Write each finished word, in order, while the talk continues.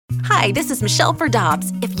Hi, this is Michelle for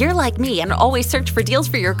Dobbs. If you're like me and always search for deals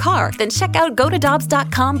for your car, then check out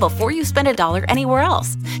GoToDobbs.com before you spend $1 anywhere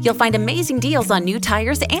else. You'll find amazing deals on new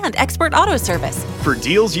tires and expert auto service. For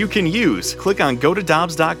deals you can use, click on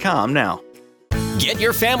GoToDobbs.com now. Get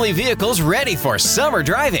your family vehicles ready for summer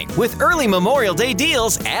driving with early Memorial Day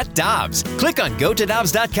deals at Dobbs. Click on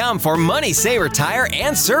GoToDobbs.com for money saver tire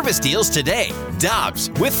and service deals today. Dobbs,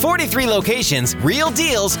 with 43 locations, real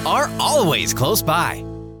deals are always close by.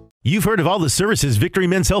 You've heard of all the services Victory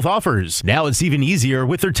Men's Health offers. Now it's even easier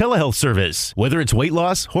with their telehealth service. Whether it's weight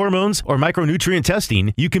loss, hormones, or micronutrient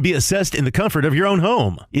testing, you can be assessed in the comfort of your own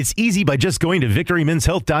home. It's easy by just going to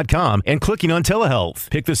victorymenshealth.com and clicking on telehealth.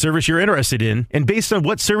 Pick the service you're interested in, and based on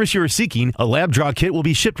what service you are seeking, a lab draw kit will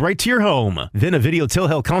be shipped right to your home. Then a video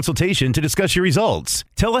telehealth consultation to discuss your results.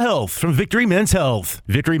 Telehealth from Victory Men's Health.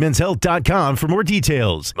 victorymenshealth.com for more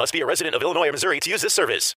details. Must be a resident of Illinois or Missouri to use this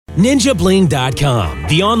service. NinjaBling.com,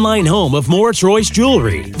 the online home of Moritz Royce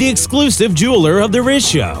Jewelry, the exclusive jeweler of the Riz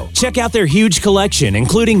Show. Check out their huge collection,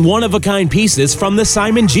 including one-of-a-kind pieces from the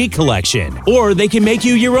Simon G collection. Or they can make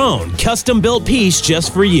you your own custom-built piece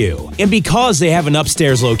just for you. And because they have an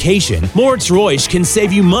upstairs location, Moritz Royce can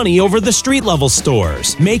save you money over the street-level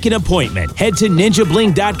stores. Make an appointment. Head to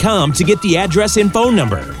NinjaBling.com to get the address and phone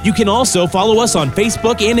number. You can also follow us on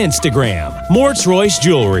Facebook and Instagram. Moritz Royce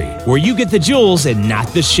Jewelry, where you get the jewels and not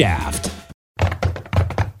the shaft.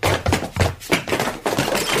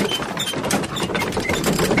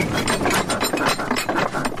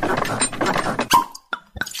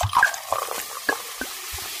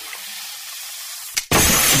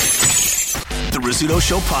 Rizzuto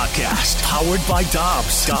Show podcast, powered by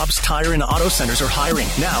Dobbs. Dobbs Tire and Auto Centers are hiring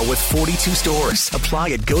now with 42 stores. Apply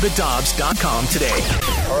at GoToDobbs.com today.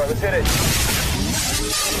 All right, let's hit it.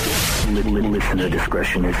 Listener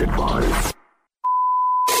discretion is advised.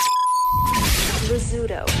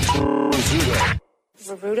 Rizzuto.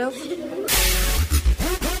 Rizzuto.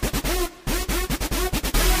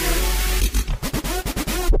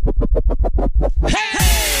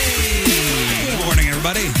 Good morning,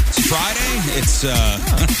 everybody. It's Friday. It's so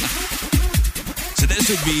this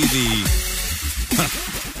would be the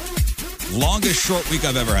longest short week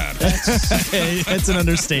I've ever had. That's an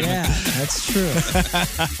understatement. Yeah, that's true.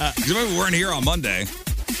 Because we weren't here on Monday.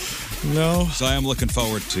 No. So I am looking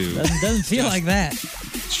forward to Doesn't feel like that.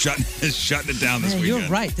 shutting it down this Man, weekend. you're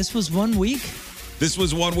right. This was 1 week. This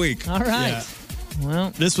was 1 week. All right. Yeah. Well,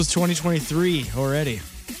 This was 2023 already.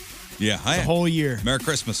 Yeah, It's a whole year. Merry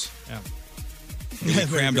Christmas. Yeah. We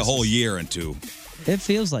crammed a whole year into. it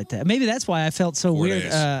feels like that. Maybe that's why I felt so 4 weird.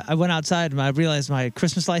 days. I went outside and I realized my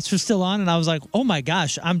Christmas lights were still on, and I was like, "Oh my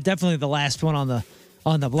gosh, I'm definitely the last one on the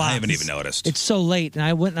block." I haven't even noticed. It's so late, and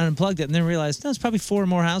I went and unplugged it, and then realized there's probably 4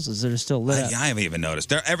 more houses that are still lit up. I haven't even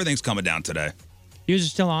noticed. Everything's coming down today. Yours are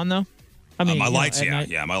still on though. I mean, my you know, lights, at yeah, night.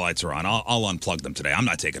 yeah, my lights are on. I'll unplug them today. I'm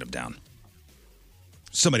not taking them down.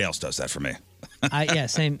 Somebody else does that for me.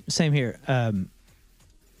 Same here.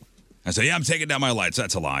 I say, yeah, I'm taking down my lights.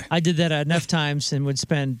 That's a lie. I did that enough times and would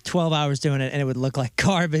spend 12 hours doing it, and it would look like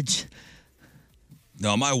garbage.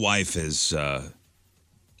 No, my wife is.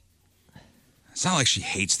 It's not like she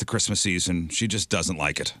hates the Christmas season. She just doesn't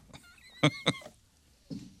like it.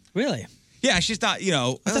 Really? Yeah, she's not.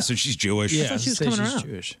 Listen, she's Jewish. I thought she was coming around.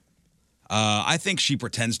 Jewish. I think she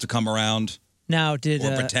pretends to come around. Now, did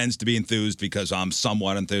Or pretends to be enthused because I'm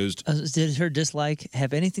somewhat enthused. did her dislike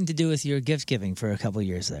have anything to do with your gift giving for a couple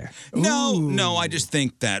years there? No. I just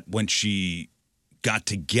think that when she got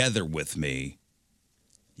together with me,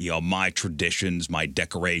 my traditions, my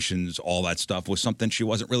decorations, all that stuff was something she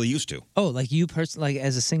wasn't really used to. Oh, like you personally, like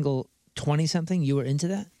as a single 20-something, you were into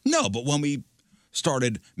that? No, but when we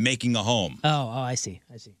started making a home. Oh, I see.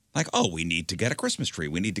 Like, we need to get a Christmas tree.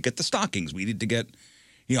 We need to get the stockings. We need to get,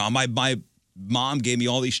 my mom gave me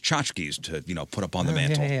all these tchotchkes to, put up on the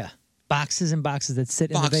mantle. Yeah. Boxes and boxes that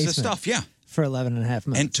sit in the Boxes basement. of stuff, yeah. For 11 and a half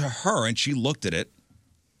months. And to her, and she looked at it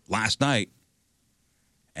last night,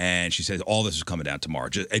 and she said, all this is coming down tomorrow.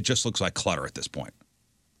 It just looks like clutter at this point.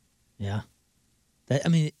 Yeah.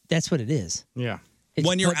 That's what it is. Yeah.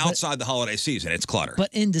 When you're outside the holiday season, it's clutter. But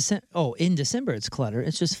in December it's clutter.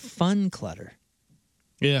 It's just fun clutter.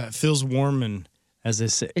 Yeah, it feels warm and, as they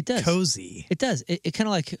say, it does. Cozy. It does. It kind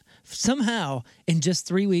of like somehow in just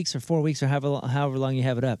 3 weeks or 4 weeks or however long you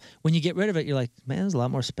have it up, when you get rid of it, you're like, man, there's a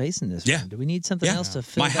lot more space in this room. Do we need something else to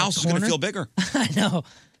fill My that house is going to corner? feel bigger. I know.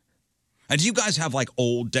 And do you guys have like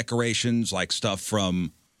old decorations, like stuff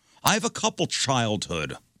from? I have a couple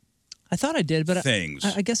childhood. I thought I did, but things.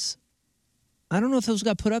 I guess I don't know if those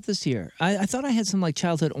got put up this year. I thought I had some like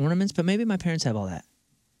childhood ornaments, but maybe my parents have all that.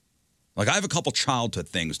 Like I have a couple childhood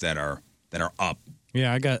things that are up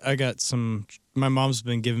Yeah, I got some. My mom's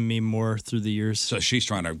been giving me more through the years. So she's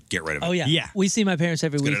trying to get rid of it. Oh, yeah. Yeah. We see my parents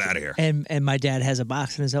every Let's week. get it out of here. And my dad has a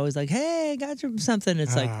box and is always like, hey, I got you something.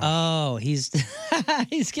 It's like, oh, he's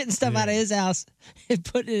he's getting stuff out of his house and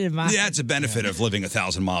putting it in mine. Yeah, it's a benefit of living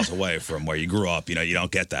 1,000 miles away from where you grew up. You know, you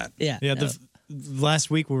don't get that. Yeah. Yeah, last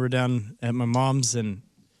week we were down at my mom's and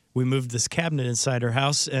we moved this cabinet inside her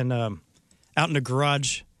house and out in the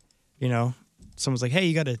garage, you know, someone's like, hey,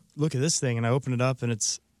 you got to look at this thing. And I open it up and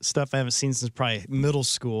it's stuff I haven't seen since probably middle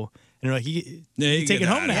school. And they're like, you take it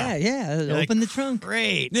home now. Yeah. You're Open like, the trunk.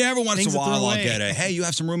 Great. Yeah, every once in Things a to throw while I'll away. get a, hey, you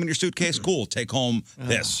have some room in your suitcase? Cool, take home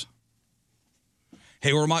this.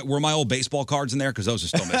 Hey, were my old baseball cards in there? Because those are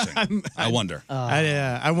still missing. I wonder.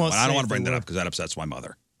 I won't But I don't say want to if bring they that were. up because that upsets my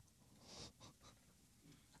mother.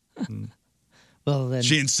 Well, then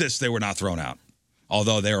She insists they were not thrown out,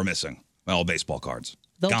 although they were missing. My old baseball cards.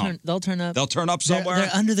 they'll Gone. turn up. They'll turn up They're- somewhere. They're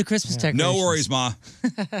under the Christmas decorations. No worries, Ma.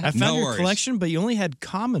 I found No your worries. collection, but you only had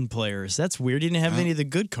common players. That's weird. You didn't have any of the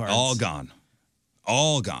good cards. All gone.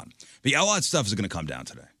 All gone. But yeah, all that stuff is going to come down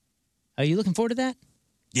today. Are you looking forward to that?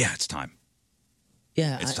 Yeah, it's time.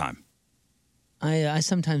 Yeah. It's time. I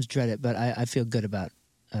sometimes dread it, but I feel good about.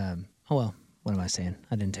 Oh well, what am I saying?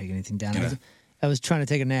 I didn't take anything down. Yeah. I was trying to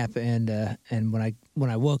take a nap, and when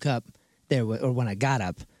I woke up, or when I got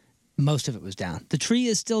up, most of it was down. The tree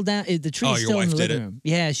is still down. The tree Oh, is your still in wife the did living it? room.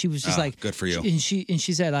 Yeah, she was just like, good for you. And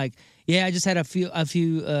she said like, yeah, I just had a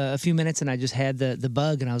few minutes, and I just had the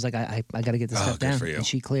bug, and I was like, I got to get this stuff good down. for you. And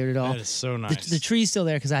she cleared it all. That is so nice. The tree's still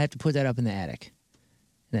there because I have to put that up in the attic,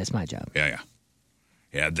 and that's my job. Yeah.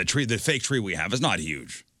 The fake tree we have is not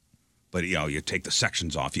huge, but you know, you take the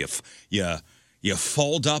sections off. You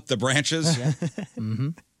fold up the branches.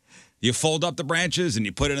 You fold up the branches and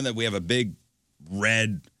you put it in that. We have a big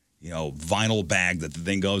red, vinyl bag that the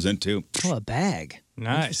thing goes into. Oh, a bag.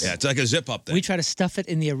 Nice. Yeah, it's like a zip up thing. We try to stuff it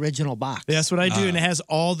in the original box. Yeah, that's what I do, and it has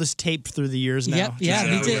all this tape through the years now. Yep, yeah,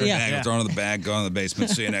 me too. Yeah. Throw it in the bag, go in the basement.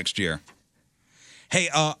 See you next year. Hey,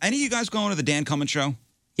 any of you guys going to the Dan Cummins show?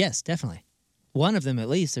 Yes, definitely. One of them at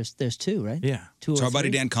least. There's two, right? Yeah. Two So or our buddy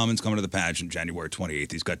three? Dan Cummins coming to the pageant January 28th.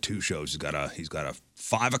 He's got two shows. He's got a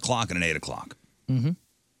 5 o'clock and an 8 o'clock. Mm-hmm.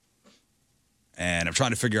 And I'm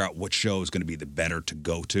trying to figure out which show is going to be the better to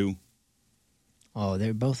go to. Oh,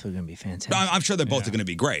 they're both going to be fantastic. I'm sure they're both going to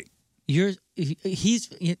be great.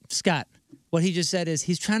 Scott. What he just said is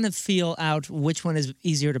he's trying to feel out which one is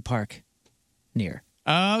easier to park near.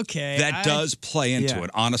 Okay. That does play into yeah. it,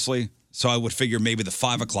 honestly. So I would figure maybe the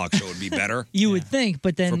 5 o'clock show would be better. You would think,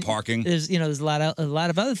 but then For parking? there's a lot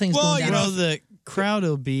of other things Well, going you down. know, the crowd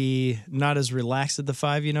will be not as relaxed at the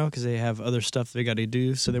 5, because they have other stuff they got to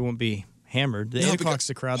do, so they won't be hammered. The 8 o'clock's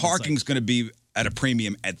the crowd. that's Parking's going to be at a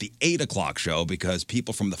premium at the 8 o'clock show because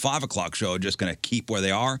people from the 5 o'clock show are just going to keep where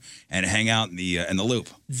they are and hang out in the loop.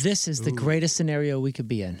 This is the greatest scenario we could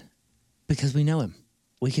be in because we know him.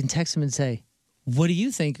 We can text him and say, "What do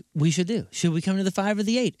you think we should do? Should we come to the 5 or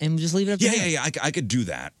the 8 and just leave it up to him?" Yeah. I could do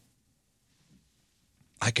that.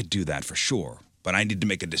 I could do that for sure. But I need to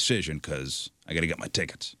make a decision because I got to get my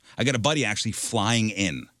tickets. I got a buddy actually flying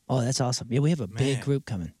in. Oh, that's awesome. Yeah, we have a big group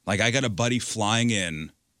coming. Like I got a buddy flying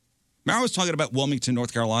in. Remember I was talking about Wilmington,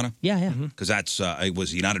 North Carolina? Yeah. Because it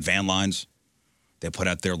was United Van Lines. They put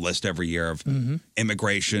out their list every year of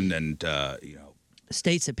immigration and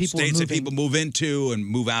States that people states are that moving. people move into and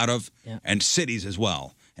move out of, Yeah. and cities as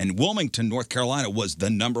well. And Wilmington, North Carolina, was the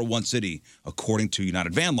 #1 city according to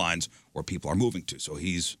United Van Lines where people are moving to. So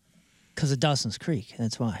Because of Dawson's Creek.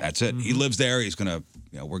 That's why. that's it. He lives there. He's gonna,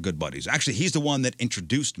 we're good buddies. Actually, he's the one that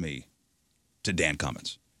introduced me to Dan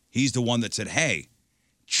Cummins. He's the one that said, "Hey,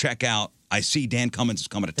 check out. I see Dan Cummins is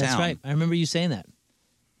coming to That's town." right. I remember you saying that.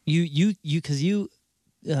 Because you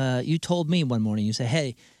told me one morning. You said,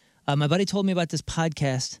 "Hey, my buddy told me about this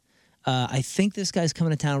podcast. I think this guy's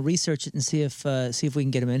coming to town. Research it and see if we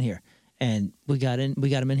can get him in here." And we got him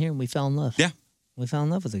in here, and we fell in love. Yeah. We fell in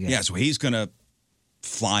love with the guy. Yeah, so he's going to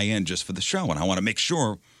fly in just for the show, and I want to make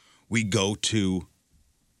sure we go to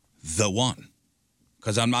the one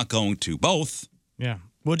because I'm not going to both. Yeah.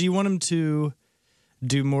 Well, do you want him to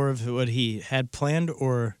do more of what he had planned,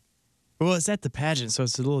 or? Well, it's at the pageant, so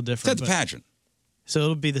it's a little It's different. at the pageant. So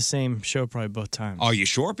it'll be the same show probably both times. Are you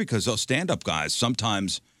sure? Because those stand-up guys,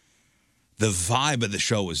 sometimes the vibe of the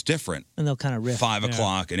show is different. And they'll kind of riff 5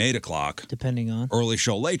 o'clock and 8 o'clock, depending on. early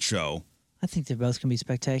show, late show. I think they're both going to be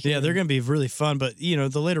spectacular. Yeah, they're going to be really fun, but the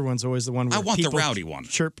later one's always the one where I want the people rowdy one.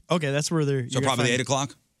 Chirp. Okay, that's where they're. So probably the 8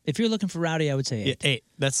 o'clock? If you're looking for rowdy, I would say 8. Yeah, 8.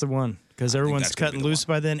 That's the one because I think everyone's that's gonna cutting be the loose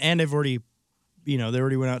by then, and they've already, they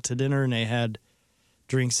already went out to dinner and they had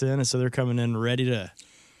drinks in, and so they're coming in ready to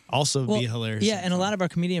also be hilarious. Yeah, and a lot of our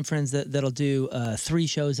comedian friends that'll do 3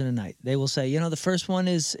 shows in a night. They will say, the first one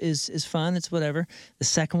is fun, it's whatever. The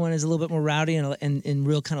second one is a little bit more rowdy and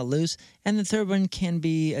real kind of loose, and the third one can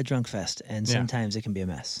be a drunk fest, and sometimes it can be a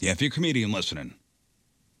mess. Yeah, if you're a comedian listening,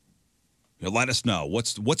 let us know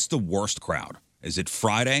what's the worst crowd. Is it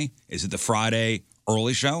Friday? Is it the Friday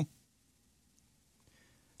early show?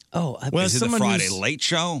 Oh, is it the Friday late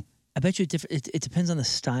show? I bet you it depends on the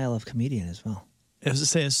style of comedian as well. I was to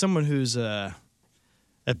say, as someone who's a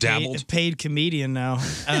paid comedian now,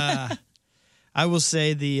 I will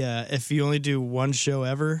say if you only do one show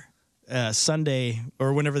ever, Sunday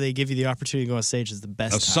or whenever they give you the opportunity to go on stage is the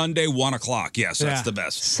best. Sunday 1:00. Yes, that's the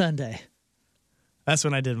best. Sunday. That's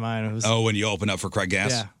when I did mine. It was, when you open up for Craig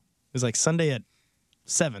Gass? Yeah. It was like Sunday at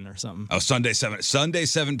 7 or something. Oh, Sunday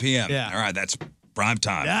 7 p.m. Yeah. All right, that's prime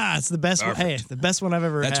time. Yeah, it's the best one. Hey, the best one I've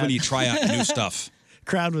ever had. That's when you try out new stuff.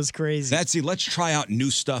 Crowd was crazy. Let's try out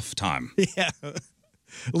new stuff time. Yeah.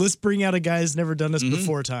 Let's bring out a guy who's never done this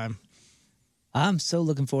before time. I'm so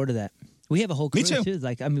looking forward to that. We have a whole crew, Me too.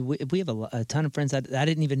 Like, I mean, we have a ton of friends that I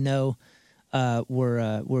didn't even know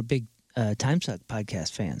were big Time Suck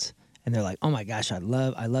podcast fans. And they're like, "Oh my gosh, I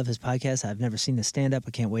love his podcast. I've never seen the stand up. I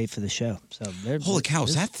can't wait for the show." So holy cow,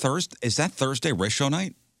 is that Thursday? Is that Thursday Rish Show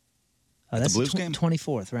night? That's the Blues game?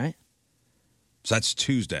 24th, right? So that's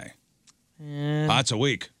Tuesday. And That's a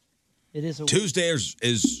week. it is a Tuesday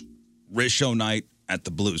is Rish Show night at the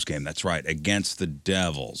Blues game. That's right, against the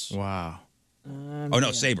Devils. Wow.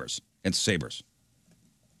 Sabres. Against Sabres.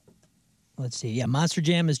 Let's see. Yeah, Monster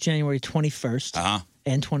Jam is January 21st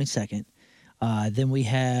and 22nd. Then we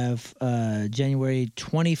have January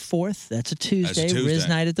 24th. That's a Tuesday. Riz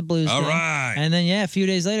night at the Blues All game. right. And then, a few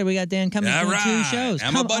days later, we got Dan Cummings All doing right. 2 shows.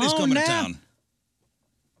 And my buddy's coming to town.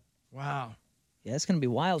 Wow. Yeah, it's going to be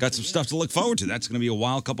wild. Got some stuff to look forward to. That's going to be a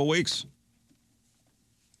wild couple weeks.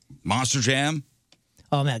 Monster Jam.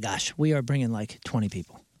 Oh, my gosh. We are bringing like 20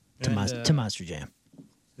 people to Monster Jam.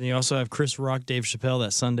 Then you also have Chris Rock, Dave Chappelle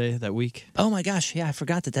that Sunday, that week. Oh, my gosh. Yeah, I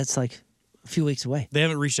forgot that's like a few weeks away. They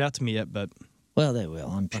haven't reached out to me yet, but... Well, they will,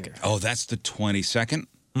 I'm sure. Oh, that's the 22nd?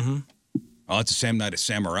 Mm-hmm. Oh, it's the same night as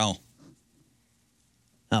Sam Morril.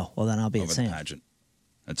 Oh, well, then I'll be at Over the Sam. pageant.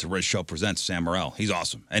 That's a Riz Show presents Sam Morril. He's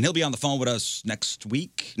awesome. And he'll be on the phone with us next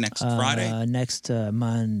week, next Friday. Next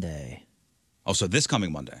Monday. Oh, so this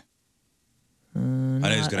coming Monday. I know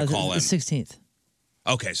he's going to call the in. 16th.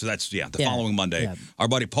 Okay, so that's, the following Monday. Yeah. Our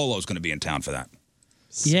buddy Polo's going to be in town for that.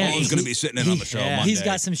 Yeah. Polo's going to be sitting in on the show Monday. He's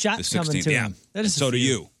got some shots the 16th. coming to yeah. him. That is so a do few.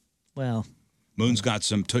 you. Well. Moon's got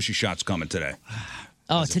some tushy shots coming today.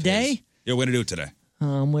 Oh, today? Yeah, we're going to do it today.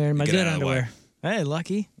 I'm wearing my Get good out of the way. underwear. Hey,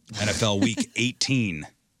 lucky. NFL Week 18.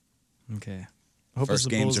 Okay. Hope First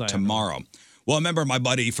games are tomorrow. Well, remember my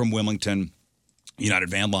buddy from Wilmington, United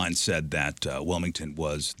Van Line, said that Wilmington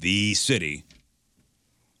was the city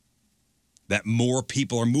that more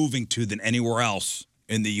people are moving to than anywhere else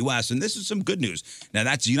in the U.S., and this is some good news. Now,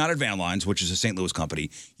 that's United Van Lines, which is a St. Louis company.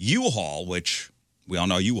 U-Haul, which we all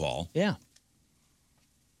know U-Haul. Yeah.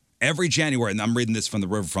 Every January, and I'm reading this from the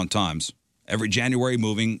Riverfront Times, every January,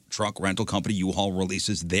 moving truck rental company U-Haul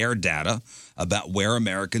releases their data about where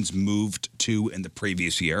Americans moved to in the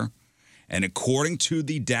previous year. And according to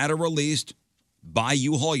the data released by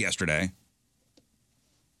U-Haul yesterday,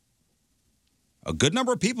 a good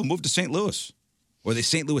number of people moved to St. Louis or the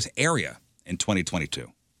St. Louis area in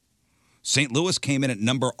 2022. St. Louis came in at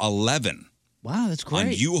number 11. Wow, that's great.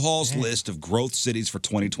 On U-Haul's list of growth cities for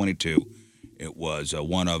 2022. It was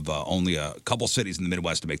one of only a couple cities in the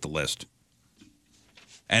Midwest to make the list.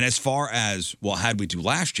 And as far as, how'd we do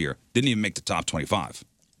last year, didn't even make the top 25.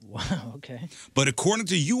 Wow, okay. But according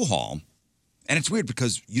to U-Haul, and it's weird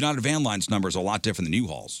because United Van Line's numbers are a lot different than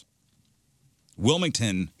U-Haul's.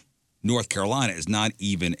 Wilmington, North Carolina is not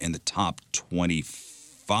even in the top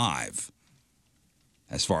 25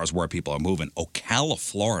 as far as where people are moving. Ocala,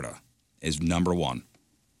 Florida is number 1.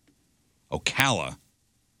 Ocala,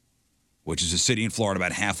 which is a city in Florida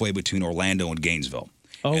about halfway between Orlando and Gainesville.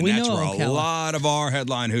 Oh, and we that's know where Ocala. a lot of our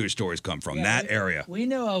headline Who's stories come from, that area. We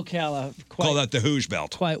know Ocala Call that the Who's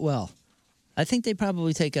Belt. quite well. I think they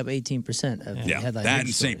probably take up 18% of the Yeah, headline that news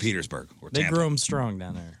and stories. St. Petersburg or They Tampa. grow them strong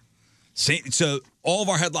down there. So all of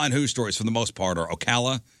our headline Who's stories, for the most part, are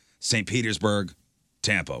Ocala, St. Petersburg,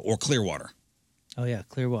 Tampa, or Clearwater. Oh, yeah,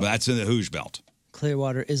 Clearwater. That's in the Who's Belt.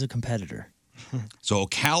 Clearwater is a competitor. So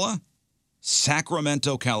Ocala,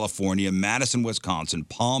 Sacramento, California, Madison, Wisconsin,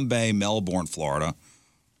 Palm Bay, Melbourne, Florida,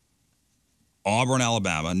 Auburn,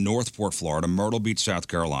 Alabama, Northport, Florida, Myrtle Beach, South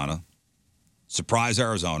Carolina, Surprise,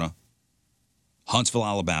 Arizona, Huntsville,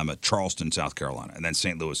 Alabama, Charleston, South Carolina, and then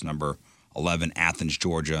St. Louis, number 11, Athens,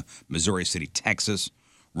 Georgia, Missouri City, Texas,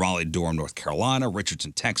 Raleigh-Durham, North Carolina,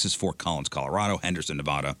 Richardson, Texas, Fort Collins, Colorado, Henderson,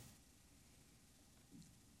 Nevada,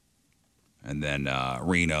 and then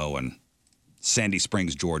Reno and Sandy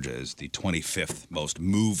Springs, Georgia is the 25th most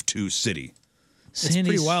moved to city. It's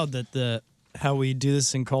pretty wild that how we do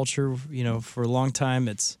this in culture. You know, for a long time,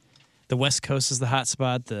 it's the West Coast is the hot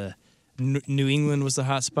spot. The New England was the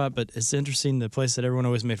hot spot, but it's interesting. The place that everyone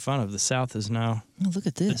always made fun of, the South, is now look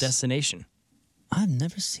at this the destination. I've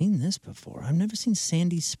never seen this before. I've never seen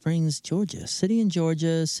Sandy Springs, Georgia. City in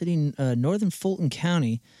Georgia, city in northern Fulton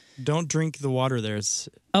County. Don't drink the water there. It's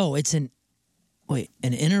an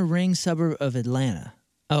inner ring suburb of Atlanta.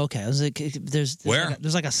 Oh, okay. I was like, there's where?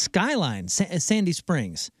 There's like a skyline, Sandy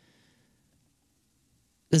Springs.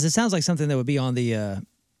 Because it sounds like something that would be on the, on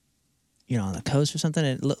the coast or something.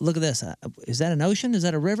 And look at this. Is that an ocean? Is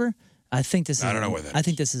that a river? I think this is. I don't know where that is. I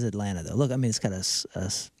think this is Atlanta, though. Look, I mean, it's got a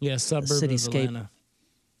suburb cityscape. of Atlanta.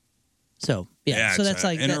 So Yeah, so it's that's an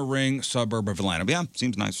like inner ring suburb of Atlanta. Yeah,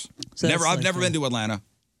 seems nice. So that's I've like, never been to Atlanta.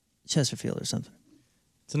 Chesterfield or something.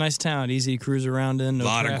 It's a nice town, easy to cruise around in. No A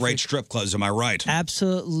lot traffic. of great strip clubs. Am I right?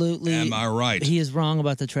 Absolutely. Am I right? He is wrong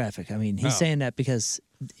about the traffic. I mean, he's Oh. saying that because,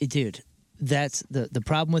 dude, that's the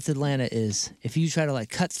problem with Atlanta is if you try to like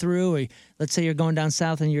cut through, or let's say you're going down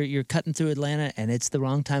south and you're cutting through Atlanta and it's the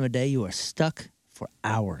wrong time of day, you are stuck for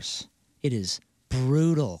hours. It is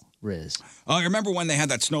brutal, Riz. Oh, you remember when they had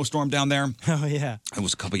that snowstorm down there? Oh, yeah. It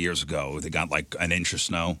was a couple years ago. They got like an inch of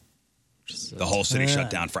snow. The whole city shut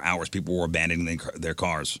down for hours. People were abandoning their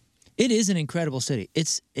cars. It is an incredible city.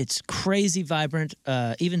 It's crazy vibrant.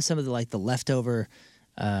 Even some of the leftover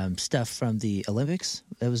stuff from the Olympics.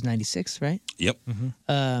 That was '96, right? Yep.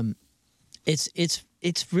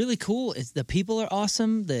 It's really cool. The people are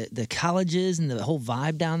awesome. The colleges and the whole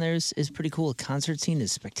vibe down there is pretty cool. The concert scene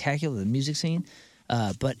is spectacular. The music scene,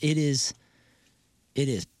 but it is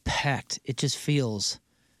packed. It just feels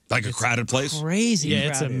like a crowded place. Crazy. Yeah,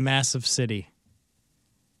 it's a crowded. massive city.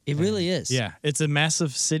 It really is. Yeah, it's a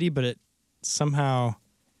massive city, but it somehow,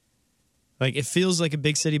 it feels like a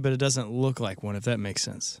big city, but it doesn't look like one, if that makes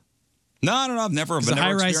sense. No, I've never The never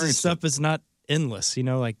high-rises experienced stuff is not endless,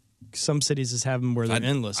 like some cities just have them where they're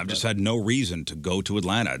endless. I've just had no reason to go to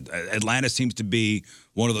Atlanta. Atlanta seems to be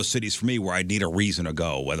one of those cities for me where I need a reason to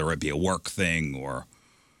go, whether it be a work thing or...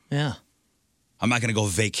 Yeah. I'm not going to go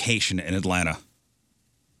vacation in Atlanta.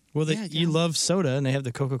 Well, you love soda, and they have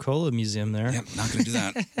the Coca-Cola Museum there. Yep, not going to do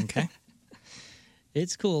that. Okay.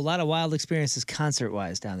 It's cool. A lot of wild experiences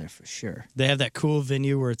concert-wise down there for sure. They have that cool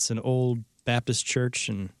venue where it's an old Baptist church.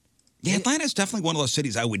 And yeah, Atlanta's definitely one of those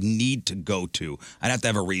cities I would need to go to. I'd have to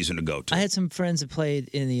have a reason to go to. I had some friends that played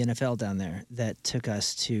in the NFL down there that took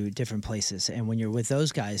us to different places. And when you're with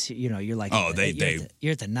those guys, you're like, oh,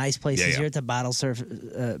 you're at the nice places. Yeah, yeah. You're at the bottle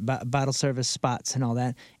service spots and all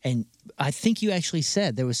that. And I think you actually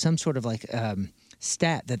said there was some sort of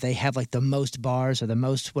stat that they have the most bars or the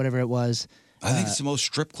most whatever it was. I think it's the most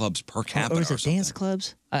strip clubs per capita. Or is it dance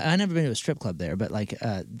clubs? I never been to a strip club there, but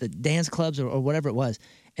the dance clubs or whatever it was,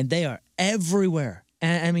 and they are everywhere.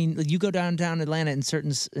 And I mean, you go downtown Atlanta in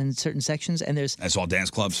certain sections, and there's that's all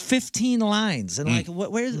dance clubs. 15 lines, and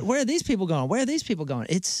where are these people going? Where are these people going?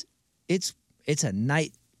 It's a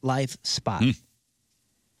nightlife spot.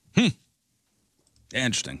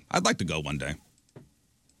 Interesting. I'd like to go one day.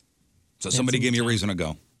 So somebody give me a reason to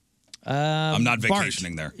go. I'm not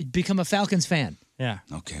vacationing there. Become a Falcons fan. Yeah.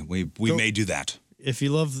 Okay, we may do that. If you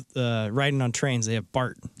love riding on trains, they have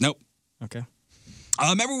BART. Nope. Okay.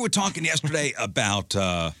 Remember we were talking yesterday about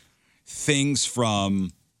things from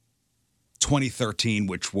 2013,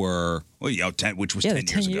 which were 10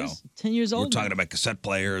 years ago. 10 years old. We're talking about cassette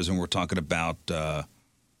players, and we're talking about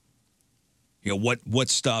what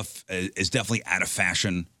stuff is definitely out of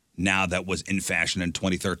fashion now that was in fashion in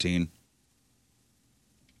 2013.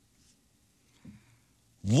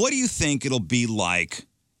 What do you think it'll be like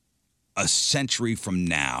a century from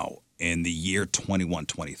now in the year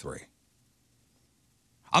 2123?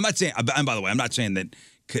 I'm not saying, and by the way, I'm not saying that,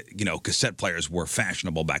 cassette players were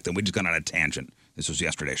fashionable back then. We just got on a tangent. This was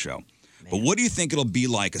yesterday's show. Man. But what do you think it'll be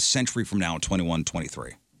like a century from now in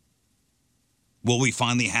 2123? Will we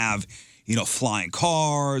finally have, flying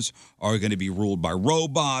cars? Are we going to be ruled by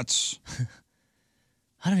robots?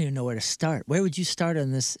 I don't even know where to start. Where would you start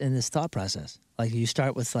in this thought process? Do you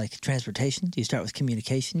start with transportation? Do you start with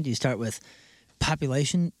communication? Do you start with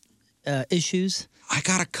population issues? I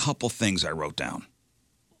got a couple things I wrote down.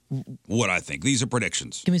 What I think. These are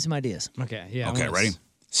predictions. Give me some ideas. Okay, yeah. Okay, ready?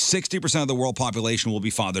 60% of the world population will be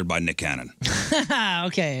fathered by Nick Cannon.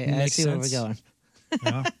 Okay, I Makes see sense. where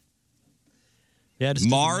we're going. Yeah. Just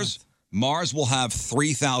Mars, Mars will have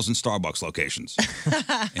 3,000 Starbucks locations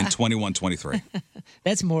in 2123.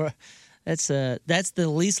 That's more. That's the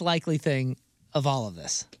least likely thing of all of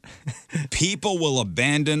this. People will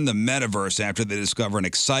abandon the metaverse after they discover an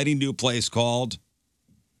exciting new place called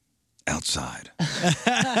Outside.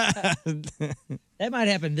 That might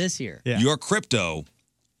happen this year. Yeah. Your crypto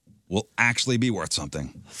will actually be worth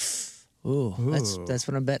something. Ooh. That's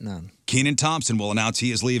what I'm betting on. Kenan Thompson will announce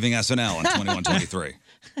he is leaving SNL in 2123.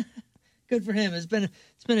 Good for him. It's been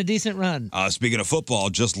a decent run. Speaking of football,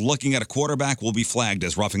 just looking at a quarterback will be flagged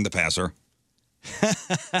as roughing the passer.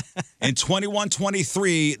 In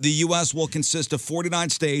 2123, the U.S. will consist of 49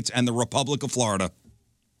 states and the Republic of Florida.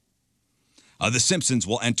 The Simpsons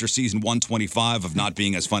will enter season 125 of not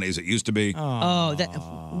being as funny as it used to be.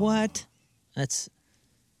 What? That's.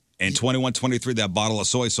 In 2123, that bottle of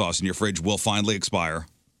soy sauce in your fridge will finally expire.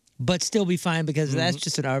 But still be fine because that's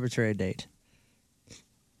just an arbitrary date.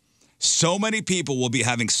 So many people will be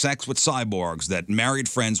having sex with cyborgs that married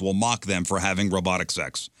friends will mock them for having robotic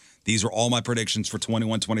sex. These are all my predictions for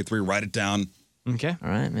 2123. Write it down. Okay. All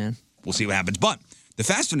right, man. We'll see what happens. But the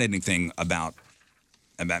fascinating thing about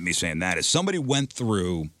me saying that is somebody went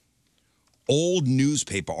through old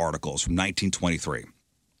newspaper articles from 1923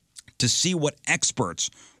 to see what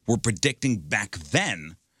experts were predicting back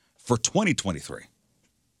then for 2023.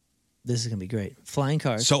 This is going to be great. Flying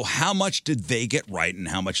cars. So how much did they get right and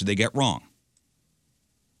how much did they get wrong?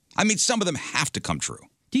 I mean, some of them have to come true.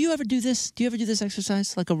 Do you ever do this? Do you ever do this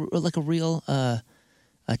exercise, like a real a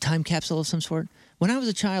time capsule of some sort? When I was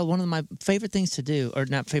a child, one of my favorite things to do, or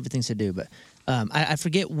not favorite things to do, but I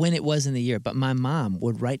forget when it was in the year, but my mom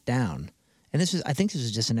would write down, and I think this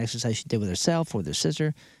was just an exercise she did with herself or with her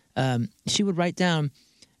sister. She would write down,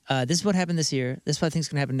 this is what happened this year, this is what I think is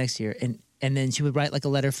going to happen next year, and then she would write like a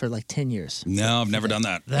letter for like 10 years. No, I've never done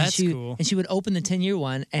that. That's cool. And she would open the 10-year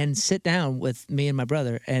one and sit down with me and my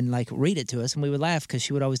brother and like read it to us, and we would laugh because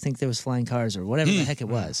she would always think there was flying cars or whatever the heck it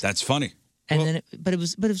was. That's funny. And then, but it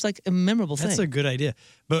was like a memorable thing. That's a good idea.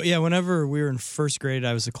 But yeah, whenever we were in first grade,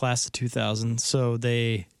 I was a class of 2000. So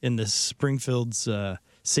they, in the Springfield's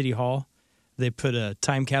City Hall, they put a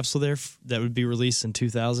time capsule there that would be released in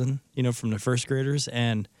 2000, from the first graders.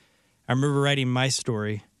 And I remember writing my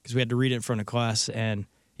story because we had to read it in front of class. And,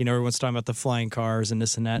 everyone's talking about the flying cars and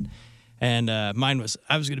this and that. And mine was,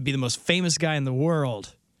 I was going to be the most famous guy in the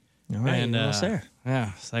world. All right, and, you're almost there.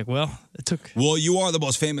 Yeah, it's like, well, it took. Well, you are the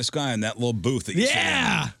most famous guy in that little booth that you sit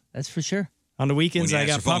in. That's for sure. On the weekends, When you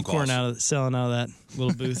I answer got phone popcorn calls. selling out of that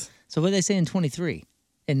little booth. So what did they say in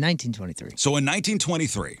 1923? So in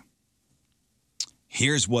 1923,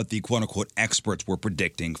 here's what the quote-unquote experts were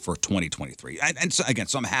predicting for 2023. And so, again,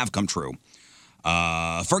 some have come true.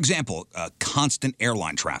 For example, constant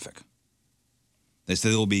airline traffic. They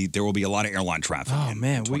said there will be a lot of airline traffic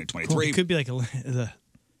in 2023. It could be like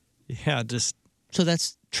So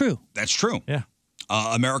that's true. That's true. Yeah.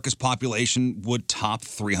 America's population would top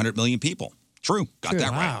 300 million people. True. Got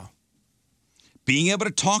that right. Being able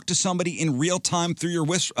to talk to somebody in real time through your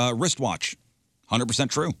wristwatch. 100%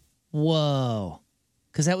 true. Whoa.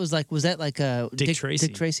 Because that was that like Dick Tracy?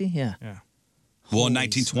 Dick Tracy? Yeah. Yeah. Well, in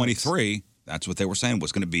 1923, that's what they were saying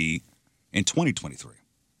was going to be in 2023.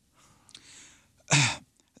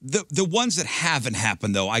 The ones that haven't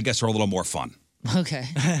happened, though, I guess are a little more fun. Okay.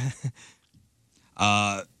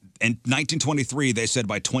 In 1923, they said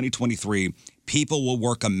by 2023, people will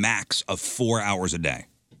work a max of 4 hours a day.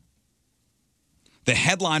 The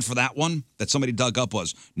headline for that one that somebody dug up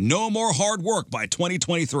was, "No more hard work by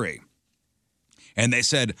 2023." And they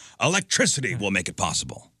said, electricity will make it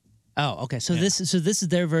possible. Oh, okay. So this is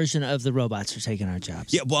their version of the robots are taking our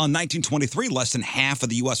jobs. Yeah, well, in 1923, less than half of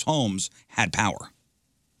the U.S. homes had power.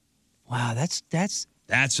 Wow, that's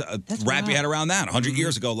wrap your head around that. 100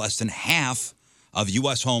 years ago, less than half of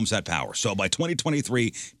U.S. homes had power. So by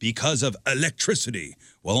 2023, because of electricity,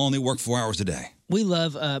 we'll only work 4 hours a day. We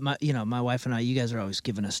love my wife and I. You guys are always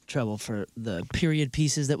giving us trouble for the period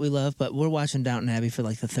pieces that we love, but we're watching Downton Abbey for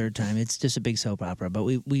like the third time. It's just a big soap opera, but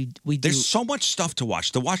we do. There's so much stuff to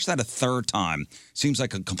watch. To watch that a third time seems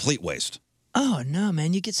like a complete waste. Oh no,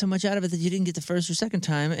 man! You get so much out of it that you didn't get the first or second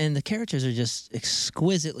time, and the characters are just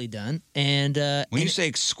exquisitely done. And when you say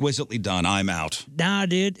exquisitely done, I'm out. Nah,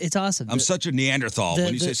 dude, it's awesome. I'm such a Neanderthal.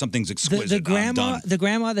 When you say something's exquisite, I'm done. The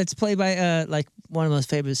grandma that's played by like one of the most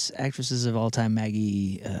famous actresses of all time,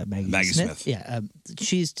 Maggie Smith. Yeah,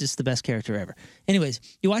 she's just the best character ever. Anyways,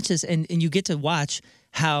 you watch this, and you get to watch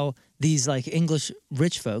how these like English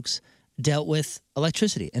rich folks dealt with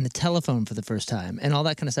electricity and the telephone for the first time and all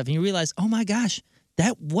that kind of stuff. And you realize, oh my gosh,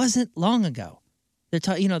 that wasn't long ago. They're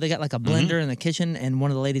they got like a blender in the kitchen, and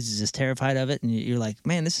one of the ladies is just terrified of it, and you're like,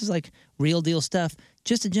 man, this is like real deal stuff.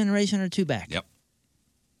 Just a generation or two back. Yep.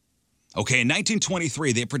 Okay, in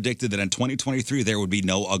 1923, they predicted that in 2023 there would be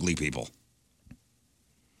no ugly people.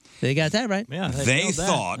 They got that right. Yeah, They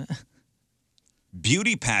thought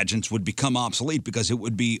beauty pageants would become obsolete because it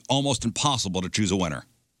would be almost impossible to choose a winner.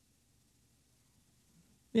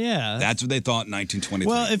 Yeah. That's what they thought in 1923.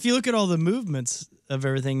 Well, if you look at all the movements of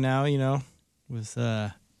everything now, with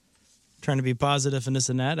trying to be positive and this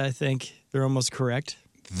and that, I think they're almost correct.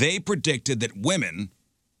 They predicted that women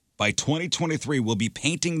by 2023 will be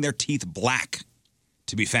painting their teeth black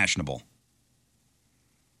to be fashionable.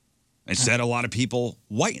 Instead, a lot of people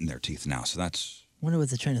whiten their teeth now, so that's... Wonder what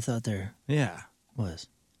the train of thought there was.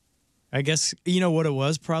 I guess, you know what it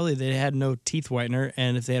was? Probably they had no teeth whitener,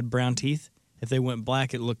 and if they had brown teeth, if they went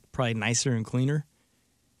black, it looked probably nicer and cleaner.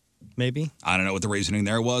 Maybe. I don't know what the reasoning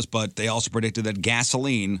there was, but they also predicted that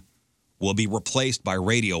gasoline will be replaced by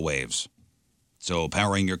radio waves. So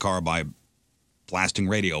powering your car by blasting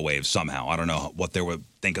radio waves somehow. I don't know what they were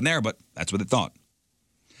thinking there, but that's what they thought.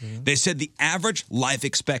 Mm-hmm. They said the average life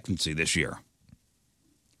expectancy this year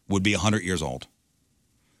would be 100 years old.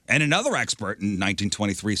 And another expert in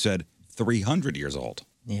 1923 said 300 years old.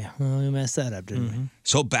 Yeah, well, we messed that up, didn't we?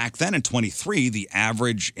 So back then in 23, the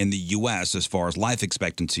average in the U.S. as far as life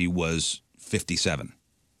expectancy was 57.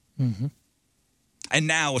 Mm-hmm. And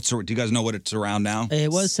now it's, do you guys know what it's around now?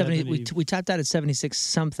 It was 70. We topped out at 76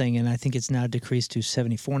 something, and I think it's now decreased to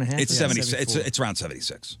 74 and a half. It's 76. It's around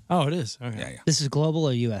 76. Oh, it is. Okay. Yeah. This is global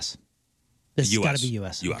or U.S.? This has got to be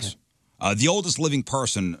U.S. U.S. Okay. The oldest living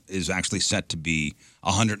person is actually set to be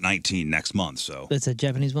 119 next month. So it's a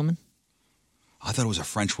Japanese woman? I thought it was a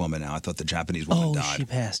French woman now. I thought the Japanese woman died. Oh, she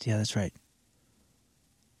passed. Yeah, that's right.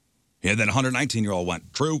 Yeah, then a 119-year-old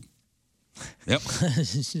went, true. Yep.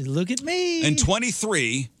 Look at me. In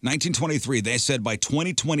 1923, they said by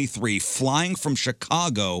 2023, flying from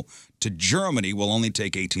Chicago to Germany will only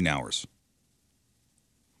take 18 hours.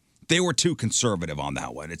 They were too conservative on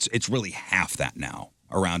that one. It's really half that now,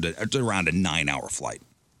 around a 9-hour flight.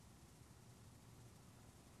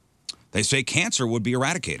 They say cancer would be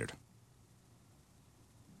eradicated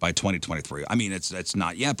by 2023. I mean, it's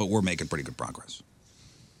not yet, but we're making pretty good progress.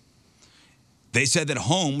 They said that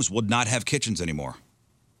homes would not have kitchens anymore.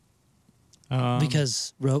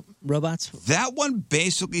 Because robots? That one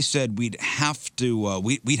basically said we'd have to,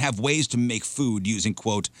 we'd have ways to make food using,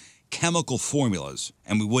 quote, chemical formulas,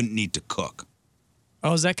 and we wouldn't need to cook.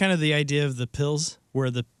 Oh, is that kind of the idea of the pills, where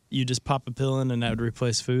you just pop a pill in and that would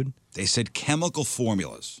replace food? They said chemical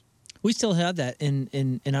formulas. We still have that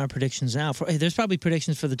in our predictions now. There's probably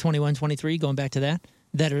predictions for the 21-23, going back to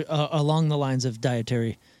that are along the lines of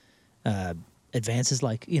dietary advances,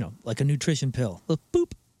 like a nutrition pill. Look,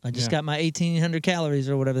 boop, I just got my 1,800 calories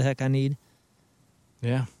or whatever the heck I need.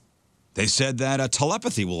 Yeah. They said that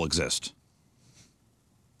telepathy will exist.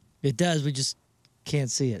 It does. We just can't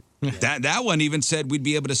see it. That one even said we'd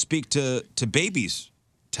be able to speak to babies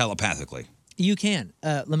telepathically. You can.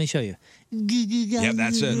 Let me show you. Yeah,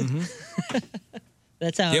 that's it. Mm-hmm.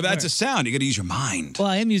 That's how. Yeah, but that's works. a sound. You got to use your mind. Well,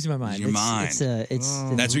 I am using my mind. Use your mind.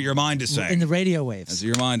 That's what your mind is saying. In the radio waves. That's what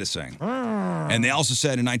your mind is saying. And they also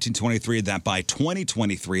said in 1923 that by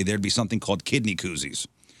 2023 there'd be something called kidney koozies,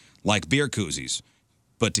 like beer koozies,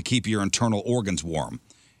 but to keep your internal organs warm.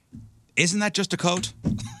 Isn't that just a coat?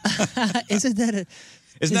 Isn't that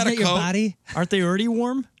a your coat? body? Aren't they already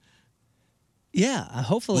warm? Yeah,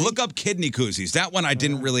 hopefully. Look up kidney koozies. That one I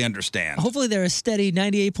didn't really understand. Hopefully they're a steady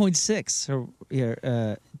 98.6 or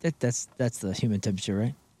that's the human temperature,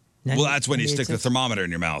 right? Well, that's when you stick the 98.6? thermometer in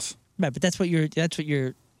your mouth. Right, but that's what your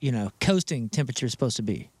coasting temperature is supposed to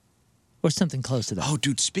be, or something close to that. Oh,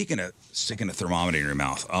 dude, speaking of sticking a thermometer in your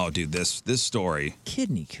mouth. Oh, dude, this story.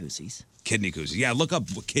 Kidney koozies. Kidney koozie. Yeah, look up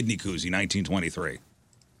kidney koozie 1923.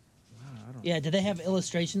 Yeah, do they have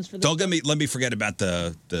illustrations for this? Don't let me forget about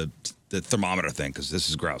the thermometer thing, because this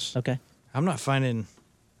is gross. Okay. I'm not finding.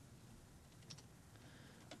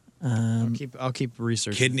 I'll keep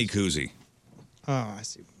researching. Kidney koozie. Oh, I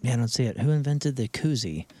see. Yeah, I don't see it. Who invented the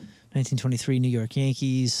koozie? 1923 New York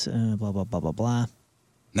Yankees. Blah blah blah blah blah.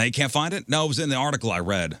 Now you can't find it? No, it was in the article I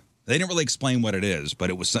read. They didn't really explain what it is,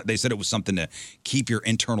 but they said it was something to keep your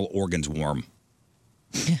internal organs warm.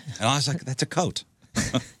 And I was like, that's a coat.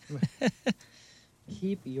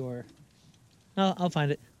 Keep your. I'll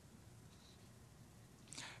find it.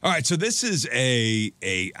 All right, so this is a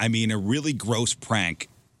really gross prank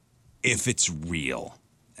if it's real.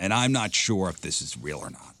 And I'm not sure if this is real or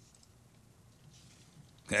not.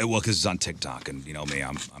 Okay, well, because it's on TikTok, and you know me,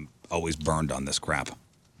 I'm always burned on this crap.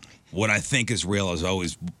 What I think is real is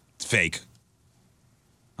always fake.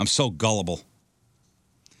 I'm so gullible.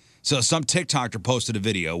 So some TikToker posted a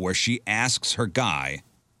video where she asks her guy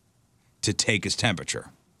to take his temperature.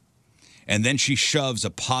 And then she shoves a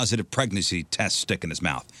positive pregnancy test stick in his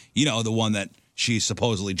mouth. You know, the one that she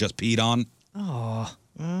supposedly just peed on. Oh.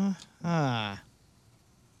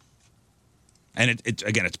 And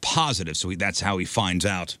it's positive, so that's how he finds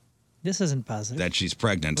out This isn't positive. that she's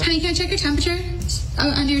pregnant. Honey, can I check your temperature?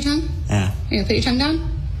 Under your tongue? Yeah. Here, put your tongue down.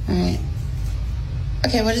 All right.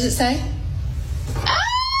 Okay, what does it say?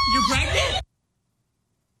 You're pregnant?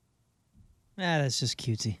 That's just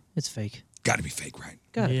cutesy. It's fake. Got to be fake, right?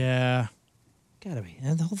 Gotta Yeah. Gotta be.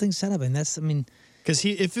 And the whole thing's set up, and that's, I mean, Because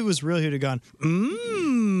if it was real, he'd have gone,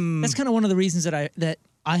 that's kind of one of the reasons that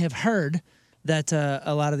I have heard that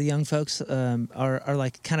a lot of the young folks are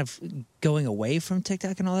like kind of going away from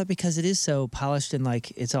TikTok and all that, because it is so polished and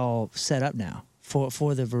like it's all set up now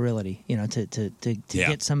for the virility, you know, to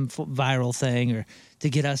get some viral thing or to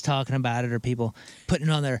get us talking about it or people putting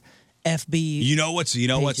it on their FB. You know what's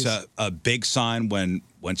a big sign when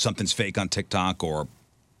something's fake on TikTok or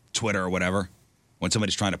Twitter or whatever? When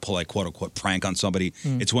somebody's trying to pull a quote unquote prank on somebody,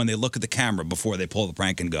 it's when they look at the camera before they pull the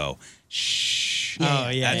prank and go, shh.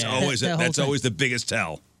 That's always the biggest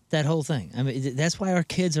tell. That whole thing. I mean, that's why our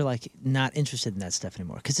kids are like not interested in that stuff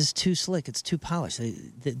anymore, because it's too slick, it's too polished.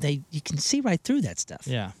 They you can see right through that stuff.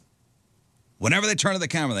 Yeah. Whenever they turn to the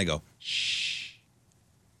camera, they go, shh.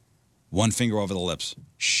 One finger over the lips.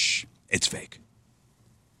 Shh. It's fake.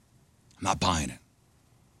 I'm not buying it.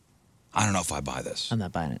 I don't know if I buy this. I'm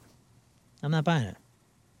not buying it. I'm not buying it.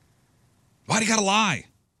 Why do you gotta lie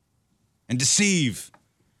and deceive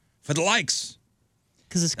for the likes?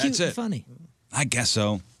 Because it's cute and funny. I guess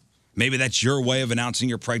so. Maybe that's your way of announcing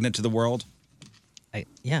you're pregnant to the world.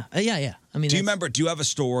 Yeah. I mean, do you have a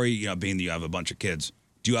story? You know, being that you have a bunch of kids,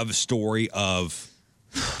 do you have a story of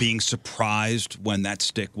being surprised when that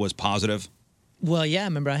stick was positive? Well, yeah. I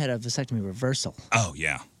remember I had a vasectomy reversal. Oh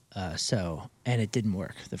yeah. And it didn't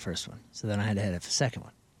work, the first one. So then I had to have a second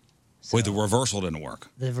one. Wait, the reversal didn't work.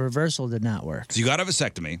 The reversal did not work. So you got a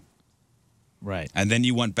vasectomy. Right. And then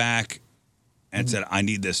you went back and said, I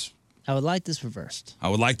need this. I would like this reversed. I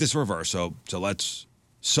would like this reversed. So let's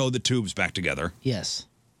sew the tubes back together. Yes.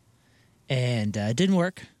 And it didn't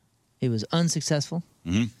work. It was unsuccessful.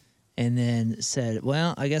 Mm-hmm. And then said,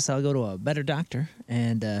 well, I guess I'll go to a better doctor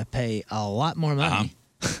and pay a lot more money.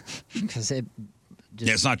 Because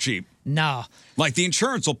it's not cheap. No. Like the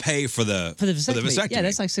insurance will pay for the vasectomy. Yeah,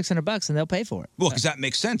 that's like $600 and they'll pay for it. Well, because that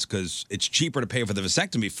makes sense, because it's cheaper to pay for the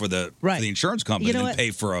vasectomy for the insurance company than pay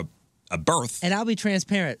for a birth. And I'll be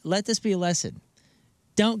transparent. Let this be a lesson.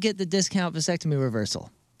 Don't get the discount vasectomy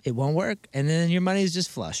reversal. It won't work, and then your money is just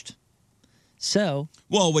flushed. So,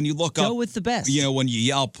 well, when you look go with the best. You know, when you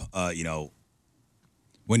Yelp,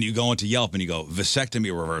 when you go into Yelp and you go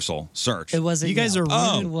vasectomy reversal search, it wasn't. You guys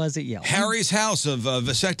Yelp. It wasn't Yelp. Harry's House of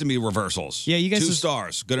vasectomy reversals. Yeah, you guys 2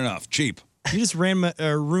 stars, good enough, cheap. You just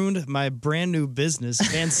ruined my brand new business,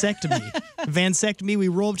 Vansectomy. Vansectomy. We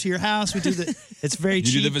roll up to your house. We do the. It's very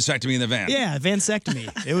cheap. You do the vasectomy in the van. Yeah,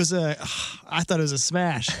 Vansectomy. It was I thought it was a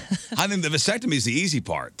smash. I think the vasectomy is the easy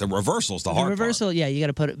part. The reversal's the hard part. The reversal, yeah, you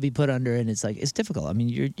got to be put under, and it's like it's difficult. I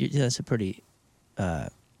mean, that's a pretty.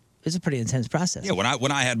 It's a pretty intense process. Yeah,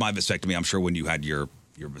 when I had my vasectomy, I'm sure when you had your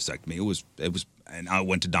vasectomy, it was, and I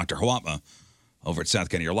went to Dr. Hawatma over at South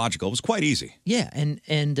County Urological. It was quite easy. Yeah, and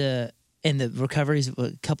the recovery's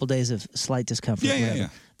a couple days of slight discomfort. Yeah.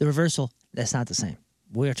 The reversal, that's not the same.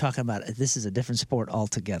 We're talking about this is a different sport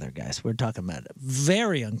altogether, guys. We're talking about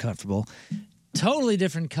very uncomfortable, totally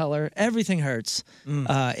different color. Everything hurts.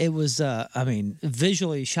 It was,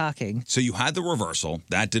 visually shocking. So you had the reversal.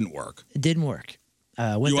 That didn't work. It didn't work.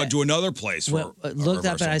 You went to another place for a looked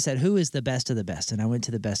up reversal. and I said, who is the best of the best? And I went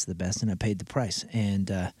to the best of the best, and I paid the price. And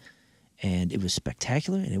it was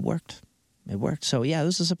spectacular, and it worked. It worked. So, yeah, it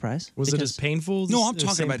was a surprise. Was it as painful? No, I'm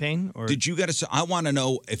talking same about pain. Or? Did you get I want to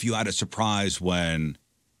know if you had a surprise when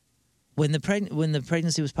the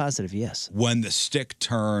pregnancy was positive. Yes. When the stick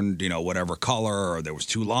turned, whatever color, or there was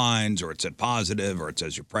 2 lines, or it said positive, or it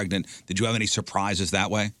says you're pregnant. Did you have any surprises that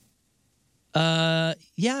way?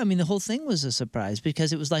 Yeah. I mean, the whole thing was a surprise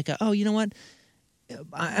because it was like, oh, you know what?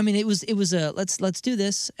 I mean, it was a let's do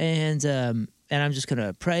this, and I'm just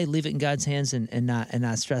gonna pray, leave it in God's hands, and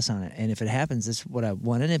not stress on it. And if it happens, that's what I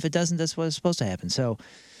want, and if it doesn't, that's what's supposed to happen. So,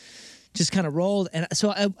 just kind of rolled, and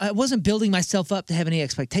so I wasn't building myself up to have any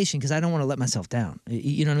expectation because I don't want to let myself down.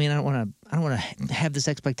 You know what I mean? I don't want to have this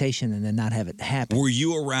expectation and then not have it happen. Were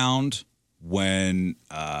you around when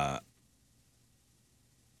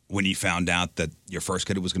you found out that your first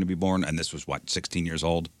kid was going to be born, and this was 16 years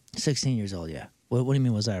old? 16 years old, yeah. What do you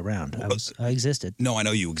mean was I around? I existed. No, I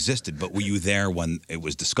know you existed, but were you there when it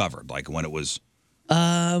was discovered? Like when it was,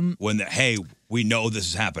 hey, we know this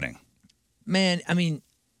is happening. Man, I mean,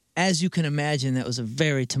 as you can imagine, that was a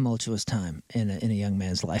very tumultuous time in a young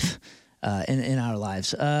man's life, in our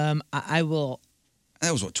lives. I will.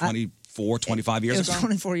 That was what, 25 years ago? It was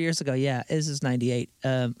 24 years ago, yeah. This is 98.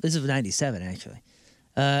 This is 97, actually.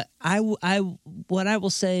 What I will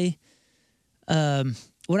say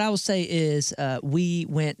is we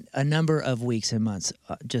went a number of weeks and months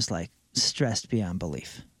just like stressed beyond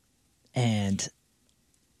belief. And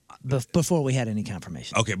before we had any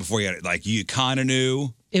confirmation. Okay, before you had it, like you kind of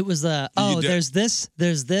knew. It was there's this.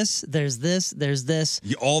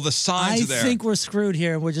 All the signs are there. I think we're screwed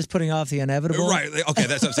here and we're just putting off the inevitable. Right. Okay,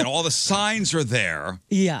 that's what I'm saying. All the signs are there.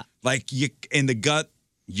 Yeah. Like you in the gut,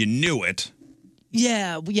 you knew it.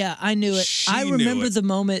 Yeah, I knew it. I remember the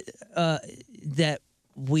moment that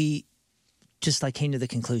we just like came to the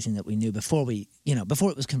conclusion that we knew before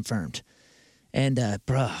it was confirmed. And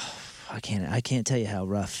bro, I can't tell you how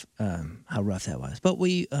rough that was. But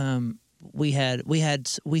we had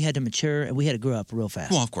to mature and we had to grow up real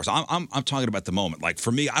fast. Well, of course. I'm talking about the moment. Like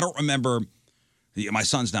for me, I don't remember. My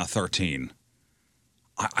son's now 13.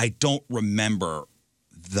 I don't remember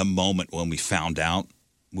the moment when we found out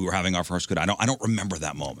we were having our first kid. I don't remember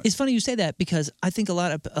that moment. It's funny you say that because I think a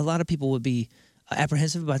lot of people would be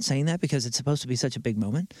apprehensive about saying that because it's supposed to be such a big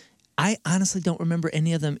moment. I honestly don't remember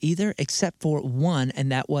any of them either, except for one,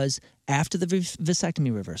 and that was after the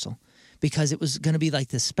vasectomy reversal, because it was going to be like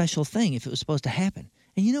this special thing if it was supposed to happen.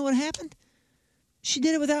 And you know what happened? She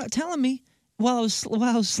did it without telling me while I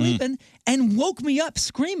was sleeping and woke me up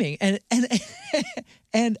screaming.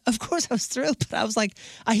 And of course I was thrilled, but I was like,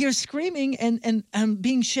 I hear screaming and I'm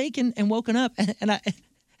being shaken and woken up. And I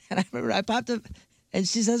remember I popped up and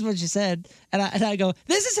she says what she said. And I go,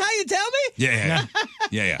 this is how you tell me? Yeah.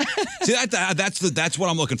 See, that's what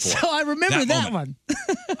I'm looking for. So I remember that one.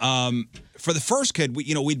 For the first kid,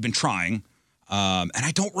 we'd been trying, and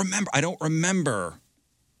I don't remember.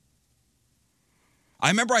 I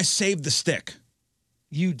remember I saved the stick.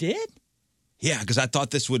 You did? Yeah, because I thought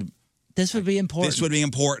this would be important. This would be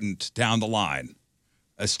important down the line.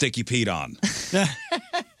 A stick you peed on.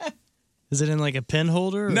 Is it in like a pen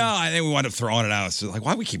holder? No, I think we wound up throwing it out. So like,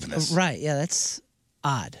 why are we keeping this? Right, yeah, that's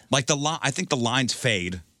odd. Like I think the lines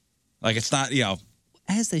fade. Like it's not,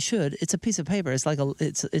 as they should. It's a piece of paper. It's like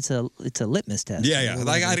it's a litmus test. Yeah.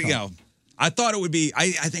 Like I thought it would be.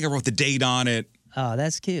 I think I wrote the date on it. Oh,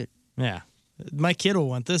 that's cute. Yeah, my kid will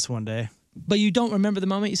want this one day. But you don't remember the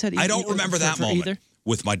moment you said? I don't remember that moment either.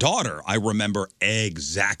 With my daughter, I remember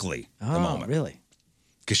exactly the moment. Oh, really?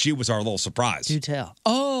 Because she was our little surprise. Do tell.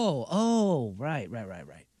 Oh, right.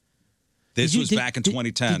 This was back in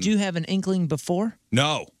 2010. Did you have an inkling before?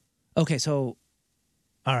 No. Okay, so,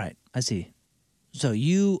 all right, I see. So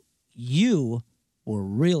you were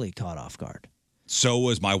really caught off guard. So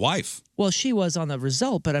was my wife. Well, she was on the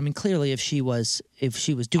result, but I mean, clearly, if she was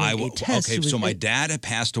doing a test. Okay, so my dad had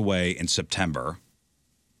passed away in September.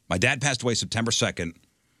 My dad passed away September 2nd,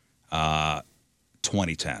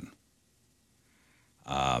 2010.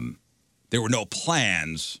 There were no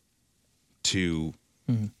plans to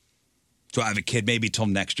have a kid maybe till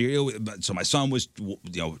next year. So my son was,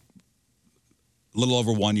 a little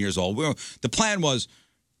over 1 year old. The plan was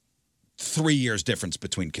 3 years difference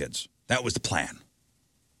between kids. That was the plan.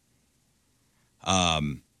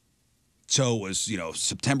 So it was,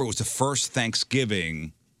 September was the first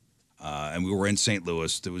Thanksgiving, and we were in St.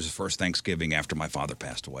 Louis. It was the first Thanksgiving after my father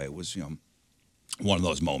passed away. It was, one of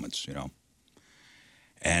those moments,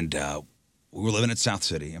 And we were living in South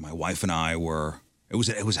City, and my wife and I were. It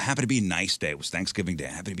was happened to be a nice day. It was Thanksgiving Day.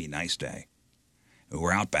 It happened to be a nice day. We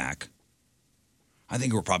were out back. I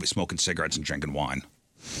think we were probably smoking cigarettes and drinking wine.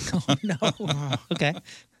 Oh no! Okay.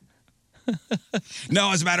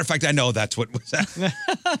 No, as a matter of fact, I know that's what was happening.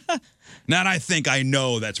 Now I think I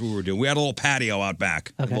know that's what we were doing. We had a little patio out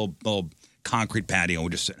back, okay. A little concrete patio. We're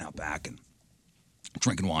just sitting out back and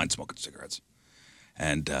drinking wine, smoking cigarettes,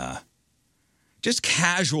 and. Just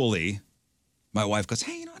casually, my wife goes,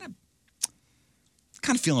 "Hey, I'm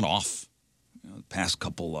kind of feeling off. The past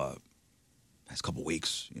couple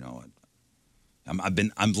weeks,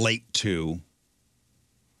 I'm late too."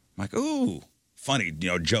 I'm like, "Ooh, funny,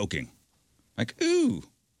 joking." Like, "Ooh,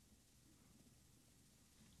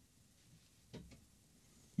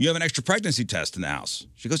 you have an extra pregnancy test in the house?"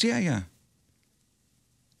 She goes, "Yeah."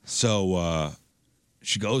 So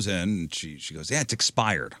she goes in and she goes, "Yeah, it's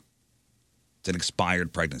expired. It's an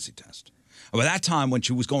expired pregnancy test." And by that time, when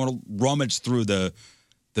she was going to rummage through the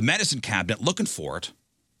medicine cabinet looking for it,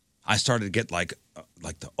 I started to get like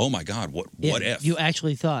the oh my God, what if? You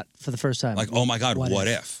actually thought for the first time. Like, oh my God, what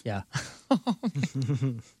if? Yeah.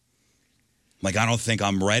 Like, I don't think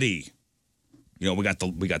I'm ready. You know, we got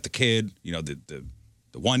the kid, you know, the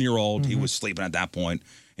 1-year-old, he was sleeping at that point.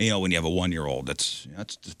 And, you know, when you have a 1-year-old, that's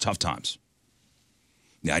tough times.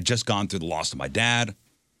 Yeah, I'd just gone through the loss of my dad. I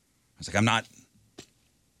was like, I'm not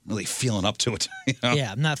really feeling up to it. You know?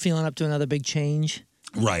 Yeah, I'm not feeling up to another big change.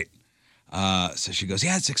 Right. So she goes,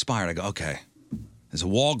 yeah, it's expired. I go, okay. There's a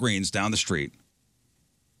Walgreens down the street.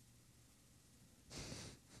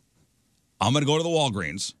 I'm going to go to the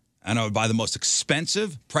Walgreens, and I would buy the most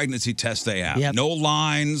expensive pregnancy test they have. Yep. No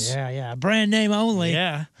lines. Yeah. Brand name only.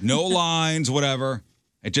 Yeah. No lines, whatever.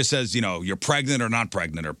 It just says, you know, you're pregnant or not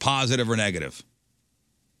pregnant, or positive or negative.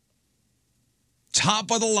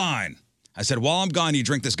 Top of the line. I said, while I'm gone, you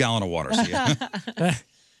drink this gallon of water. See ya.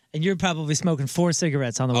 And you're probably smoking 4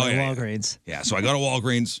 cigarettes on the way to Walgreens. Yeah, so I go to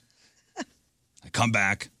Walgreens. I come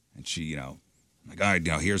back, and she, you know, I'm like, all right,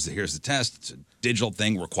 you know, here's the test. It's a digital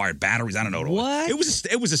thing, required batteries. I don't know what it was.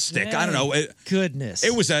 It was a stick. Yeah. I don't know. Goodness.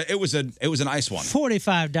 It was a nice one.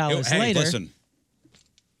 $45 hey, later. Listen,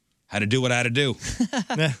 had to do what I had to do.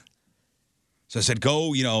 So I said,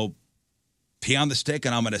 go, you know, pee on the stick,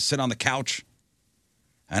 and I'm going to sit on the couch,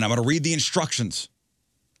 and I'm going to read the instructions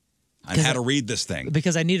on how to read this thing.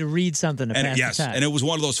 Because I need to read something to pass the time. And it was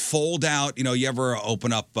one of those fold out, you know, you ever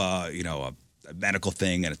open up, you know, a medical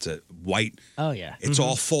thing, and it's a white. Oh, yeah. It's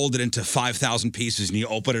all folded into 5,000 pieces, and you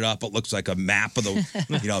open it up, it looks like a map of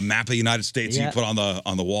the, you know, a map of the United States you put on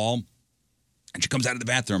the wall. And she comes out of the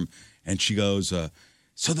bathroom, and she goes,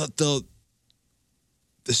 so the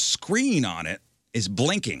screen on it is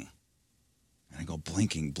blinking. And I go,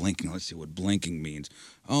 blinking. Let's see what blinking means.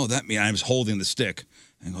 Oh, that means I was holding the stick.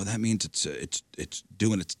 And I go, that means it's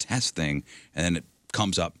doing its test thing. And then it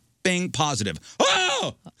comes up, bing, positive.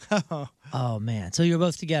 Oh! Oh, man. So you were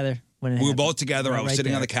both together when it We were happened. both together. I was Right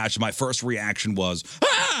sitting there. on the couch. My first reaction was,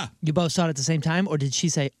 ah! You both saw it at the same time? Or did she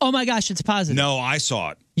say, oh, my gosh, it's positive? No, I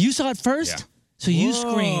saw it. You saw it first? Yeah. So you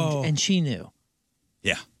screamed, and she knew.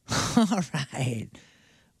 Yeah. All right.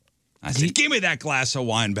 I said, give me that glass of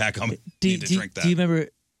wine back. I need to drink that. Do you remember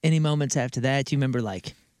any moments after that? Do you remember,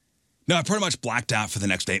 like... No, I pretty much blacked out for the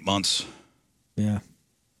next 8 months. Yeah.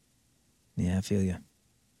 Yeah, I feel you.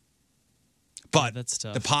 But that's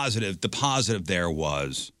tough. the positive there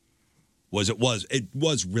was it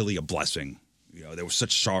was really a blessing. You know, there was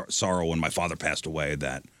such sorrow when my father passed away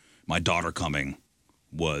that my daughter coming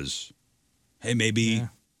was, hey, maybe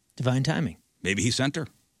divine timing. Maybe he sent her.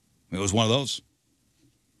 It was one of those.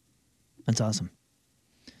 That's awesome.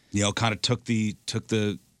 You know, kind of took the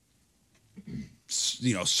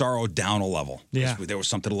you know, sorrow down a level. Yeah. There was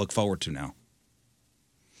something to look forward to now.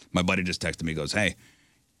 My buddy just texted me, goes, hey,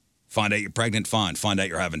 find out you're pregnant, fine. Find out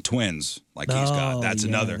you're having twins like he's got. That's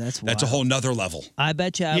another. That's a whole nother level. I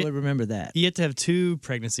bet you I would remember that. You have to have 2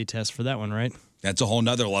 pregnancy tests for that one, right? That's a whole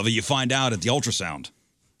nother level. You find out at the ultrasound.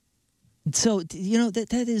 So, you know,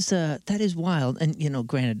 that is wild. And, you know,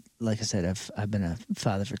 granted, like I said, I've been a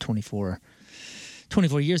father for 24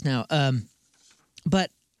 years now.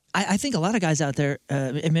 But I think a lot of guys out there,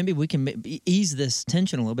 and maybe we can ease this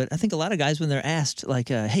tension a little bit. I think a lot of guys, when they're asked, like,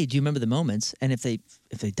 hey, do you remember the moments? And if they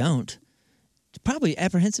don't, it's probably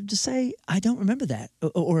apprehensive to say, I don't remember that.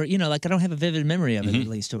 Or you know, like, I don't have a vivid memory of it, at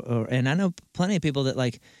least. And I know plenty of people that,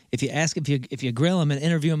 like, if you grill them and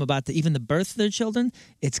interview them about even the birth of their children,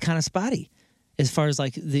 it's kind of spotty as far as,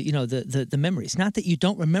 like, the memories. Not that you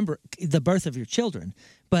don't remember the birth of your children,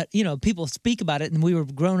 but, you know, people speak about it, and we were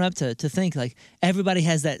grown up to think, like, everybody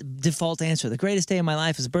has that default answer. The greatest day of my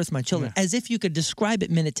life is the birth of my children, as if you could describe it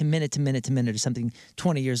minute to minute to minute to minute or something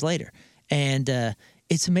 20 years later. And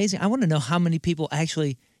it's amazing. I want to know how many people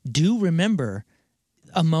actually do remember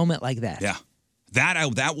a moment like that. Yeah.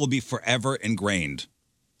 That will be forever ingrained.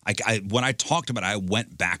 When I talked about it, I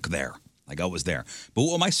went back there. Like, I was there. But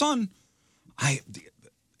with my son,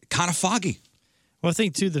 kind of foggy. Well, I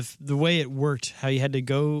think, too, the way it worked, how you had to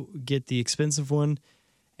go get the expensive one,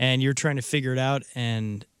 and you're trying to figure it out,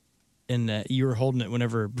 and you were holding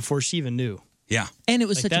it before she even knew. Yeah. And it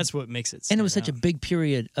was that's what makes it. And it was such a big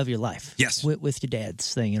period of your life. Yes. With your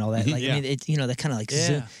dad's thing and all that. Like, Yeah. I mean, it, you know, that kind of like,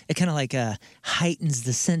 it kind of like heightens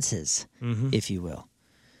the senses, if you will.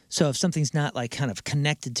 So if something's not, like, kind of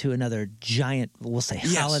connected to another giant, we'll say,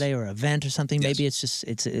 holiday or event or something, maybe it's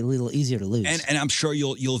a little easier to lose. And I'm sure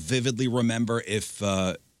you'll vividly remember if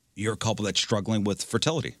you're a couple that's struggling with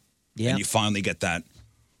fertility. Yeah. And you finally get that.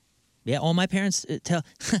 Yeah, all my parents tell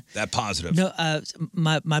that positive. No,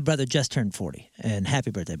 my brother just turned 40, and happy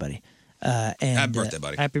birthday, buddy. And Happy birthday,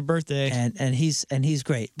 buddy. Happy birthday. And he's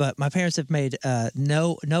great. But my parents have made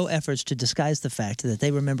no efforts to disguise the fact that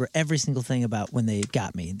they remember every single thing about when they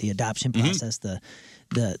got me, the adoption process, the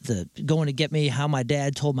going to get me, how my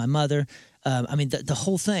dad told my mother. I mean, the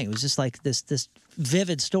whole thing was just like this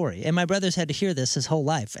vivid story. And my brothers had to hear this his whole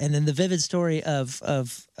life. And then the vivid story of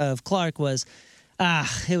Clark was,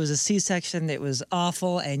 it was a C-section. It was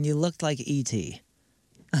awful, and you looked like E.T.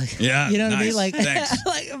 Yeah, you know what I mean? nice. Like, Thanks.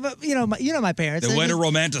 but, my parents. The way to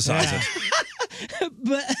romanticize it.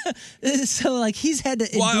 But so like he's had to.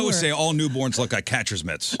 Well, I endure. always say all newborns look like catcher's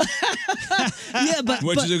mitts, Yeah, but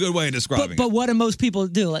which is a good way of describing But it. what do most people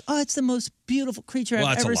do? Like, oh, it's the most beautiful creature Well,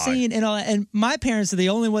 I've that's a ever lie. seen, and all that. And my parents are the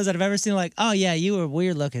only ones that I've ever seen. Like, oh yeah, you were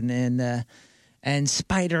weird looking and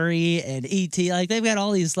spidery and ET. Like they've got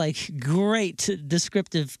all these like great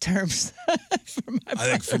descriptive terms. I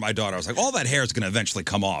think for my daughter, I was like, all that hair is going to eventually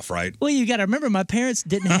come off, right? Well, you got to remember, my parents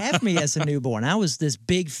didn't have me as a newborn. I was this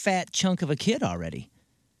big fat chunk of a kid already.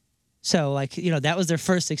 So, like, that was their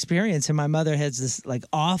first experience. And my mother has this, like,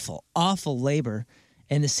 awful, awful labor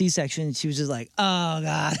in the C-section. She was just like, oh,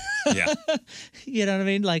 God. Yeah. You know what I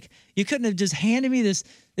mean? Like, you couldn't have just handed me this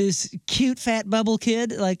cute, fat bubble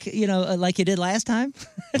kid, like, like you did last time.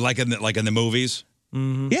 like in the movies?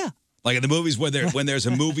 Mm-hmm. Yeah. Like in the movies when there's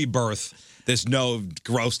a movie birth, there's no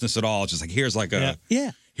grossness at all. It's just like, here's like a... Yeah.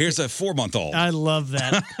 Here's a 4-month-old. I love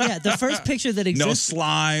that. Yeah, the first picture that exists. No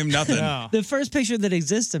slime, nothing. No. The first picture that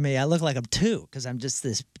exists of me, I look like I'm 2 because I'm just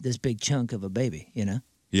this big chunk of a baby,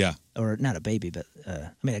 Yeah. Or not a baby, but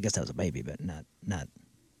I mean, I guess that was a baby, but not.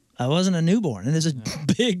 I wasn't a newborn, and there's a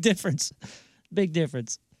big difference. Big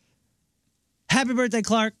difference. Happy birthday,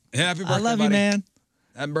 Clark. Happy birthday, I love buddy. you, man.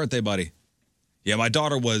 Happy birthday, buddy. Yeah, my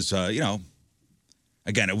daughter was, again,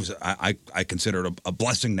 it was, I consider it a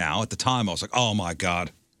blessing now. At the time, I was like, oh, my God.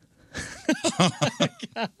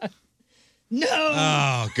 No.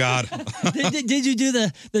 Oh, God. did you do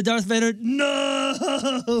the Darth Vader?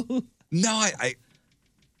 No. No,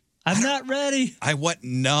 I'm not ready. I went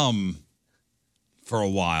numb for a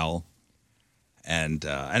while. And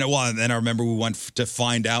then I remember we went to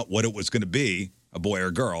find out what it was going to be, a boy or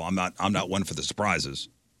a girl. I'm not one for the surprises.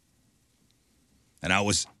 And I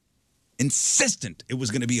was insistent it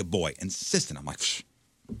was going to be a boy. Insistent. I'm like, psh.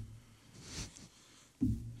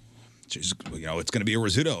 Jeez, it's going to be a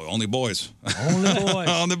Rizzuto. Only boys. Only boys.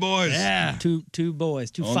 Only boys. Yeah. Two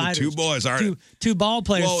boys. Two Only fighters. 2 boys. All right. Two ball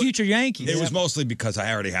players. Well, future Yankees. It was mostly because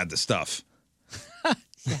I already had the stuff.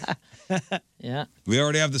 Yeah. We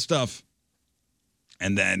already have the stuff.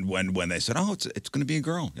 And then when they said, oh, it's going to be a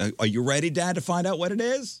girl. Are you ready, Dad, to find out what it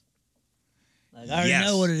is? Like, I already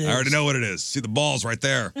know what it is. I already know what it is. See the balls right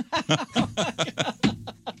there.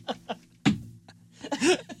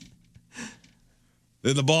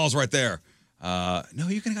 The balls right there. No,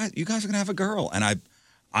 you guys are gonna have a girl, and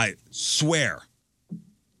I swear,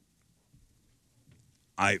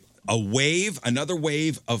 another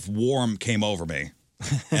wave of warm came over me,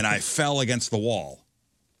 and I fell against the wall,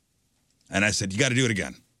 and I said, "You got to do it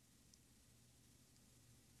again.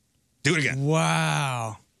 Do it again.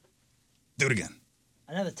 Wow. Do it again."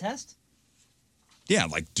 Another test? Yeah,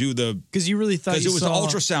 like do the because you really thought because it was saw... an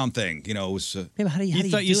ultrasound thing. It was. Yeah, but how do you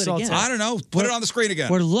thought do you it saw again? I don't know. Put it on the screen again.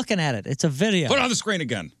 We're looking at it. It's a video. Put it on the screen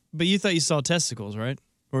again. But you thought you saw testicles, right?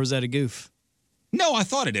 Or was that a goof? No, I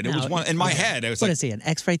thought it did. It was one in my head. It was What like, is he, an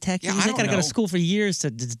X-ray tech? Yeah, He's I got to don't go to know. school for years to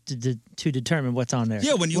determine what's on there.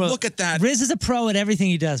 yeah, when you look at that, Riz is a pro at everything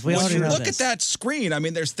he does. We when already you know look this. at that screen, I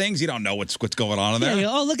mean, there's things you don't know what's going on in Yeah, there. you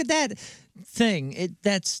go, oh, look at that thing.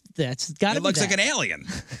 That's got to be It looks that. like an alien.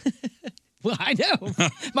 Well, I know.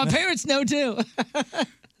 My parents know too.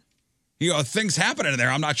 Things happening in there.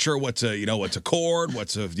 I'm not sure what's a cord,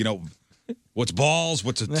 what's balls,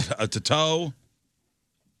 what's a toe.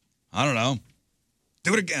 I don't know.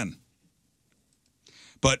 Do it again.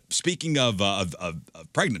 But speaking of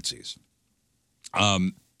pregnancies,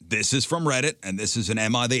 this is from Reddit, and this is an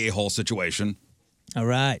Am I the A-hole situation. All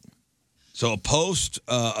right. So a post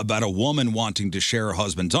about a woman wanting to share her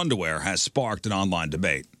husband's underwear has sparked an online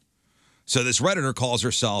debate. So this Redditor calls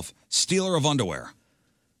herself Stealer of Underwear.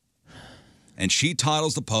 And she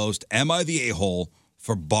titles the post, Am I the A-hole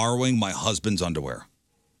for borrowing my husband's underwear?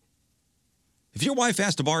 If your wife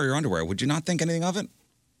asked to borrow your underwear, would you not think anything of it?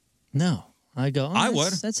 No. I go, oh, I that's,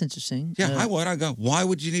 would. That's interesting. Yeah, I would. I go, why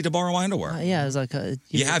would you need to borrow my underwear? Yeah, it's like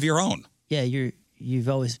you have your own. Yeah, you've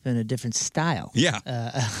always been a different style. Yeah.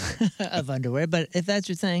 Of underwear, but if that's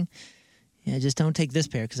your thing, yeah, just don't take this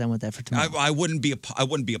pair because I want that for tomorrow. I wouldn't be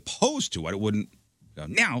opposed to it. I wouldn't go,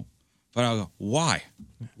 no. But I'll go, why?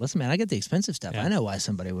 Listen, man, I get the expensive stuff. I know why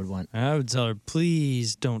somebody would want. I would tell her,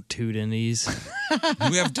 please don't toot in these.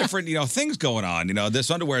 We have different, things going on.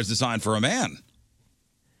 This underwear is designed for a man.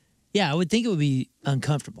 Yeah, I would think it would be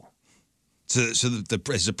uncomfortable. So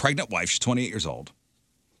as a pregnant wife, she's 28 years old,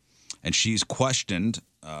 and she's questioned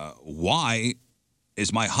why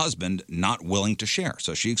is my husband not willing to share.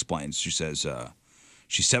 So she explains. She says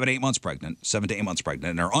she's 7 to 8 months pregnant,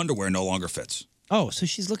 and her underwear no longer fits. Oh, so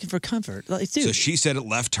she's looking for comfort. Like, dude. So she said it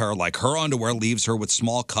left her like her underwear leaves her with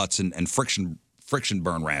small cuts and friction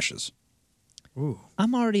burn rashes. Ooh.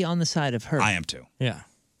 I'm already on the side of her. I am too. Yeah.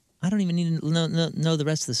 I don't even need to know the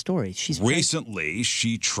rest of the story. Recently,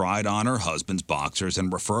 she tried on her husband's boxers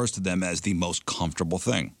and refers to them as the most comfortable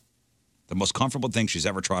thing. The most comfortable thing she's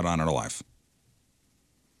ever tried on in her life.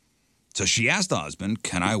 So she asked the husband,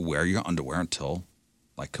 can I wear your underwear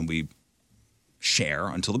can we share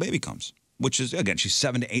until the baby comes? Which is, again, she's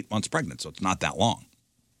 7 to 8 months pregnant, so it's not that long.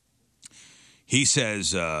 He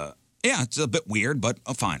says, yeah, it's a bit weird, but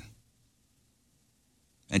fine.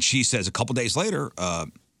 And she says a couple days later,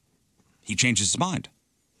 he changes his mind.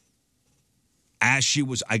 I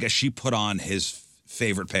guess she put on his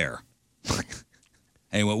favorite pair.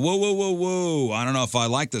 And he went, whoa. I don't know if I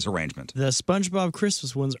like this arrangement. The SpongeBob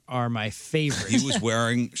Christmas ones are my favorite.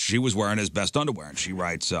 She was wearing his best underwear. And she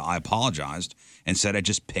writes, I apologized and said I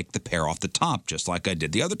just picked the pair off the top, just like I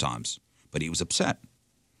did the other times. But he was upset.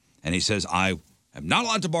 And he says, I am not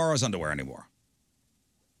allowed to borrow his underwear anymore.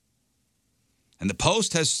 And the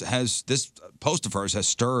post this post of hers has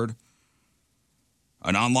stirred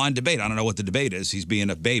an online debate. I don't know what the debate is. He's being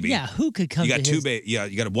a baby. Yeah, who could come you got to his...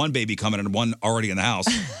 you got one baby coming and one already in the house.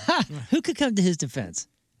 Who could come to his defense?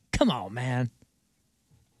 Come on, man.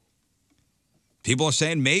 People are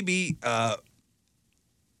saying maybe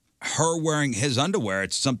her wearing his underwear,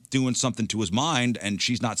 it's doing something to his mind, and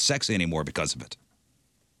she's not sexy anymore because of it.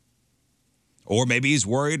 Or maybe he's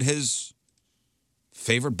worried his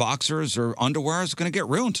favorite boxers or underwear is going to get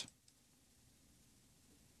ruined.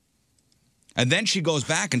 And then she goes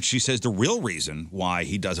back and she says the real reason why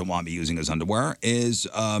he doesn't want me using his underwear is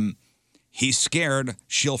he's scared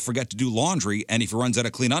she'll forget to do laundry, and if he runs out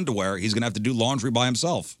of clean underwear, he's going to have to do laundry by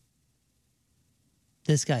himself.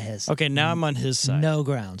 This guy has... Okay, now I'm on his side. No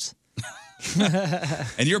grounds.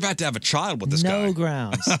 And you're about to have a child with this guy. No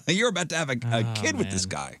grounds. You're about to have a kid with this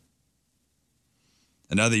guy.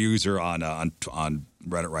 Another user on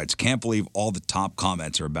Reddit writes, can't believe all the top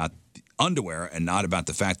comments are about underwear and not about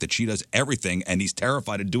the fact that she does everything and he's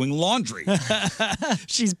terrified of doing laundry.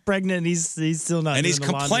 She's pregnant and he's still not and doing he's the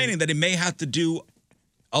complaining laundry. that he may have to do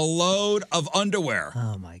a load of underwear.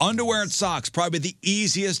 Oh my God. Underwear and socks, probably the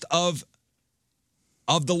easiest of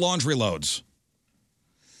the laundry loads.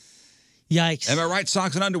 Yikes. Am I right?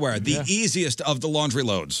 Socks and underwear, the easiest of the laundry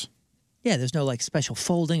loads. Yeah, there's no like special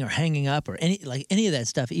folding or hanging up or any of that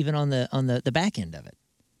stuff, even on the back end of it.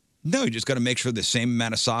 No, you just got to make sure the same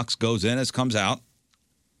amount of socks goes in as comes out.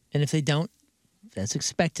 And if they don't, that's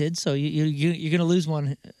expected. So you're going to lose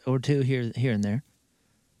one or two here and there.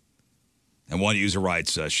 And one user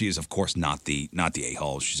writes, she is of course not the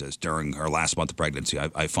a-hole. She says during her last month of pregnancy,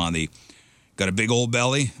 I finally got a big old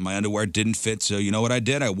belly. My underwear didn't fit, so you know what I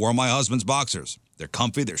did? I wore my husband's boxers. They're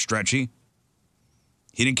comfy, they're stretchy.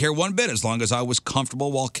 He didn't care one bit as long as I was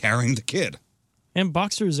comfortable while carrying the kid. And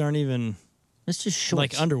boxers aren't even... It's just shorts.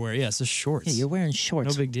 Like underwear, yeah, it's just shorts. Yeah, you're wearing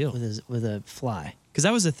shorts. No big deal. With a fly. Because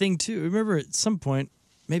that was a thing, too. Remember at some point,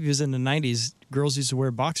 maybe it was in the 90s, girls used to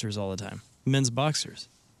wear boxers all the time. Men's boxers.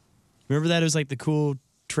 Remember that? It was like the cool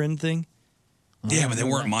trend thing? Yeah, but they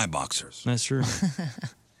weren't my boxers. That's true.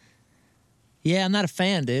 Yeah, I'm not a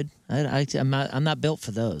fan, dude. I'm not built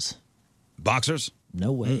for those. Boxers?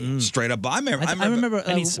 No way. Straight up. I remember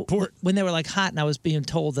I need support. When they were like hot and I was being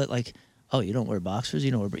told that like, oh, you don't wear boxers,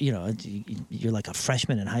 you're like a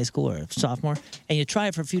freshman in high school or a sophomore, and you try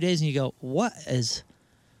it for a few days and you go, what is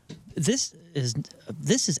this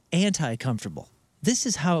is anti-comfortable. This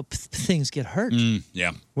is how things get hurt.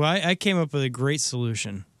 Yeah. Well, I came up with a great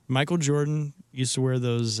solution. Michael Jordan used to wear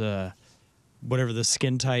those, whatever the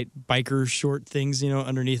skin tight biker short things,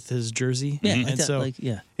 underneath his jersey. Yeah, and like that, so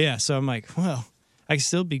yeah. Yeah, so I'm like, well, I can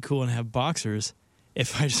still be cool and have boxers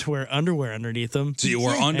if I just wear underwear underneath them. So you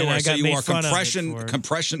wore underwear. So you wore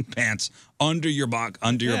compression pants under your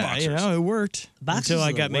boxers. It worked Boxers until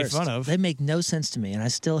I are got the made worst. fun of. They make no sense to me, and I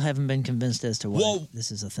still haven't been convinced as to why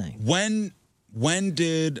this is a thing. When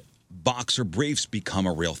did boxer briefs become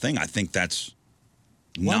a real thing? I think that's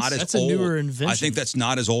not as that's old. A newer invention. I think that's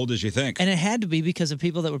not as old as you think. And it had to be because of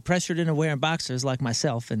people that were pressured into wearing boxers, like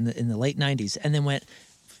myself, in the late '90s, and then went,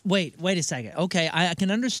 Wait a second. Okay, I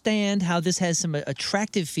can understand how this has some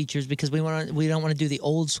attractive features because we don't want to do the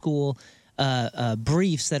old school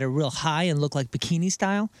briefs that are real high and look like bikini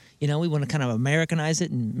style. You know, we want to kind of Americanize it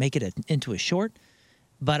and make it into a short.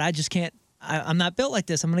 But I just can't. I'm not built like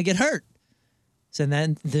this. I'm going to get hurt. So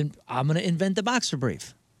then I'm going to invent the boxer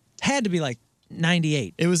brief. Had to be like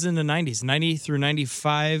 98. It was in the 90s. 90 through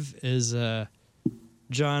 95 is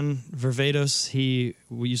John Varvatos.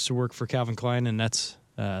 We used to work for Calvin Klein, and that's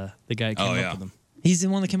the guy who came up with them. He's the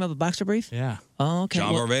one that came up with boxer brief? Yeah. Oh, okay.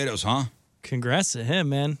 John Varvatos, huh? Congrats to him,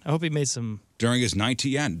 man. I hope he made some... During his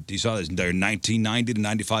 1990 to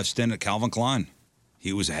 95 stint at Calvin Klein,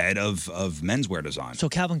 he was head of menswear design. So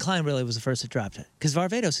Calvin Klein really was the first that dropped it. Because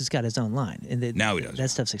Varvatos has got his own line. And now he does. That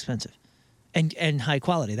stuff's expensive. And high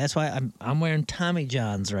quality. That's why I'm wearing Tommy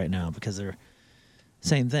Johns right now, because they're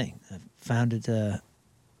same thing. I found it... you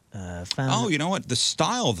know what? The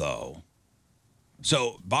style, though.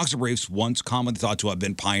 So, boxer briefs, once commonly thought to have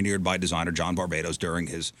been pioneered by designer John Varvatos during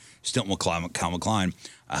his stint with Calvin Klein.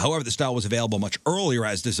 However, the style was available much earlier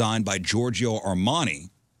as designed by Giorgio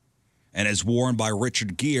Armani and as worn by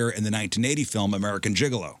Richard Gere in the 1980 film American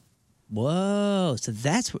Gigolo. Whoa. So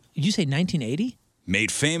that's... You say 1980?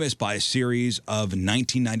 Made famous by a series of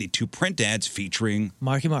 1992 print ads featuring...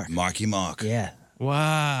 Marky Mark. Marky Mark. Yeah.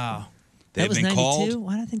 Wow. They've That was been 92? called...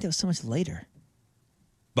 Why do I think that was so much later?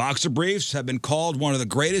 Boxer briefs have been called one of the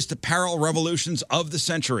greatest apparel revolutions of the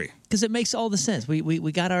century. Because it makes all the sense. We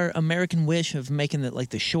got our American wish of making it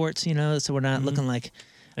like the shorts, you know, so we're not looking like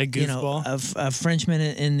a goofball, a Frenchman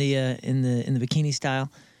in the bikini style,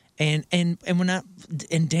 and we're not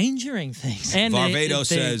endangering things. And Varvatos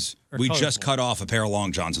says we colorful. just cut off a pair of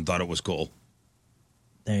long johns and thought it was cool.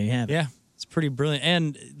 There you have it. Yeah, it's pretty brilliant,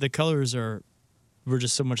 and the colors were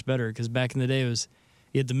just so much better because back in the day it was.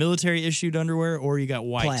 You had the military issued underwear, or you got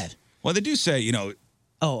white. Plaid. Well, they do say, you know.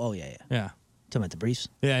 Oh yeah. Yeah. Talking about the briefs.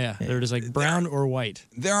 Yeah. They're just like brown or white.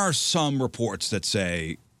 There are some reports that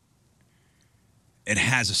say it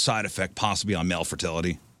has a side effect, possibly on male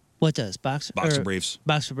fertility. What does boxer briefs?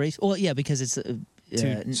 Boxer briefs. Well, yeah, because it's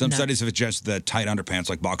some studies have suggested that tight underpants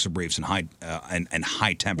like boxer briefs and high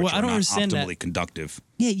temperature Well, I don't are not understand optimally that. conductive.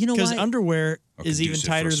 Yeah, you know why? Because underwear Or is even conducive for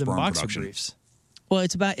tighter than sperm boxer production. briefs. Well,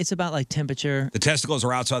 it's about like temperature. The testicles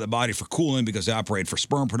are outside the body for cooling because they operate for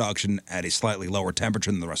sperm production at a slightly lower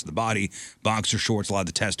temperature than the rest of the body. Boxer shorts allow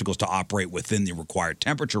the testicles to operate within the required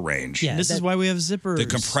temperature range. Yeah, this is why we have zippers. The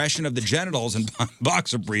compression of the genitals in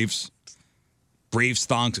boxer briefs,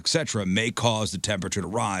 thongs, etc., may cause the temperature to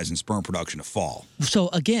rise and sperm production to fall. So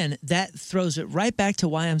again, that throws it right back to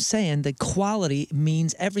why I'm saying that quality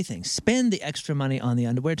means everything. Spend the extra money on the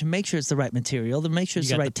underwear to make sure it's the right material, to make sure it's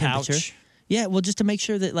You the got right the pouch. temperature. Yeah, well, just to make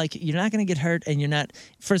sure that like you're not going to get hurt and you're not.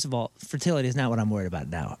 First of all, fertility is not what I'm worried about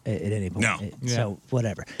now at any point. No. So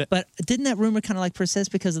whatever. But didn't that rumor kind of like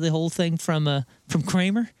persist because of the whole thing from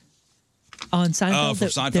Kramer on Seinfeld? Oh, from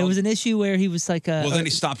Seinfeld? There was an issue where he was like, Well, then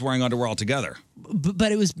he stopped wearing underwear altogether.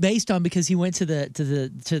 but it was based on because he went to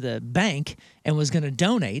the bank and was going to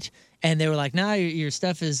donate, and they were like, "No, your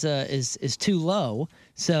stuff is too low,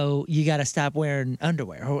 so you got to stop wearing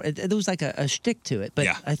underwear." Or there was like a shtick to it, but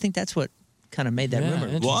Yeah. I think that's what kind of made that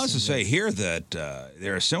rumor. Well, I was to say here that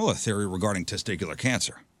there is a similar theory regarding testicular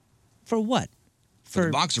cancer. For what? For the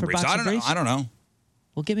boxer briefs. I don't know. I don't know.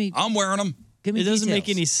 Well, give me. I'm wearing them. Give me It doesn't make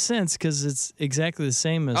details. any sense because it's exactly the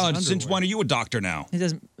same as Oh, underwear. since when are you a doctor now? It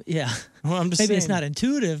doesn't. Yeah. Well, I'm just maybe saying. it's not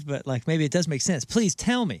intuitive, but like maybe it does make sense. Please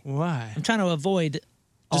tell me. Why? I'm trying to avoid.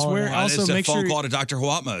 Just all wear. that. Also, it's a make phone sure. call to Dr.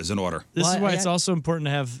 Huatma is in order. This is Well, why I it's got- also important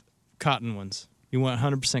to have cotton ones. You want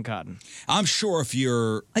 100% cotton. I'm sure if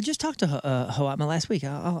you're I just talked to Hoatma last week.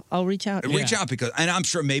 I'll reach out. reach out because, and I'm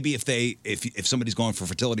sure maybe if somebody's going for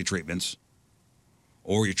fertility treatments,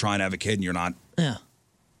 or you're trying to have a kid and you're not, Yeah.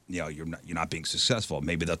 you're not being successful,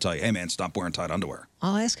 maybe they'll tell you, hey man, stop wearing tight underwear.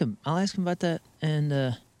 I'll ask him. I'll ask him about that, and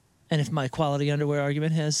if my quality underwear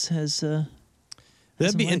argument has That'd some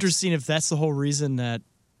be legs. interesting if that's the whole reason that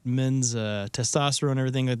men's testosterone and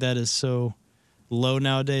everything like that is so low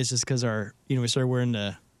nowadays, just because we started wearing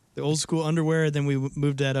the old school underwear, then we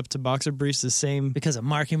moved that up to boxer briefs, the same. because of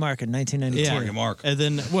Marky Mark in 1992. Marky Mark. And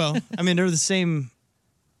then, well, I mean, they're the same,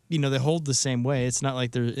 they hold the same way. It's not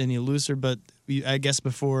like they're any looser, but I guess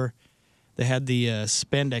before they had the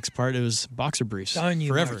spandex part, it was boxer briefs Darn you,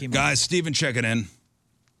 forever. Marky Mark. Guys, Steven checking in.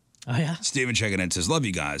 Oh yeah. Steven checking in says, love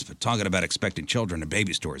you guys, but talking about expecting children and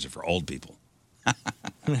baby stories are for old people.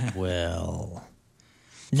 Well.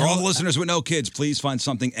 For all the listeners with no kids, please find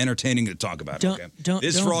something entertaining to talk about. Don't- Okay, don't-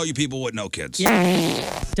 this is don't- for all you people with no kids.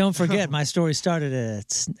 Yeah. Don't forget, my story started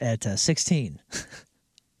at 16.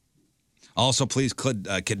 Also, please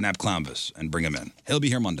kidnap Clownvis and bring him in. He'll be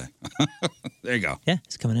here Monday. There you go. Yeah,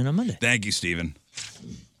 he's coming in on Monday. Thank you, Steven.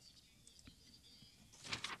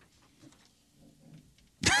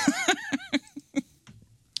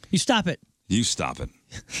 You stop it. You stop it.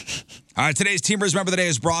 All right, today's Team Riz Member of the Day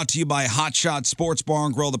is brought to you by Hot Shot Sports Bar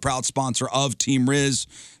and Grill, the proud sponsor of Team Riz.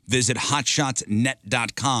 Visit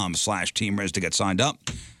hotshotsnet.com/Team Riz to get signed up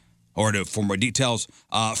or for more details.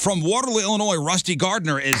 From Waterloo, Illinois, Rusty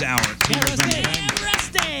Gardner is our Team Riz Member of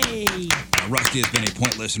the Day. Rusty! Rusty has been a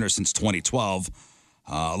point listener since 2012.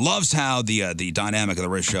 Loves how the dynamic of the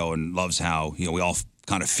Riz Show and loves how we all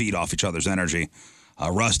kind of feed off each other's energy.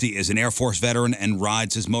 Rusty is an Air Force veteran and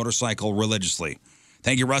rides his motorcycle religiously.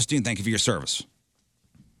 Thank you, Rusty, and thank you for your service.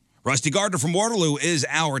 Rusty Gardner from Waterloo is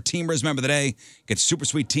our Team Riz Member of the Day. Get super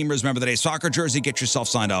sweet Team Riz Member of the Day soccer jersey. Get yourself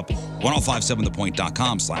signed up.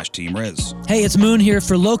 1057thepoint.com/Team Riz. Hey, it's Moon here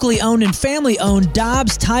for locally owned and family-owned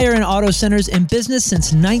Dobbs Tire and Auto Centers in business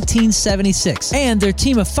since 1976. And their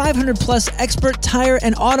team of 500-plus expert tire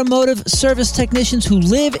and automotive service technicians who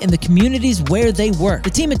live in the communities where they work.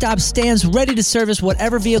 The team at Dobbs stands ready to service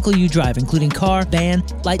whatever vehicle you drive, including car, van,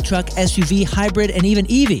 light truck, SUV, hybrid, and even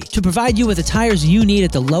EV, to provide you with the tires you need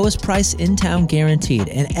at the lowest price in town guaranteed,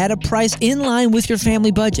 and at a price in line with your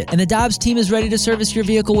family budget. And the Dobbs team is ready to service your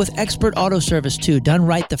vehicle with expert auto service too, done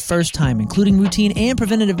right the first time, including routine and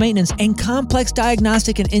preventative maintenance and complex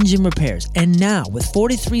diagnostic and engine repairs. And now, with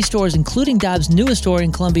 43 stores, including Dobbs' newest store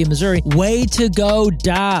in Columbia, Missouri, way to go,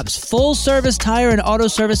 Dobbs. Full service tire and auto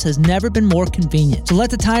service has never been more convenient. So let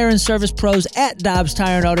the tire and service pros at Dobbs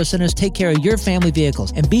Tire and Auto Centers take care of your family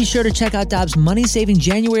vehicles. And be sure to check out Dobbs' money-saving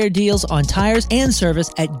January deals on tires and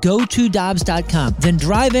service at GoToDobbs.com. Then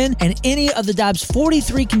drive in, and any of the Dobbs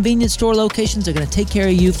 43 convenience store locations are going to take care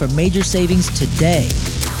of you for major savings today.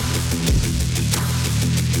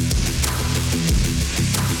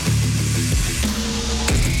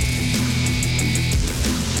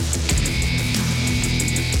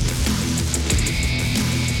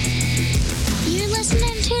 You're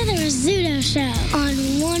listening to The Rizzuto Show on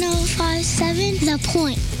 105.7 The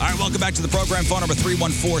Point. All right, welcome back to the program. Phone number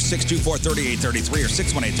 314-624-3833 or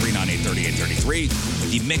 618-398-3833.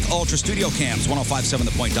 The Mick Ultra Studio Cams,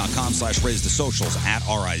 1057thepoint.com/Riz. The socials at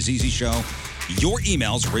RIZZ Show. Your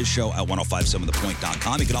emails,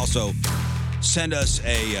 rizshow@1057thepoint.com. You can also send us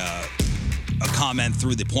a comment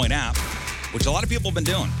through the Point app, which a lot of people have been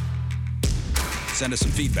doing. Send us some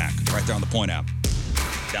feedback right there on the Point app.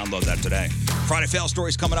 Download that today. Friday Fail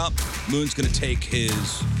Stories coming up. Moon's going to take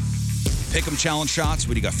his Pick'em Challenge shots.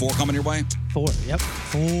 What do you got? 4 coming your way? 4. Yep.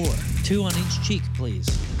 4. 2 on each cheek, please.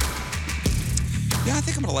 Yeah, I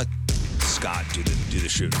think I'm going to let Scott do the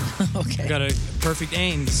shooting. Okay. Got a perfect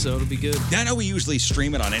aim, so it'll be good. Yeah, I know we usually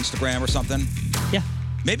stream it on Instagram or something. Yeah.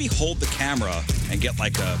 Maybe hold the camera and get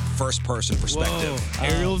like a first-person perspective. Whoa.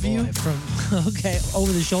 Aerial view? Okay,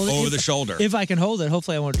 over the shoulder? Over the shoulder. If I can hold it,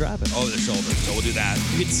 hopefully I won't drop it. Over the shoulder. So we'll do that.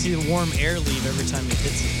 You get to see the warm air leave every time it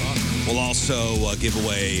hits the bottom. We'll also give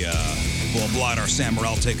away, we'll blow out our Sam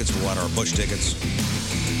Morril tickets, we'll blow out our Bush tickets.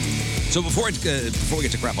 So before we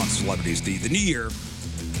get to crap on celebrities, the new year,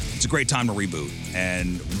 it's a great time to reboot.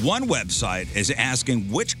 And one website is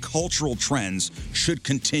asking which cultural trends should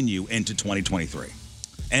continue into 2023.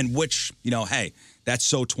 And which, hey, that's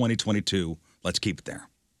so 2022, let's keep it there.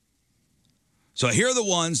 So here are the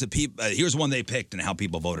ones that here's one they picked and how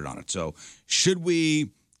people voted on it. So should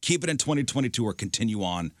we keep it in 2022 or continue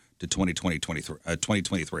on to 2023?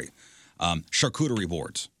 Charcuterie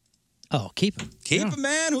boards. Oh, keep them. Keep them,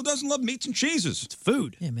 man. Who doesn't love meats and cheeses? It's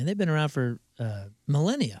food. Yeah, man, they've been around for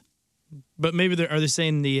millennia. But maybe are they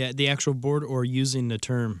saying the actual board or using the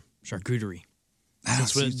term charcuterie?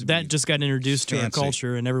 That just got introduced to our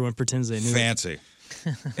culture, and everyone pretends they knew. Fancy.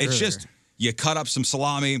 It's just you cut up some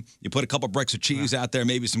salami, you put a couple bricks of cheese out there,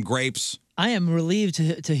 maybe some grapes. I am relieved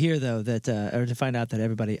to hear though that or to find out that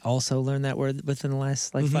everybody also learned that word within the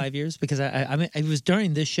last 5 years, because I mean it was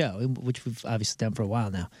during this show, which we've obviously done for a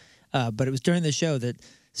while now, but it was during the show that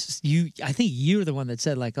I think you were the one that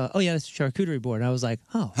said like, oh yeah, that's a charcuterie board, and I was like,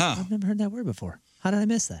 I've never heard that word before. How did I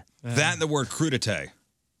miss that? That and the word crudité.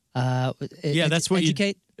 Yeah, that's what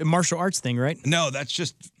educate a martial arts thing, right? No, that's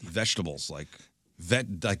just vegetables, like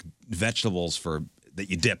vegetables that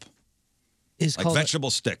you dip. Is like called vegetable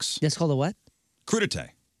sticks. That's called a what? Crudité.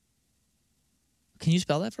 Can you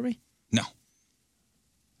spell that for me? No.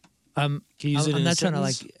 Can you use it I'm in not a trying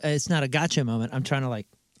sentence? to it's not a gotcha moment. I'm trying to I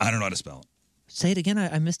don't know how to spell it. say it again.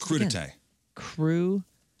 I missed it Crudité. again. Crudité.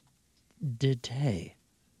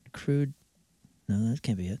 Crude. No, that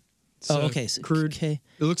can't be it. So okay. So crude. It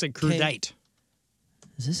looks like crudite.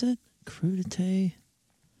 Is this it? Crudité.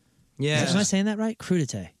 Yeah. Am I saying that right?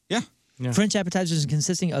 Crudité. Yeah. French appetizers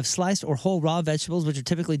consisting of sliced or whole raw vegetables, which are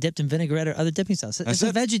typically dipped in vinaigrette or other dipping sauce. It's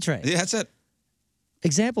a veggie tray. Yeah, that's it.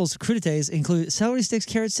 Examples of crudités include celery sticks,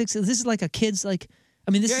 carrot sticks. This is like a kid's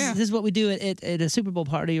this is what we do at a Super Bowl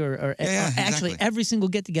party or actually every single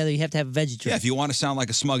get together. You have to have a veggie tray. Yeah, if you want to sound like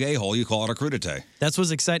a smug a-hole, you call it a crudité. That's what's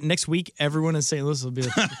exciting. Next week, everyone in St. Louis will be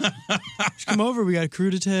like, come over. We got a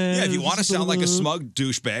crudité. Yeah, if you want to sound like a smug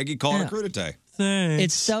douchebag, you call it a crudité. Thanks.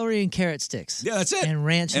 It's celery and carrot sticks. Yeah, that's it. And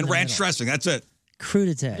ranch. And ranch dressing. That's it.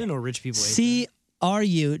 Crudité. I didn't know rich people ate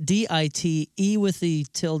CRUDITE with the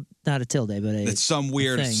tilde, not a tilde, but it's some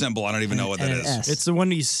weird symbol. I don't even know what that is. S. It's the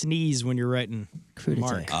one you sneeze when you're writing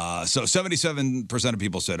Mark. So 77% of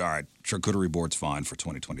people said, all right, charcuterie board's fine for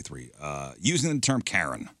 2023. Using the term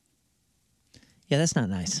Karen. Yeah, that's not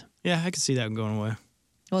nice. Yeah, I can see that one going away.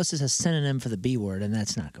 Well, it's just a synonym for the B word, and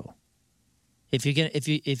that's not cool. If you gonna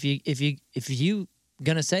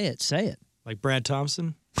say it, say it. Like Brad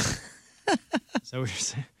Thompson? Is that what you're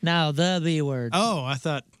saying? Now the B word. Oh, I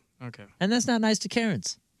thought. Okay. And that's not nice to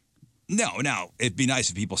Karens. No, it'd be nice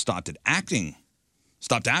if people stopped acting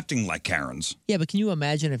like Karens. Yeah, but can you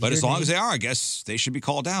imagine if? But as long as they are, I guess they should be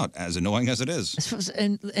called out, as annoying as it is.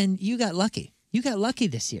 And you got lucky. You got lucky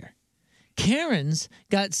this year. Karens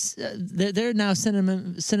got they're now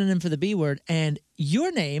synonym for the B word, and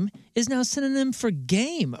your name is now synonym for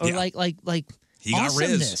game or like he got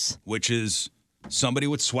awesomeness. Riz, which is somebody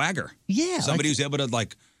with swagger. Yeah, somebody who's able to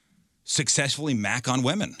successfully mac on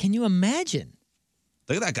women. Can you imagine?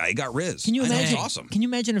 Look at that guy. He got Riz. Can you imagine? That's awesome. Can you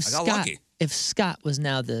imagine if I got lucky. Scott was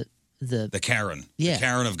now the Karen, yeah, the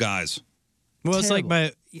Karen of guys. Well, it's like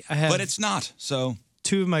but it's not. So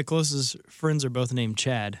two of my closest friends are both named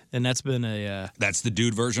Chad, and that's been a that's the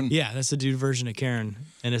dude version. Yeah, that's the dude version of Karen,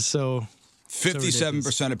 and it's so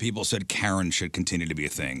 57% of people said Karen should continue to be a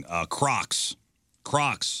thing. Crocs,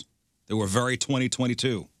 they were very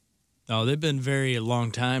 2022. Oh, they've been very a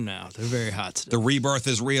long time now. They're very hot today. The rebirth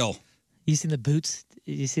is real. You seen the boots?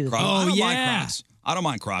 You see the Crocs? I don't mind Crocs. I don't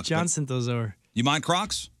mind Crocs. John sent those over. You mind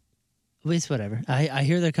Crocs? It's whatever. I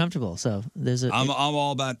hear they're comfortable, so there's a. I'm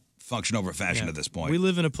all about function over fashion at this point. We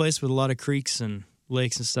live in a place with a lot of creeks and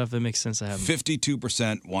lakes and stuff. It makes sense to have them.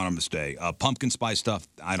 52% want them to stay. Pumpkin spice stuff,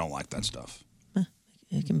 I don't like that stuff.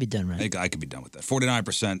 It can be done right. I can be done with that.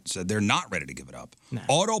 49% said they're not ready to give it up. Nah.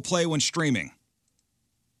 Autoplay when streaming.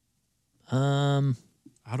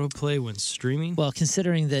 Autoplay when streaming? Well,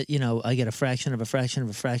 considering that, I get a fraction of a fraction of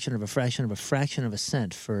a fraction of a fraction of a fraction of a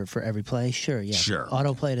cent for every play, sure, yeah. Sure.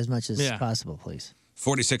 Autoplay it as much as possible, please.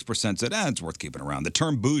 46% said, it's worth keeping around. The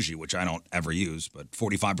term bougie, which I don't ever use, but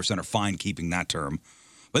 45% are fine keeping that term.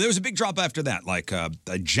 But there was a big drop after that, like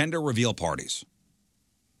gender reveal parties.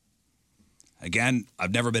 Again,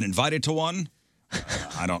 I've never been invited to one.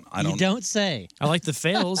 I don't. You don't say. I like the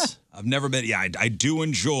fails. I've never been. Yeah, I do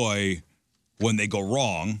enjoy when they go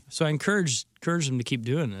wrong. So I encourage them to keep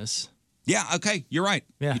doing this. Yeah. Okay. You're right.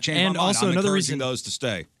 Yeah. You changed and my mind. also I'm another reason those to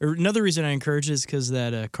stay. Another reason I encourage is because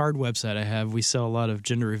that card website I have, we sell a lot of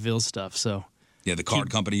gender reveal stuff. So yeah, the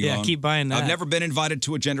card company you own. Keep buying that. I've never been invited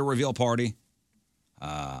to a gender reveal party.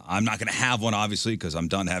 I'm not going to have one, obviously, because I'm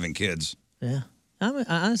done having kids. Yeah. I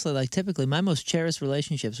honestly, typically, my most cherished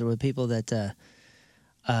relationships are with people that,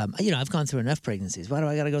 I've gone through enough pregnancies. Why do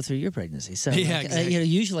I got to go through your pregnancy? So, exactly.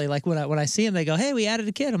 Usually, when I see them, they go, "Hey, we added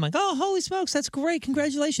a kid." I'm like, "Oh, holy smokes, that's great!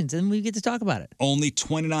 Congratulations!" And we get to talk about it. Only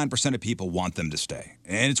 29% of people want them to stay,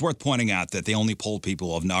 and it's worth pointing out that they only polled people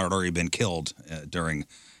who have not already been killed during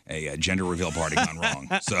a gender reveal party gone wrong.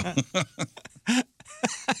 So.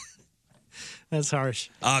 That's harsh.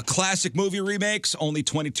 Classic movie remakes, only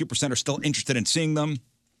 22% are still interested in seeing them.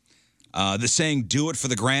 The saying, do it for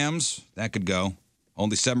the grams, that could go.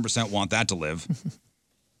 Only 7% want that to live.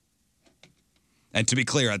 And to be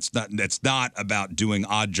clear, that's not about doing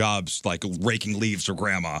odd jobs like raking leaves for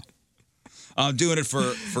grandma. I'm doing it for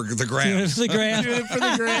the grams. Doing it for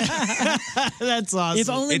the gram. That's awesome. If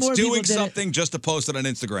only it's more doing people something just to post it on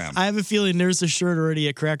Instagram. I have a feeling there's a shirt already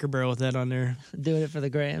at Cracker Barrel with that on there. Doing it for the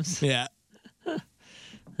grams. Yeah.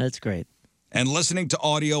 That's great. And listening to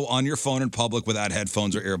audio on your phone in public without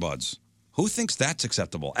headphones or earbuds. Who thinks that's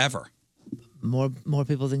acceptable, ever? More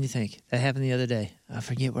people than you think. That happened the other day. I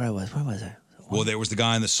forget where I was. Where was I? Well, there was the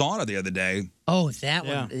guy in the sauna the other day. Oh, that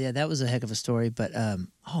one. Yeah, that was a heck of a story. But,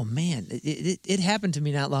 oh, man, it happened to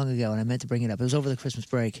me not long ago, and I meant to bring it up. It was over the Christmas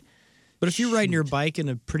break. But if you're riding your bike in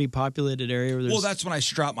a pretty populated area where there's... Well, that's when I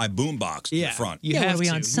strap my boombox to the front. Are we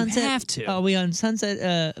on Sunset? You have to. Are we on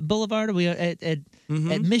Sunset Boulevard? Are we at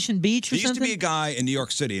Mission Beach or There used something? to be a guy in New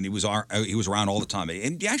York City, and he was around all the time.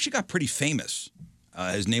 And he actually got pretty famous.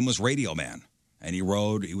 His name was Radio Man. And he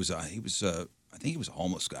rode... I think he was a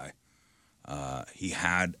homeless guy. He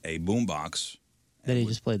had a boombox. That he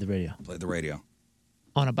just played the radio. Played the radio.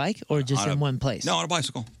 On a bike or just in one place? No, on a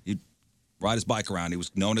bicycle. He'd ride his bike around. He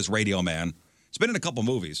was known as Radio Man. He's been in a couple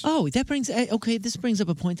movies. Oh, that brings this brings up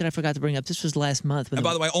a point that I forgot to bring up. This was last month. And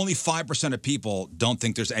by the way, only 5% of people don't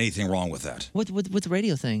think there's anything wrong with that. With the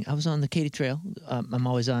radio thing, I was on the Katy Trail. I'm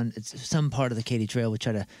always on some part of the Katy Trail. We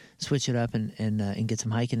try to switch it up and get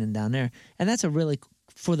some hiking in down there. And that's a really,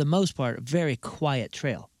 for the most part, very quiet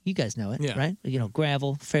trail. You guys know it, right? You know,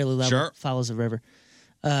 gravel, fairly level, follows the river.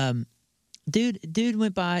 Dude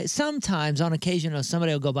went by. Sometimes, on occasion,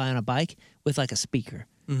 somebody will go by on a bike with like a speaker.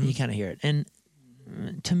 And you kind of hear it. And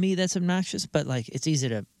to me, that's obnoxious. But like, it's easy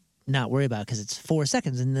to not worry about because it's 4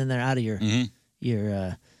 seconds, and then they're out of your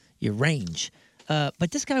range.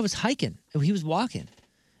 But this guy was hiking. He was walking,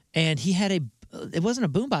 and he had it wasn't a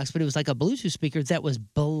boombox, but it was like a Bluetooth speaker that was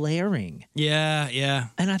blaring. Yeah.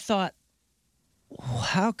 And I thought,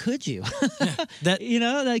 how could you?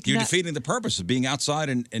 You're defeating the purpose of being outside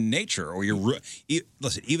in nature, or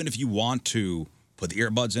listen. Even if you want to put the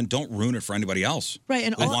earbuds in, don't ruin it for anybody else. Right,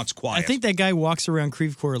 and who wants quiet. I think that guy walks around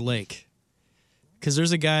Creve Coeur Lake because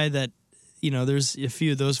there's a guy that there's a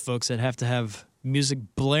few of those folks that have to have music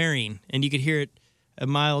blaring, and you could hear it a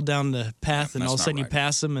mile down the path, and all of a sudden you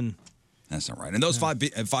pass them and. That's not right. And those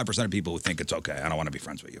 5% of people who think it's okay, I don't want to be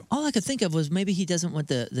friends with you. All I could think of was maybe he doesn't want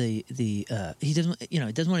he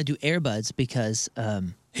doesn't want to do earbuds because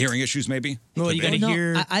hearing issues maybe. Well, you got to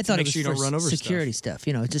hear. I thought it was sure you don't run over security stuff.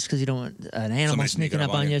 Just because you don't want an animal sneaking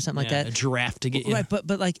up on you or something like that. A giraffe to get you. Right,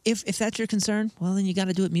 but like if that's your concern, well then you got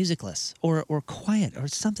to do it musicless or quiet or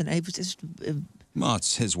something. It was just. Well,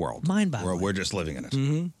 it's his world. Mind-boggling. We're just living in it.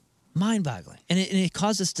 Mm-hmm. Mind-boggling, and it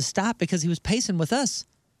caused us to stop because he was pacing with us.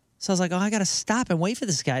 So I was like, I got to stop and wait for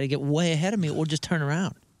this guy to get way ahead of me or just turn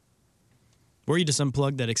around. Or you just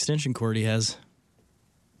unplug that extension cord he has.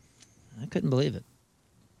 I couldn't believe it.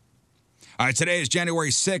 All right, today is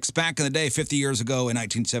January 6th. Back in the day, 50 years ago in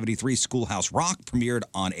 1973, Schoolhouse Rock premiered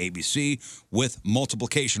on ABC with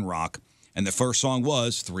Multiplication Rock. And the first song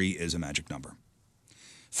was 3 is a Magic Number.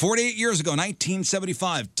 48 years ago,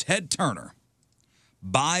 1975, Ted Turner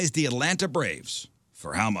buys the Atlanta Braves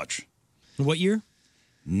for how much? What year?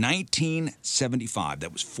 1975.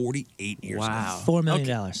 That was 48 years ago. $4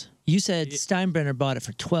 million. You said Steinbrenner bought it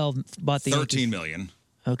for 12. Bought the $13 million.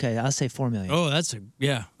 Okay, I'll say $4 million. Oh,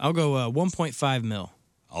 I'll go 1.5 mil.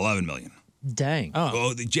 $11 million. Dang.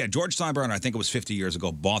 Oh, George Steinbrenner, I think it was 50 years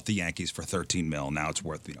ago, bought the Yankees for $13 million. Now it's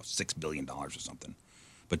worth $6 billion or something.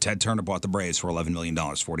 But Ted Turner bought the Braves for $11 million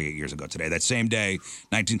 48 years ago today. That same day,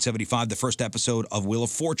 1975, the first episode of Wheel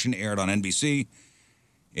of Fortune aired on NBC.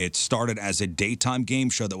 It started as a daytime game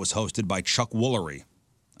show that was hosted by Chuck Woolery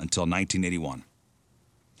until 1981.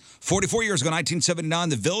 44 years ago, 1979,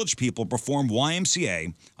 the Village People performed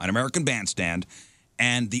YMCA on American Bandstand,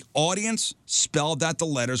 and the audience spelled out the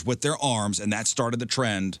letters with their arms, and that started the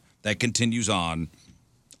trend that continues on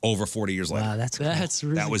over 40 years later. Wow, that's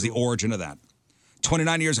really That was the origin of that.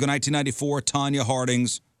 29 years ago, 1994, Tanya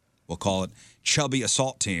Harding's, we'll call it, chubby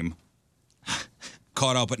assault team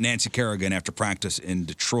caught up with Nancy Kerrigan after practice in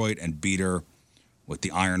Detroit and beat her with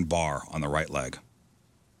the iron bar on the right leg.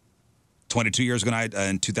 22 years ago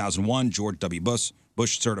in 2001, George W. Bush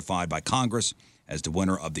certified by Congress as the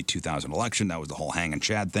winner of the 2000 election. That was the whole hang and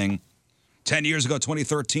Chad thing. 10 years ago,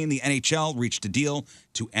 2013, the NHL reached a deal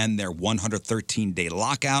to end their 113-day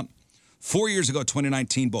lockout. 4 years ago,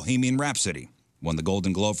 2019, Bohemian Rhapsody won the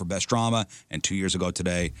Golden Globe for Best Drama. And 2 years ago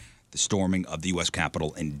today, the storming of the U.S.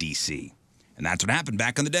 Capitol in D.C. And that's what happened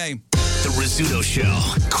back in the day. The Rizzuto Show.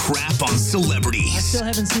 Crap on celebrities. I still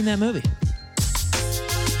haven't seen that movie.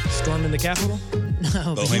 Storming the Capitol?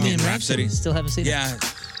 No, Bohemian Rhapsody. Still haven't seen it. Yeah,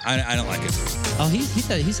 I don't like it. Oh, he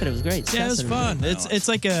said it was great. Yeah, it was Scott fun. said It's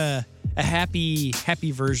like a happy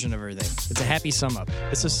version of everything. It's a happy sum up.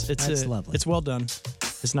 It's lovely. It's well done.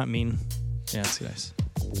 It's not mean. Yeah, it's nice.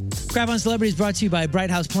 Crap on Celebrities brought to you by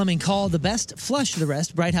Bright House Plumbing. Call the best, flush the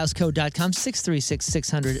rest. BrightHouseCode.com,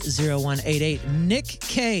 636-600-0188. Nick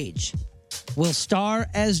Cage will star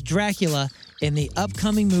as Dracula in the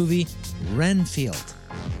upcoming movie Renfield.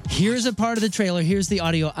 Here's a part of the trailer. Here's the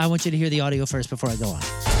audio. I want you to hear the audio first before I go on.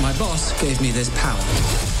 My boss gave me this power.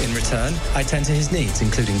 In return, I tend to his needs,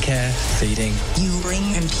 including care, feeding. You bring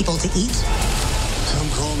him people to eat? Some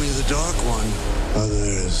call me the Dark One.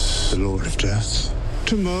 Others, the Lord of Death.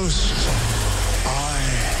 To most, I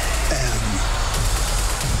am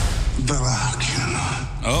Dracula.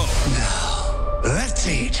 Oh. Now, let's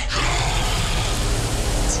eat.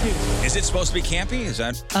 Is it supposed to be campy? Is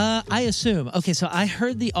that? I assume. Okay, so I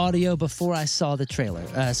heard the audio before I saw the trailer.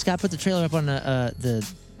 Scott put the trailer up on the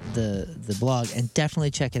blog, and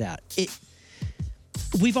definitely check it out.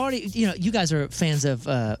 we've already, you guys are fans of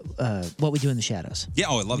What We Do in the Shadows. Yeah,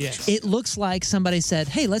 I love Yes. that show. It looks like somebody said,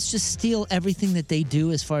 hey, let's just steal everything that they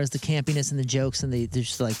do as far as the campiness and the jokes and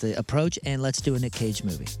the approach, and let's do a Nick Cage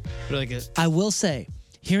movie. I will say,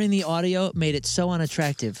 hearing the audio made it so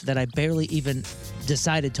unattractive that I barely even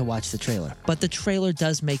decided to watch the trailer. But the trailer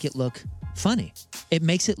does make it look funny. It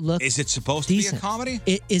makes it look Is it supposed decent. to be a comedy?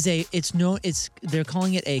 It is they're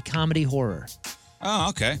calling it a comedy horror. Oh,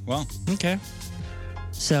 okay. Well, okay.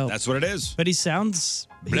 So that's what it is. But he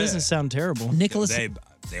doesn't sound terrible. Nicholas,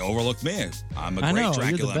 They overlooked me. I'm a I great know, you're the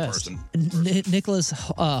Dracula best. person. Nicholas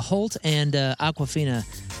Holt and Aquafina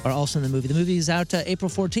are also in the movie. The movie is out April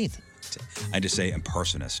 14th. I just say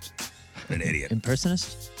impersonist. An idiot.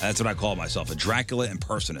 Impersonist? That's what I call myself, a Dracula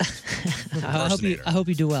impersonist. I hope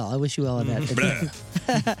you do well. I wish you well on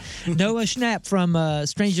that. Noah Schnapp from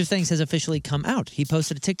Stranger Things has officially come out. He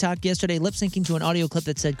posted a TikTok yesterday lip syncing to an audio clip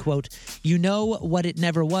that said, quote, "You know what it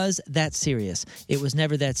never was? That serious. It was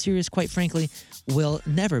never that serious, quite frankly. Will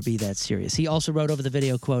never be that serious." He also wrote over the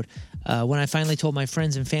video, quote, "When I finally told my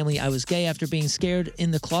friends and family I was gay after being scared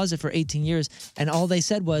in the closet for 18 years, and all they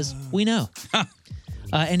said was, we know."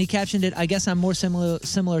 And he captioned it, "I guess I'm more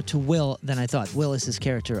similar to Will than I thought." Will is his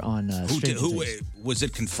character on Stranger Things. Was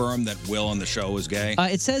it confirmed that Will on the show was gay?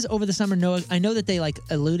 It says over the summer, Noah, I know that they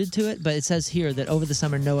alluded to it, but it says here that over the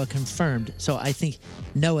summer, Noah confirmed. So I think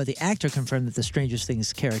Noah, the actor, confirmed that the Stranger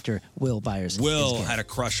Things character, Will Byers, Will is gay. had a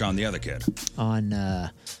crush on the other kid. On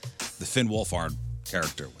the Finn Wolfhard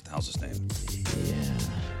character. What the hell's his name? Yeah.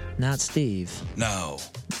 Not Steve. No.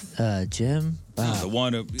 Jim? No, the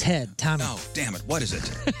one who... Ted. Tommy. No, damn it. What is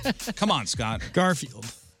it? Come on, Scott. Garfield.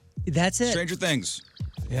 That's it. Stranger Things.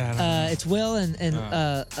 Yeah, I don't know. It's Will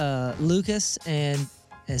and Lucas, and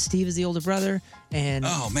Steve is the older brother. And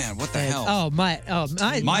oh, man, what the hell? Oh, my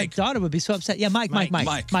daughter would be so upset. Yeah, Mike.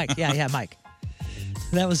 Yeah, Mike.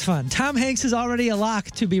 That was fun. Tom Hanks is already a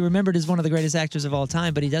lock to be remembered as one of the greatest actors of all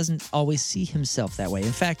time, but he doesn't always see himself that way.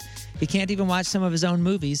 In fact, he can't even watch some of his own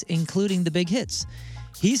movies, including the big hits.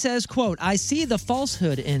 He says, quote, "I see the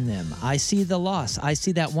falsehood in them. I see the loss. I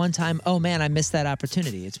see that one time, oh man, I missed that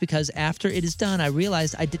opportunity. It's because after it is done, I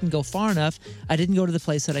realized I didn't go far enough. I didn't go to the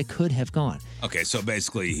place that I could have gone." Okay, so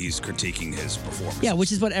basically he's critiquing his performance. Yeah,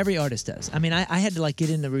 which is what every artist does. I mean, I had to get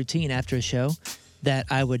in the routine after a show that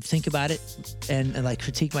I would think about it and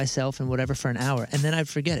critique myself and whatever for an hour, and then I'd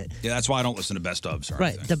forget it. Yeah, that's why I don't listen to best ofs or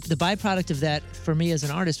Right. anything. The byproduct of that for me as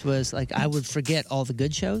an artist was I would forget all the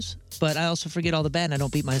good shows, but I also forget all the bad, and I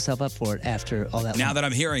don't beat myself up for it after all that. Now that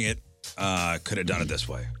I'm hearing it, could have done it this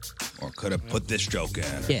way, or could have put this joke in.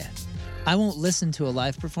 Yeah. I won't listen to a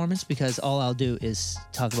live performance because all I'll do is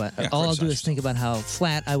talk about. Yeah, all I'll do is think about how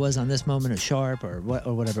flat I was on this moment, or sharp, or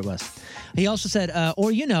whatever it was. He also said,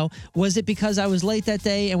 was it because I was late that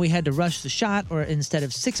day and we had to rush the shot, or instead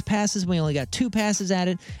of 6 passes, we only got 2 passes at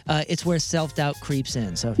it? It's where self-doubt creeps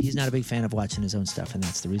in. So he's not a big fan of watching his own stuff, and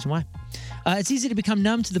that's the reason why. It's easy to become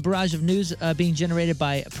numb to the barrage of news being generated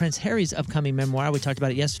by Prince Harry's upcoming memoir. We talked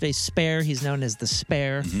about it yesterday. Spare. He's known as the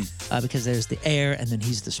Spare because there's the heir, and then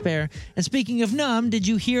he's the Spare. And speaking of numb, did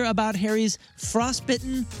you hear about Harry's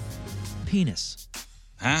frostbitten penis?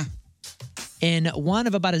 Huh? In one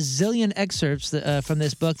of about a zillion excerpts from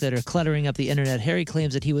this book that are cluttering up the internet, Harry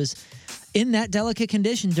claims that he was in that delicate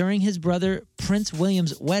condition during his brother Prince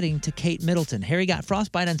William's wedding to Kate Middleton. Harry got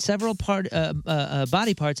frostbite on several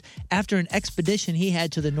body parts after an expedition he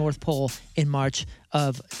had to the North Pole in March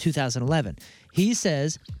of 2011. He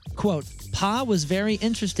says, quote, "Pa was very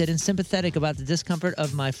interested and sympathetic about the discomfort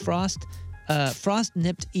of my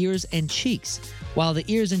frost-nipped ears and cheeks. While the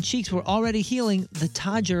ears and cheeks were already healing, the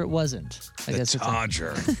Todger wasn't." I guess it's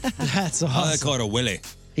Todger. That's Oh, they awesome. call it a Willie.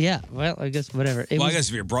 Yeah, well, I guess whatever. I guess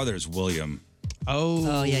if your brother's William,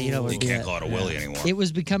 Oh, yeah, you know what? you can't call it a Willie anymore. It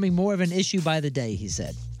was becoming more of an issue by the day, he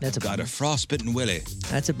said. That's Got a frostbitten Willie.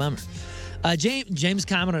 That's a bummer. James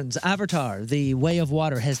Cameron's Avatar, The Way of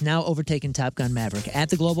Water, has now overtaken Top Gun Maverick at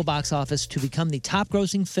the global box office to become the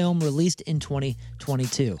top-grossing film released in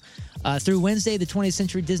 2022. Through Wednesday, the 20th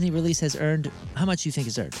Century Disney release has earned, how much do you think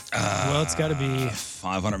it's earned? Well, it's got to be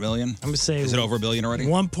 500 million. I'm gonna say, is it over $1 billion already?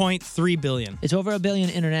 1.3 billion. It's over $1 billion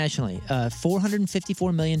internationally,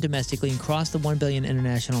 454 million domestically, and crossed the $1 billion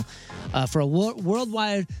international for a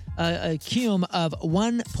worldwide cum of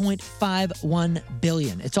 1.51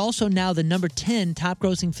 billion. It's also now the number 10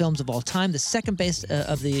 top-grossing films of all time, the second best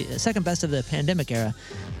of the pandemic era.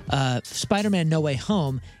 Spider-Man: No Way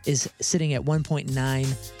Home is sitting at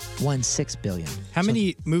 1.916 billion. How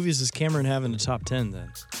many movies does Cameron have in the top 10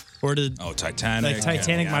 then? Or did Titanic?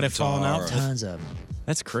 Titanic might have fallen out. Tons of them.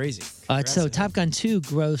 That's crazy. So Top Gun 2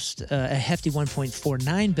 grossed a hefty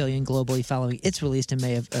 $1.49 billion globally following its release in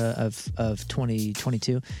May of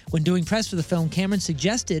 2022. When doing press for the film, Cameron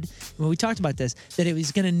suggested, when we talked about this, that it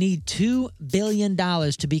was going to need $2 billion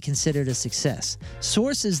to be considered a success.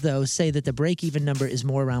 Sources, though, say that the break-even number is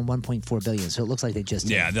more around $1.4 billion, so it looks like they just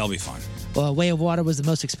did. Yeah, they'll be fine. Well, Way of Water was the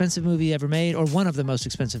most expensive movie ever made, or one of the most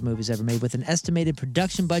expensive movies ever made, with an estimated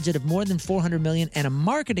production budget of more than $400 million and a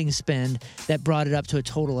marketing spend that brought it up to a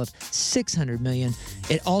total of $600 million.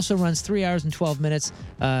 It also runs 3 hours and 12 minutes.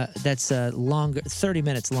 That's 30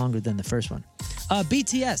 minutes longer than the first one.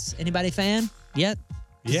 BTS, anybody fan yet?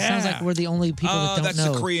 Yeah. It sounds like we're the only people that don't that's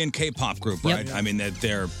know. the Korean K-pop group, right? Yep. I mean,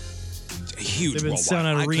 they're huge They've been worldwide. selling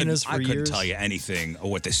out arenas I for couldn't years. tell you anything of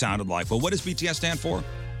what they sounded like. But what does BTS stand for?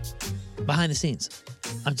 Behind the scenes.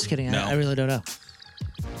 I'm just kidding. No. I really don't know.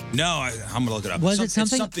 No, I'm going to look it up. Was it It's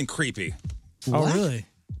something? something creepy. Oh, What? really?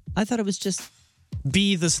 I thought it was just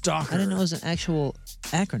Be the Stalker. I didn't know it was an actual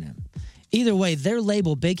acronym. Either way, their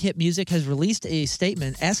label, Big Hit Music, has released a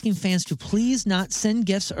statement asking fans to please not send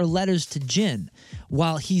gifts or letters to Jin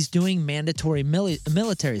while he's doing mandatory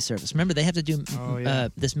military service. Remember, they have to do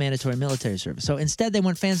this mandatory military service. So instead, they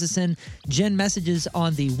want fans to send Jin messages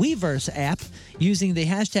on the Weverse app using the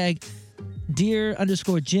hashtag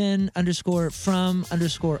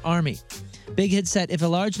Dear_Jin_from_army. Big Hit said, if a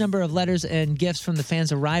large number of letters and gifts from the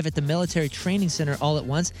fans arrive at the military training center all at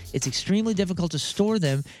once, it's extremely difficult to store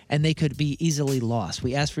them and they could be easily lost.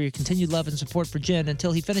 We ask for your continued love and support for Jin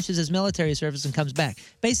until he finishes his military service and comes back.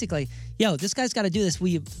 Basically, this guy's got to do this. Will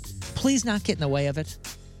you please not get in the way of it?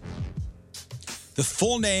 The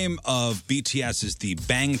full name of BTS is the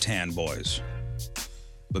Bangtan Boys.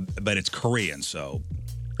 But it's Korean, so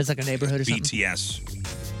It's like a neighborhood or something? BTS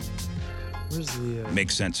Where's the...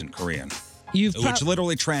 makes sense in Korean. Which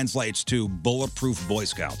literally translates to Bulletproof Boy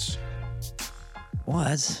Scouts. Well,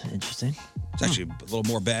 that's interesting. It's actually a little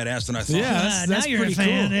more badass than I thought. Yeah, that's now you're pretty a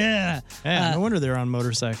fan. cool. Yeah. No wonder they're on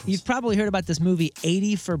motorcycles. You've probably heard about this movie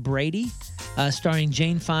 80 for Brady, starring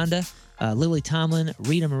Jane Fonda, Lily Tomlin,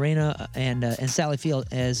 Rita Moreno, and Sally Field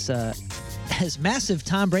as massive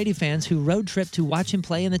Tom Brady fans who road tripped to watch him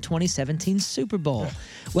play in the 2017 Super Bowl.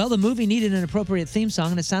 Well, the movie needed an appropriate theme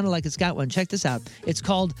song, and it sounded like it's got one. Check this out. It's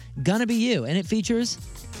called Gonna Be You, and it features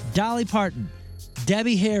Dolly Parton,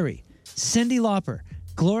 Debbie Harry, Cyndi Lauper,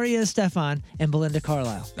 Gloria Estefan, and Belinda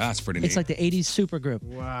Carlisle. That's pretty neat. It's like the 80s supergroup.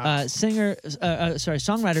 Wow.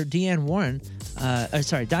 Songwriter Diane Warren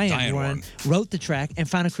wrote the track and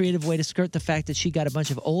found a creative way to skirt the fact that she got a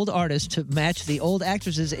bunch of old artists to match the old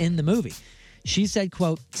actresses in the movie. She said,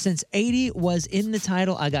 quote, since 80 was in the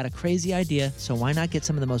title, I got a crazy idea, so why not get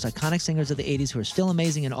some of the most iconic singers of the 80s who are still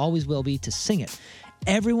amazing and always will be to sing it?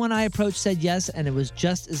 Everyone I approached said yes, and it was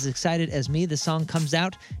just as excited as me. The song comes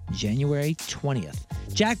out January 20th.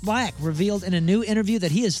 Jack Black revealed in a new interview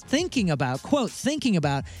that he is thinking about, quote, thinking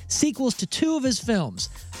about sequels to 2 of his films.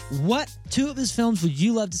 What 2 of his films would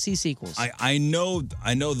you love to see sequels? I know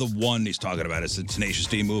the one he's talking about is the Tenacious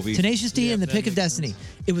D movie. Tenacious D and The Pick of Destiny.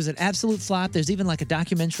 It was an absolute flop. There's even like a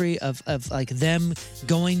documentary of like them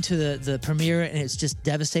going to the premiere, and it's just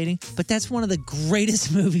devastating. But that's one of the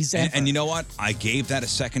greatest movies ever. And you know what? I gave that a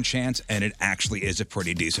second chance, and it actually is a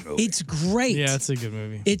pretty decent movie. It's great. Yeah, it's a good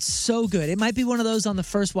movie. It's so good. It might be one of those on the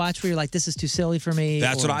first watch where you're like, this is too silly for me.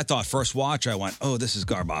 That's what I thought. First watch, I went, oh, this is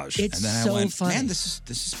garbage. It's and then so I went, funny. man, this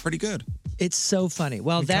is pretty good. It's so funny.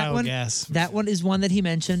 Well, And that Kyle one, Gass. that one is one that he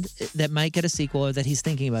mentioned that might get a sequel, or that he's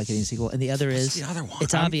thinking about getting a sequel. And the other is, the other one?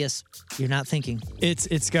 it's obvious you're not thinking.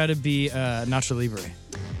 It's got to be Nacho Libre.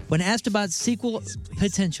 When asked about sequel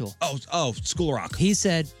potential, Oh, School Rock. he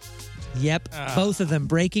said, yep, both of them.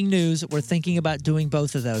 Breaking news. We're thinking about doing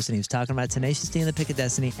both of those. And he was talking about Tenacious D and The Pick of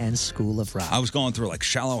Destiny and School of Rock. I was going through like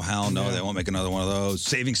Shallow Hal. No, they won't make another one of those.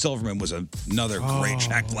 Saving Silverman was another great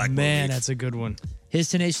Jack Black Man, movie. that's a good one. His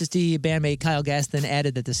Tenacious D bandmate Kyle Gass then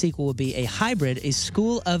added that the sequel would be a hybrid, a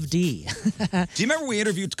School of D. Do you remember we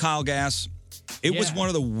interviewed Kyle Gass? It was Yeah. one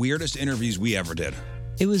of the weirdest interviews we ever did.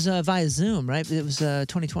 It was via Zoom, right? It was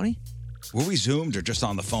 2020? Were we Zoomed or just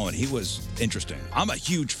on the phone? He was interesting. I'm a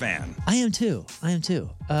huge fan. I am too.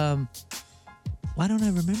 Why don't I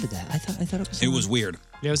remember that? I thought it was. It was weird.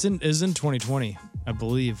 Yeah, it was in 2020, I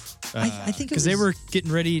believe. I think it because they was- were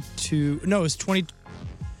getting ready to. No, it was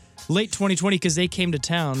late 2020 because they came to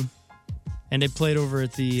town, and they played over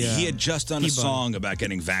at the. He had just done a T-Bone. song about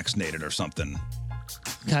getting vaccinated or something.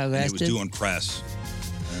 Kyle And Gass he was did? doing press.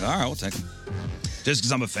 All right, we'll take him. Just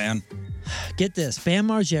because I'm a fan. Get this: Bam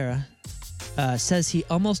Margera says he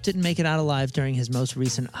almost didn't make it out alive during his most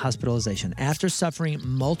recent hospitalization after suffering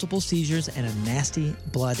multiple seizures and a nasty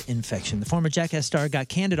blood infection. The former Jackass star got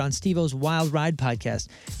candid on Steve-O's Wild Ride podcast,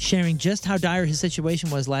 sharing just how dire his situation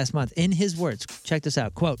was last month. In his words, check this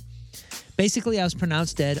out, quote, "Basically, I was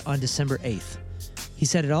pronounced dead on December 8th. He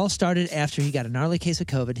said it all started after he got a gnarly case of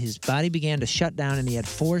COVID. His body began to shut down and he had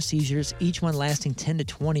 4 seizures, each one lasting 10 to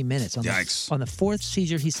 20 minutes. Yikes. On the 4th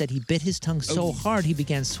seizure, he said he bit his tongue so hard he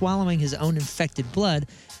began swallowing his own infected blood,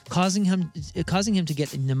 causing him to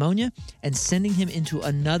get pneumonia and sending him into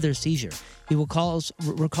another seizure. He recalls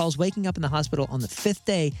waking up in the hospital on the 5th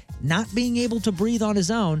day, not being able to breathe on his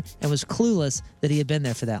own, and was clueless that he had been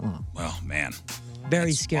there for that long. Well, man.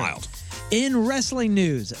 Very scary. Wild. In wrestling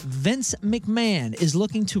news, Vince McMahon is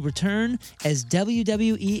looking to return as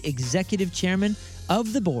WWE Executive Chairman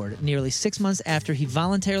of the board nearly 6 months after he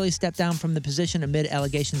voluntarily stepped down from the position amid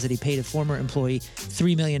allegations that he paid a former employee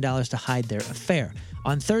 $3 million to hide their affair.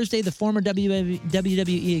 On Thursday, the former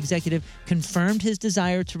WWE executive confirmed his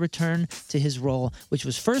desire to return to his role, which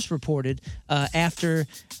was first reported after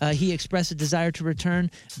he expressed a desire to return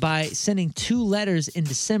by sending 2 letters in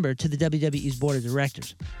December to the WWE's board of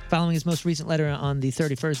directors. Following his most recent letter on the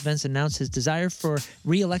 31st, Vince announced his desire for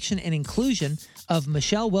re-election and inclusion of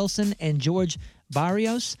Michelle Wilson and George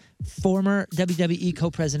Barrios, former WWE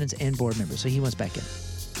co-presidents and board members. So he wants back in.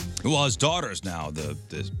 Well, his daughter's now the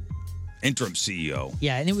interim CEO.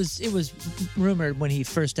 Yeah, and it was rumored when he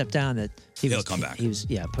first stepped down that he'll come back. He was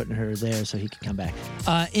putting her there so he could come back.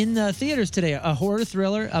 In the theaters today, a horror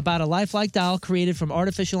thriller about a lifelike doll created from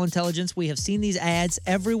artificial intelligence. We have seen these ads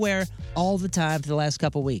everywhere all the time for the last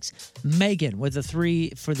couple weeks. Megan, with a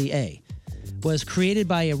 3 for the A, was created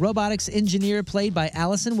by a robotics engineer played by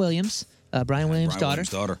Allison Williams. Brian Williams' daughter.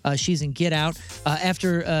 She's in Get Out.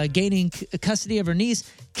 After gaining custody of her niece,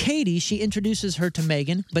 Katie, she introduces her to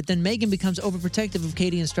Megan, but then Megan becomes overprotective of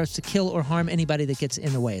Katie and starts to kill or harm anybody that gets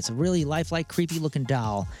in the way. It's a really lifelike, creepy-looking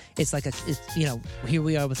doll. It's like here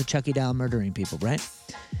we are with a Chucky doll murdering people, right?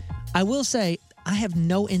 I will say, I have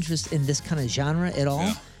no interest in this kind of genre at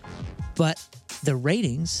all, but the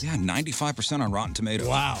ratings... Yeah, 95% on Rotten Tomatoes.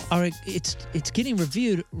 Wow. It's getting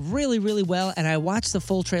reviewed really, really well, and I watched the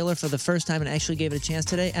full trailer for the first time and actually gave it a chance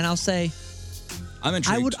today, and I'll say... I'm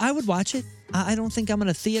intrigued. I would watch it. I don't think I'm going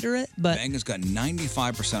to theater it, but... Megan's got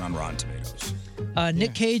 95% on Rotten Tomatoes.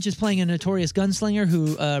 Nick Cage is playing a notorious gunslinger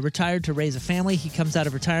who retired to raise a family. He comes out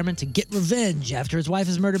of retirement to get revenge after his wife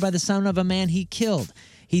is murdered by the son of a man he killed.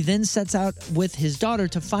 He then sets out with his daughter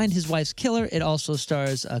to find his wife's killer. It also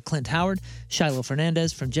stars Clint Howard, Shiloh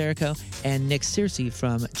Fernandez from Jericho, and Nick Searcy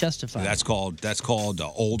from Justified. That's called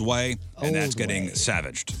Old Way, and that's getting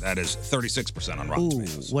savaged. That is 36% on Rotten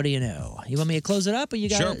Tomatoes. What do you know? You want me to close it up, or you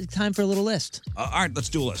got time for a little list? All right, let's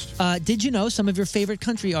do a list. Did you know some of your favorite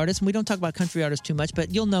country artists, and we don't talk about country artists too much, but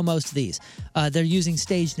you'll know most of these, they're using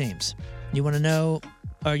stage names. You want to know...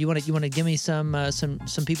 Or you want to give me some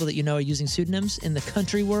people that you know are using pseudonyms in the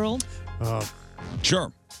country world?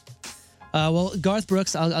 Sure. Well, Garth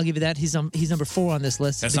Brooks, I'll give you that. He's number 4 on this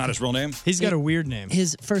list. That's not his real name? He's got a weird name.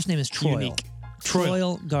 His first name is Troil. Unique.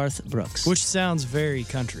 Troil Garth Brooks. Which sounds very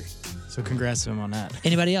country. So congrats to him on that.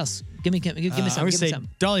 Anybody else? Give me something. I would say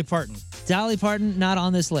Dolly Parton. Dolly Parton, not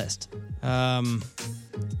on this list.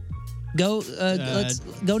 Let's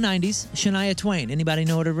go 90s. Shania Twain. Anybody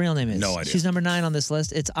know what her real name is? No idea. She's number 9 on this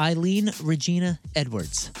list. It's Eileen Regina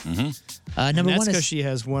Edwards. Mm-hmm. Number 1 is because she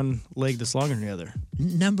has one leg that's longer than the other.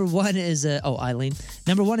 Number 1 is Eileen.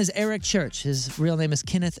 Number 1 is Eric Church. His real name is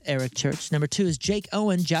Kenneth Eric Church. Number 2 is Jake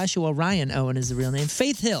Owen. Joshua Ryan Owen is the real name.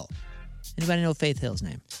 Faith Hill. Anybody know Faith Hill's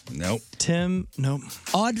name? Nope. Tim. Nope.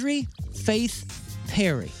 Audrey Faith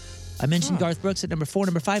Perry. I mentioned Garth Brooks at number 4.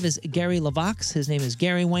 Number 5 is Gary LaVox. His name is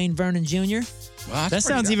Gary Wayne Vernon Jr. Well, that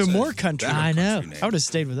sounds even more country. I know. I would have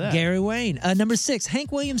stayed with that. Gary Wayne. Number 6,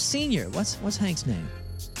 Hank Williams Sr. What's Hank's name?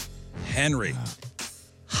 Henry.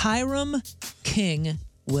 Hiram King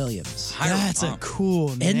Williams. That's a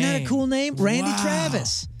cool name. Isn't that a cool name? Randy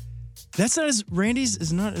Travis. That's not as Randy's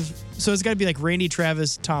is not as so it's got to be like Randy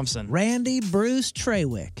Travis Thompson. Randy Bruce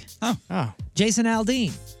Trawick. Oh. Jason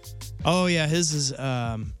Aldean. Oh yeah, his is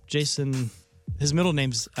Jason. His middle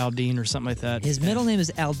name's Aldean or something like that. His middle name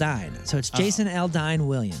is Aldine, so it's Jason Aldine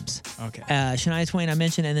Williams. Okay. Shania Twain I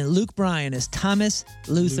mentioned, and then Luke Bryan is Thomas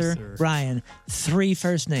Luther Bryan. 3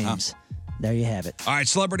 first names. There you have it. All right,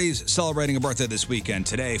 celebrities celebrating a birthday this weekend.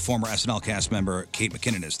 Today, former SNL cast member Kate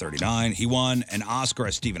McKinnon is 39. He won an Oscar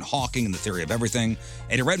as Stephen Hawking in The Theory of Everything.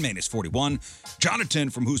 Eddie Redmayne is 41. Jonathan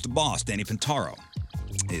from Who's the Boss, Danny Pintaro,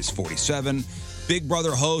 is 47. Big Brother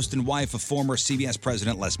host and wife of former CBS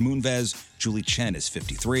president Les Moonves, Julie Chen, is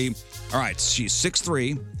 53. All right, she's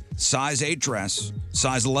 6'3", size 8 dress,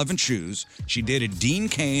 size 11 shoes. She dated Dean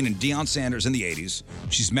Cain and Deion Sanders in the 80s.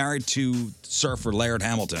 She's married to surfer Laird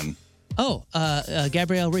Hamilton. Oh,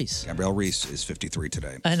 Gabrielle Reese. Gabrielle Reese is 53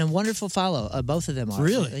 today. And a wonderful follow. Both of them are.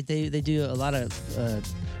 Really? They do a lot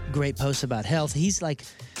of great posts about health. He's like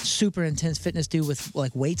super intense fitness dude with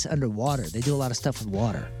like weights underwater. They do a lot of stuff with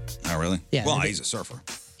water. Oh, really? Yeah, Well, they- he's a surfer.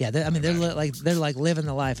 Yeah, they're like living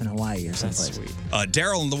the life in Hawaii or someplace.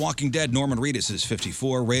 Daryl in The Walking Dead, Norman Reedus is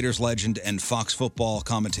 54. Raiders legend and Fox football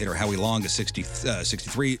commentator Howie Long is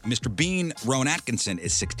 63. Mr. Bean, Rowan Atkinson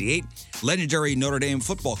is 68. Legendary Notre Dame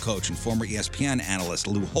football coach and former ESPN analyst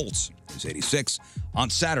Lou Holtz is 86. On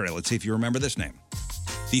Saturday, let's see if you remember this name.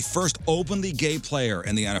 The first openly gay player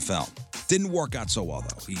in the NFL. Didn't work out so well,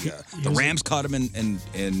 though. The Rams cut him in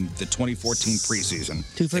the 2014 preseason.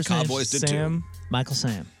 Two The first Cowboys names, did Sam. too. Michael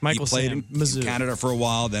Sam. He played in Canada for a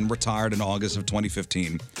while, then retired in August of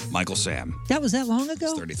 2015. Michael Sam. That was that long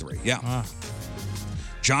ago? He's 33, yeah.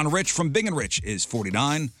 John Rich from Bing & Rich is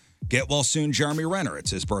 49. Get well soon, Jeremy Renner.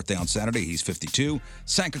 It's his birthday on Saturday. He's 52.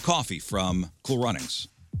 Sanka Coffee from Cool Runnings.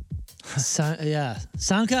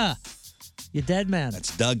 Sanka, you dead man.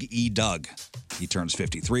 That's Doug E. Doug. He turns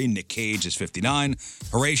 53. Nick Cage is 59.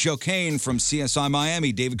 Horatio Kane from CSI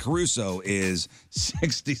Miami. David Caruso is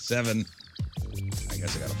 67. I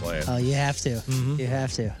guess I got to play it. Oh, you have to. You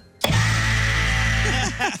have to.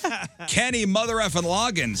 Kenny Mother Effin'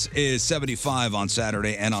 Loggins is 75 on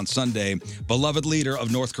Saturday and on Sunday. Beloved leader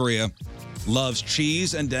of North Korea. Loves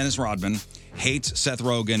cheese and Dennis Rodman. Hates Seth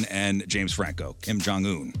Rogen and James Franco. Kim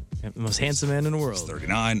Jong-un. The most handsome man in the world.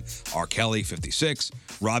 39. R. Kelly, 56.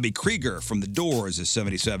 Robbie Krieger from The Doors is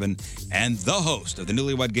 77. And the host of the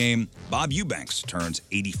Newlywed Game, Bob Eubanks, turns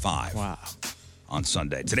 85. Wow. On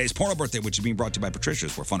Sunday. Today's porno birthday, which is being brought to you by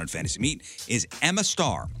Patricia's, where fun and fantasy meet, is Emma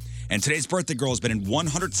Starr. And today's birthday girl has been in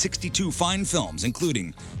 162 fine films,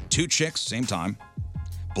 including Two Chicks, same time,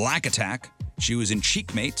 Black Attack. She was in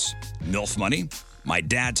Cheekmates, MILF Money, My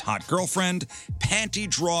Dad's Hot Girlfriend, Panty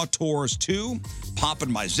Draw Tours 2,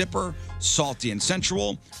 Poppin' My Zipper, Salty and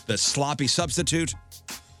Sensual, The Sloppy Substitute,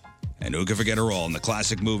 and who can forget her role in the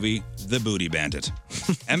classic movie, The Booty Bandit.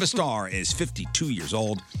 Emma Starr is 52 years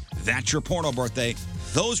old. That's your porno birthday.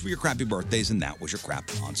 Those were your crappy birthdays, and that was your crap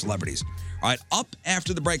on celebrities. All right, up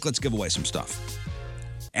after the break, let's give away some stuff.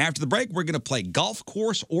 After the break, we're going to play golf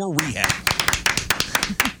course or rehab.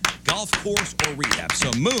 Golf course or rehab.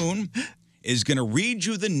 So Moon is going to read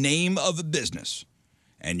you the name of a business,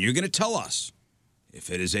 and you're going to tell us if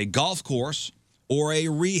it is a golf course or a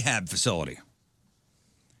rehab facility.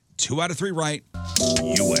 2 out of 3 right,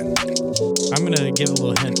 you win. I'm going to give a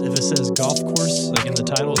little hint. If it says golf course, like in the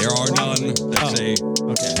title. There are none that say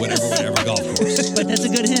whatever golf course. But that's a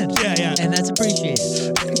good hint. Yeah. And that's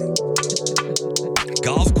appreciated.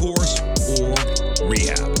 Golf course or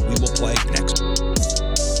rehab. We will play next.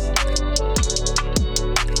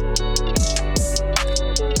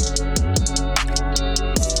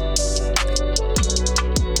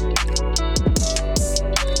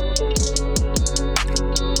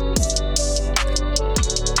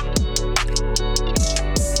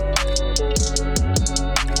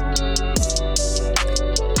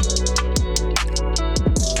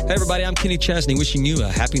 Hey, everybody, I'm Kenny Chesney wishing you a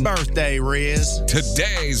happy birthday, Riz.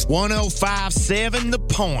 Today's 105.7 The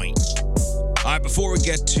Point. All right, before we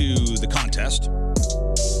get to the contest,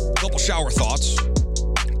 a couple shower thoughts.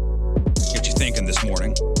 Get you thinking this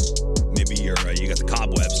morning. Maybe you got the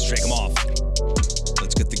cobwebs. Shake them off.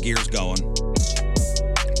 Let's get the gears going.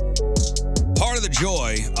 Part of the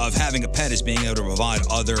joy of having a pet is being able to provide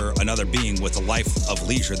another being with a life of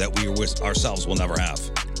leisure that we ourselves will never have.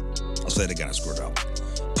 I'll say it again, I screwed up.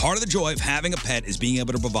 Part of the joy of having a pet is being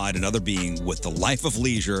able to provide another being with the life of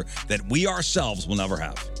leisure that we ourselves will never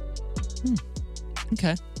have.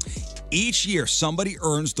 Okay. Each year, somebody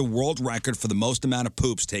earns the world record for the most amount of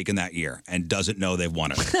poops taken that year and doesn't know they've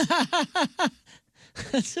won it.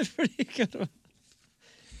 That's a pretty good one.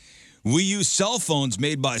 We use cell phones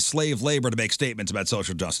made by slave labor to make statements about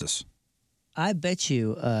social justice. I bet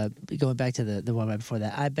you, going back to the one right before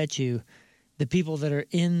that, I bet you the people that are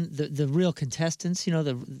in the real contestants,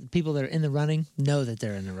 the people that are in the running, know that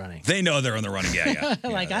they're in the running. They know they're in the running, yeah.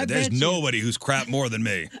 There's nobody who's crap more than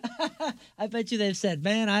me. I bet you they've said,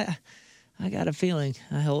 man, I got a feeling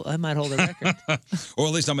I might hold a record. Or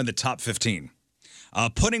at least I'm in the top 15.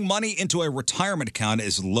 Putting money into a retirement account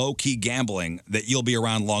is low-key gambling that you'll be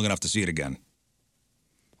around long enough to see it again.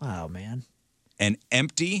 Wow, man. An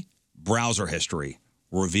empty browser history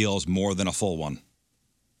reveals more than a full one.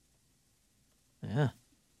 Yeah.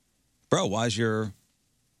 Bro, why is your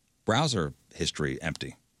browser history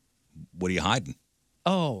empty? What are you hiding?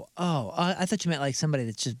 I thought you meant like somebody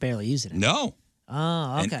that's just barely using it. No.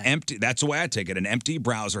 Oh, okay. An empty. That's the way I take it. An empty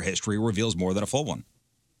browser history reveals more than a full one.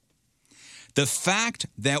 The fact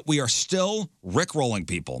that we are still rickrolling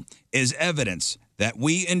people is evidence that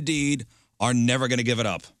we indeed are never going to give it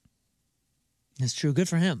up. That's true. Good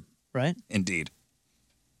for him, right? Indeed.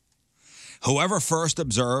 Whoever first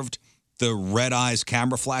observed the red eyes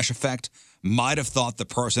camera flash effect might have thought the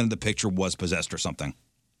person in the picture was possessed or something.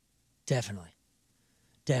 Definitely.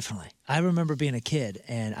 I remember being a kid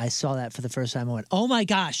and I saw that for the first time. I went, oh my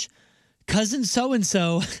gosh, cousin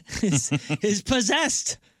so-and-so is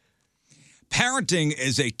possessed. Parenting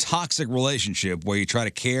is a toxic relationship where you try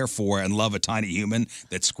to care for and love a tiny human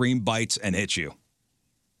that scream, bites, and hits you.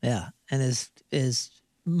 Yeah, and is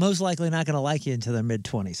most likely not going to like you until their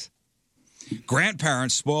mid-20s.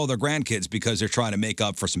 Grandparents spoil their grandkids because they're trying to make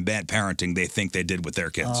up for some bad parenting they think they did with their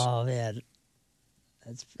kids. Oh, man.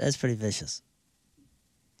 That's pretty vicious.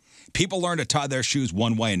 People learn to tie their shoes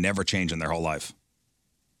one way and never change in their whole life.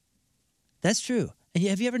 That's true. And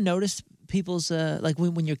have you ever noticed people's, like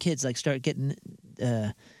when your kids like start getting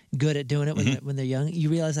good at doing it when they're young, you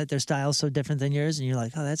realize that their style's so different than yours and you're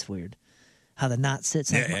like, oh, that's weird. How the knot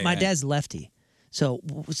sits. My dad's lefty. So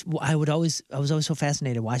I was always so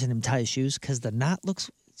fascinated watching him tie his shoes because the knot looks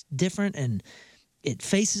different and it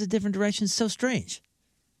faces a different direction. It's so strange.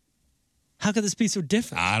 How could this be so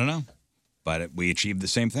different? I don't know, but we achieved the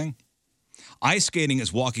same thing. Ice skating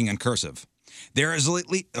is walking in cursive. There's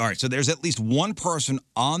at least one person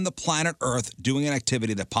on the planet Earth doing an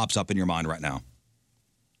activity that pops up in your mind right now.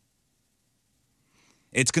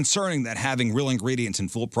 It's concerning that having real ingredients in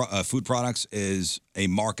food products is a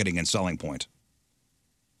marketing and selling point.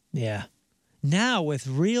 Yeah. Now with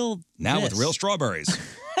real strawberries.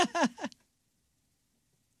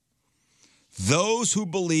 Those who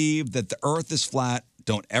believe that the earth is flat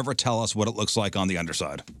don't ever tell us what it looks like on the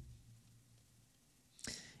underside.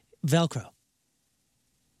 Velcro.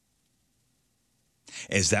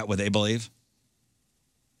 Is that what they believe?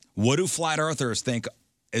 What do flat earthers think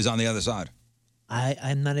is on the other side?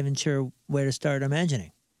 I'm not even sure where to start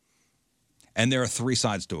imagining. And there are three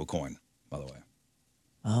sides to a coin, by the way.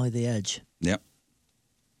 Oh, the edge. Yep.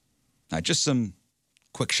 Just some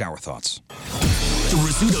quick shower thoughts. The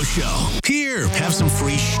Rizzuto Show. Here, have some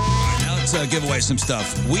free Now let's give away some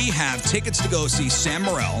stuff. We have tickets to go see Sam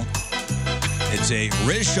Morril. It's a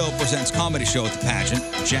Riz Show Presents Comedy Show at the Pageant,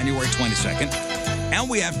 January 22nd. And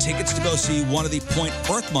we have tickets to go see one of the Point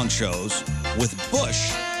Earth Month shows with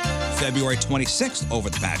Bush, February 26th over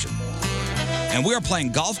the Pageant. And we are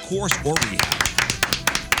playing golf course or rehab.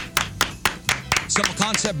 Simple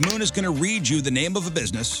concept. Moon is going to read you the name of a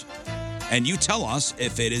business, and you tell us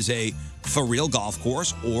if it is a for real golf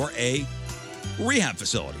course or a rehab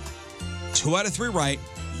facility. 2 out of 3 right,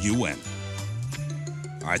 you win.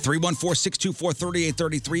 All right,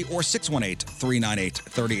 314-624-3833 or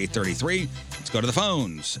 618-398-3833. Let's go to the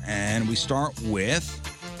phones, and we start with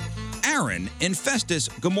Aaron in Festus.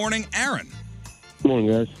 Good morning, Aaron. Good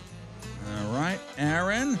morning, guys. All right,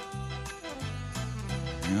 Aaron.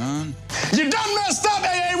 Hang on. You done messed up,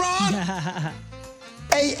 Aaron.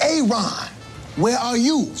 Aaron, where are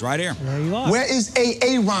you? It's right here. There you are. Where is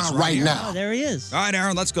Aaron right now? Oh, there he is. All right,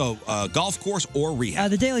 Aaron, let's go. Golf course or rehab?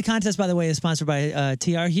 The daily contest, by the way, is sponsored by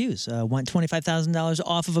TR Hughes. Want $25,000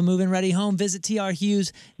 off of a move-in-ready home? Visit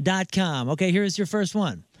trhughes.com. Okay, here's your first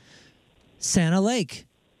one. Santa Lake.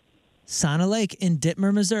 Santa Lake in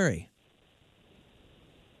Dittmer, Missouri.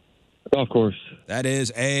 Golf course. That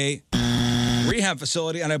is a rehab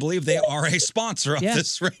facility, and I believe they are a sponsor of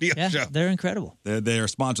this radio show. They're incredible. They're a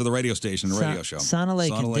sponsor of the radio station, the radio show. Santa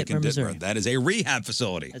Lake in Dittmer, Missouri. That is a rehab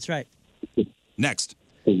facility. That's right. Next.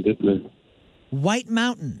 White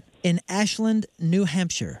Mountain in Ashland, New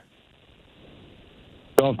Hampshire.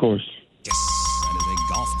 Golf course. Yes, that is a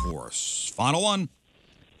golf course. Final one.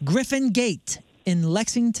 Griffin Gate in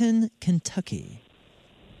Lexington, Kentucky.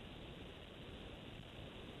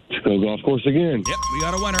 Let's go golf course again. Yep, we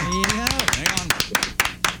got a winner. There you go. Hang on.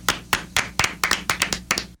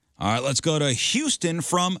 All right, let's go to Houston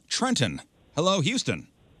from Trenton. Hello, Houston.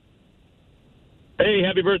 Hey,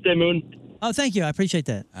 happy birthday, Moon. Oh, thank you. I appreciate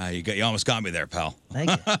that. You almost got me there, pal.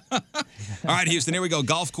 Thank you. All right, Houston, here we go.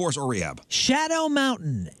 Golf course or rehab? Shadow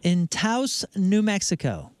Mountain in Taos, New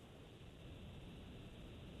Mexico.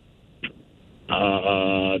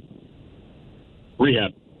 Rehab.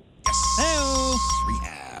 Yes. Hey-o.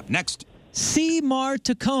 Rehab. Next. Seymour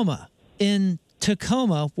Tacoma in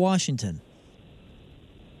Tacoma, Washington.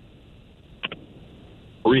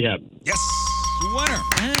 Rehab. Yes. Winner.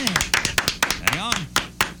 Hang on.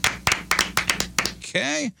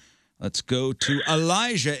 Okay. Let's go to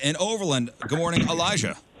Elijah in Overland. Good morning,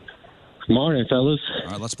 Elijah. Morning, fellas.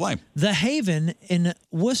 All right, let's play. The Haven in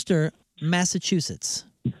Worcester, Massachusetts.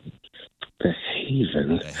 The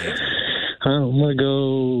Haven. I'm going to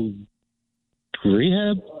go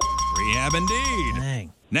Rehab. Rehab indeed.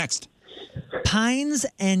 Dang. Next. Pines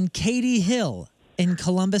and Katy Hill in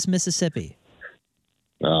Columbus, Mississippi.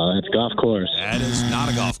 Oh, that's golf course. That is not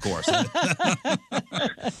a golf course.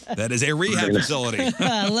 That is a rehab facility.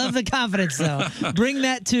 I love the confidence, though. Bring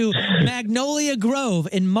that to Magnolia Grove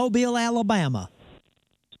in Mobile, Alabama.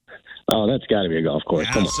 Oh, that's got to be a golf course.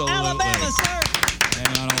 Come on. Absolutely. Alabama, sir.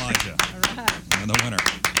 Hang on, Elijah. All right. And the winner.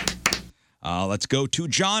 Let's go to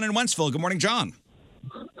John in Wentzville. Good morning, John.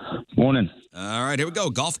 Morning. All right, here we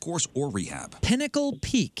go. Golf course or rehab? Pinnacle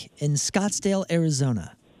Peak in Scottsdale,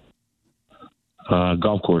 Arizona.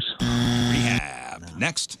 Golf course. Rehab.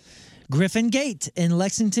 Next. Griffin Gate in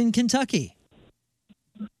Lexington, Kentucky.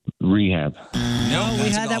 Rehab. No, we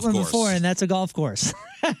had that one before, and that's a golf course.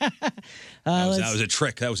 That was a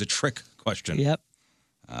trick. That was a trick question. Yep.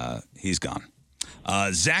 He's gone.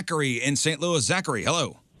 Zachary in St. Louis. Zachary,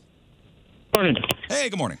 hello. Morning. Hey,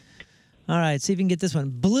 good morning. All right, see if you can get this one.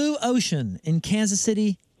 Blue Ocean in Kansas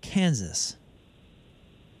City, Kansas.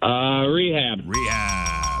 Rehab.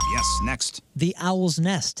 Rehab. Yes, next. The Owl's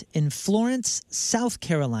Nest in Florence, South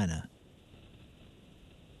Carolina.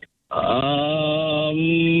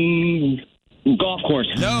 Golf course.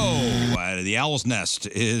 No, the Owl's Nest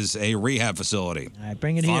is a rehab facility. All right,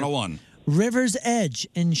 bring it here. Final one. River's Edge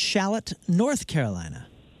in Charlotte, North Carolina.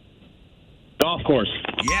 Golf course.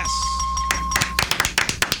 Yes.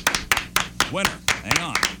 Winner. Hang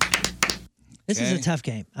on. This is a tough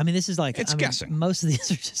game. I mean, this is like... It's guessing. Most of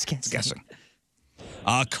these are just guessing. It's guessing.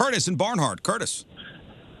 Curtis in Barnhart. Curtis.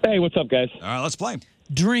 Hey, what's up, guys? All right, let's play.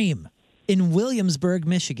 Dream in Williamsburg,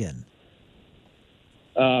 Michigan.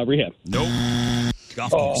 Rehab. Nope.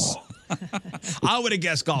 Golf course. I would have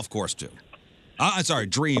guessed golf course too. I'm sorry,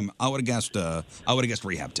 Dream. I would have guessed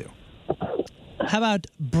rehab too. How about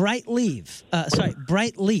Bright Leaf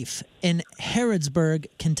in Harrodsburg,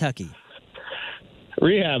 Kentucky?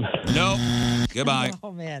 Rehab. Nope. Goodbye.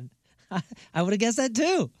 Oh man, I would have guessed that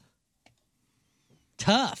too.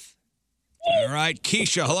 Tough. All right,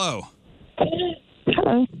 Keisha. Hello.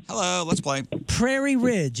 Hello. Hello. Let's play. Prairie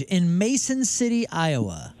Ridge in Mason City,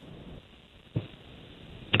 Iowa.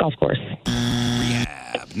 Golf course.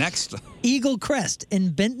 Rehab. Next. Eagle Crest in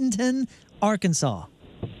Bentonton, Arkansas.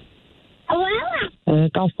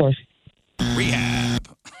 Golf course. Rehab.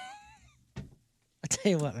 I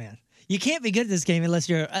tell you what, man, you can't be good at this game unless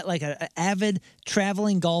you're like an avid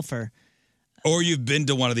traveling golfer. Or you've been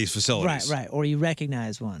to one of these facilities. Right. Or you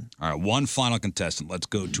recognize one. All right, one final contestant. Let's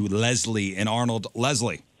go to Leslie in Arnold.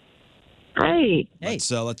 Leslie. Hi. Hey.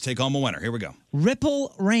 Let's take home a winner. Here we go.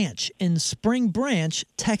 Ripple Ranch in Spring Branch,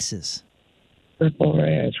 Texas. Ripple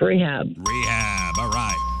Ranch. Rehab. Rehab. All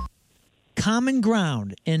right. Common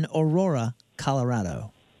Ground in Aurora,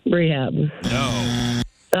 Colorado. Rehab. No.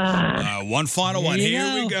 One final one. Here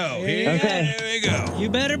we go. Here we go.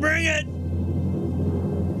 You better bring it.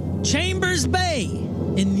 Chambers Bay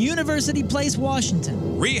in University Place,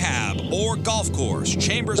 Washington. Rehab or golf course?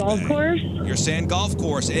 Chambers Bay. Golf course? You're saying golf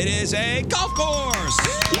course. It is a golf course.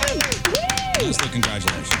 Leslie,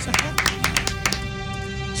 congratulations.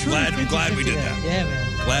 Glad we did that. Yeah,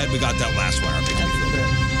 man. Glad we got that last one.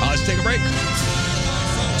 Let's take a break.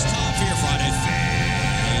 Folks, Tom for your Friday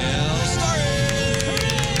Fail Story.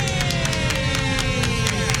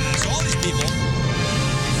 So all these people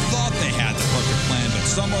thought they had the perfect plan, but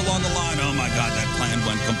somewhere along the line, oh my God, that plan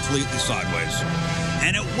went completely sideways.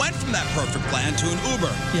 And it went from that perfect plan to an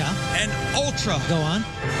Uber. Yeah. An ultra. Go on.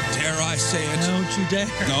 Dare I say it? Don't you dare.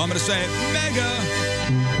 No, I'm going to say it. Mega.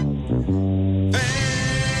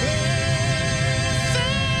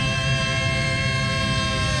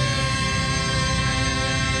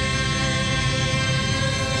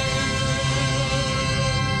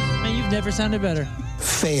 Man, you've never sounded better.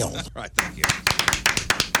 Fail. That's right, thank you.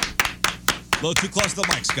 A little too close to the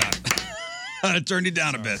mic, Scott. I turned you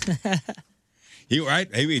down a bit. You right?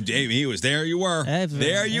 He was there. You were.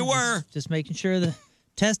 There you were. Just making sure the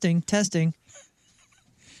testing.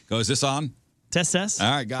 Go, is this on? Test.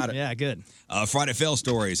 All right, got it. Yeah, good. Friday Fail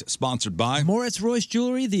Stories, sponsored by Moritz Royce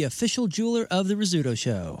Jewelry, the official jeweler of the Rizzuto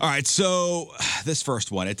Show. All right, so this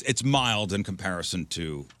first one, it's mild in comparison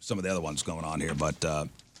to some of the other ones going on here, but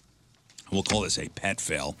we'll call this a pet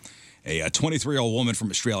fail. A 23-year-old woman from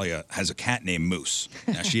Australia has a cat named Moose.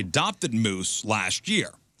 Now, she adopted Moose last year.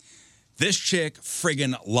 This chick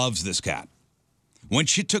friggin' loves this cat. When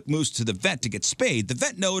she took Moose to the vet to get spayed, the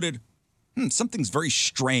vet noted, something's very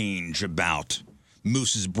strange about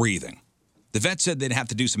Moose's breathing. The vet said they'd have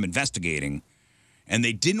to do some investigating, and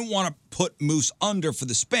they didn't want to put Moose under for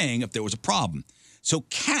the spaying if there was a problem. So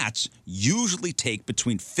cats usually take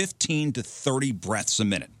between 15 to 30 breaths a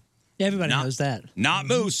minute. Everybody knows that. Not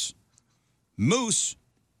Moose. Moose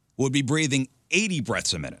would be breathing 80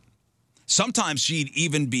 breaths a minute. Sometimes she'd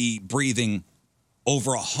even be breathing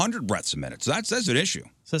over 100 breaths a minute. So that's an issue.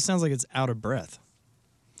 So it sounds like it's out of breath.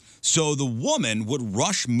 So the woman would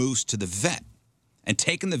rush Moose to the vet. And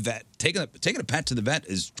taking a pet to the vet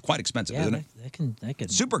is quite expensive, isn't it? That can.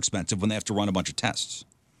 Super expensive when they have to run a bunch of tests.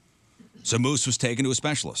 So Moose was taken to a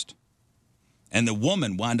specialist. And the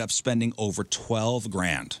woman wound up spending over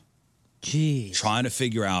 $12,000. Jeez. Trying to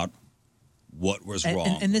figure out what was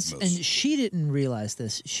wrong And with Moose. and she didn't realize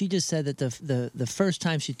this. She just said that the first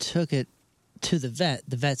time she took it to the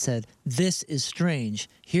vet said, "This is strange.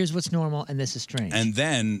 Here's what's normal, and this is strange." And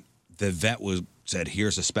then the vet said,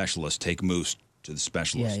 "Here's a specialist. Take Moose to the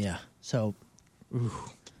specialist." Yeah. So,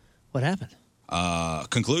 what happened?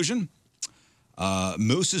 Conclusion?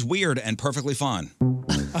 Moose is weird and perfectly fine.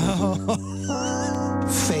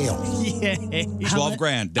 Fail. Yay.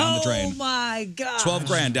 $12,000 down the drain. Oh my God.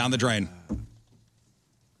 $12,000 down the drain.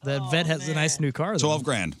 The vet has a nice new car, though.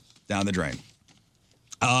 $12,000 down the drain.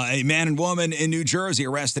 A man and woman in New Jersey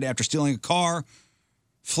arrested after stealing a car,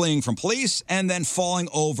 fleeing from police, and then falling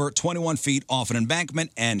over 21 feet off an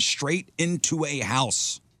embankment and straight into a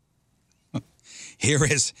house.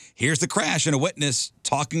 Here's the crash and a witness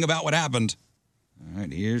talking about what happened. All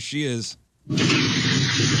right, here she is.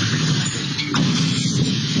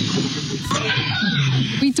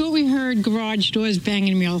 We thought we heard garage doors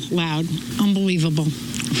banging real loud. Unbelievable.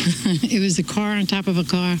 It was a car on top of a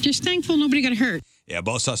car. Just thankful nobody got hurt. Yeah,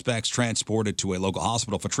 both suspects transported to a local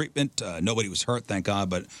hospital for treatment. Nobody was hurt, thank God,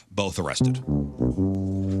 but both arrested.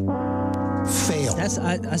 Fail.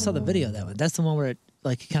 I saw the video of that one. That's the one where it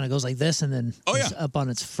kind of goes like this and then it's up on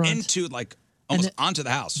its front. Into almost onto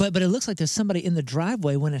the house. But it looks like there's somebody in the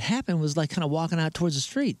driveway when it happened was like kind of walking out towards the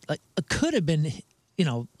street. Like it could have been,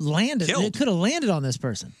 landed. Killed. It could have landed on this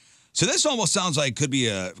person. So this almost sounds like could be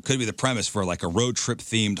the premise for like a road trip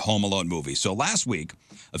themed Home Alone movie. So last week,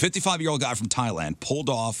 a 55-year-old guy from Thailand pulled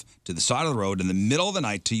off to the side of the road in the middle of the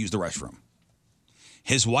night to use the restroom.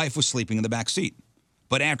 His wife was sleeping in the back seat.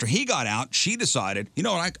 But after he got out, she decided, you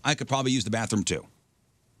know what, I could probably use the bathroom too.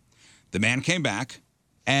 The man came back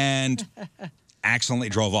and accidentally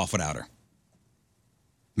drove off without her.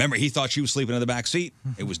 Remember, he thought she was sleeping in the back seat.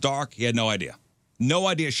 It was dark. He had no idea. No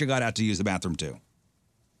idea she got out to use the bathroom too.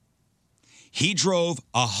 He drove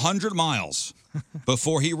 100 miles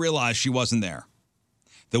before he realized she wasn't there.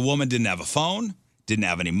 The woman didn't have a phone, didn't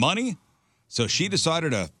have any money, so she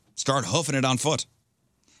decided to start hoofing it on foot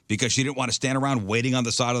because she didn't want to stand around waiting on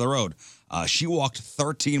the side of the road. She walked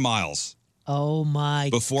 13 miles. Oh, my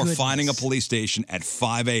Before goodness. finding a police station at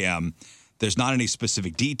 5 a.m. There's not any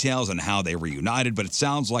specific details on how they reunited, but it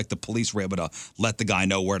sounds like the police were able to let the guy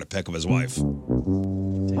know where to pick up his wife.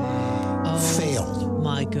 Failed.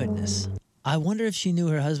 My goodness. I wonder if she knew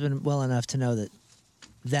her husband well enough to know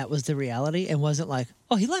that was the reality and wasn't like,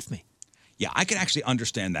 oh, he left me. Yeah, I can actually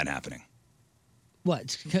understand that happening.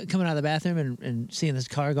 What, coming out of the bathroom and seeing this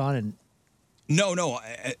car gone and... No,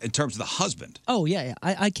 in terms of the husband. Oh, yeah,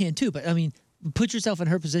 I can too. But, I mean, put yourself in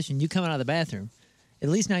her position. You come out of the bathroom. At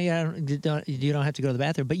least now you don't have to go to the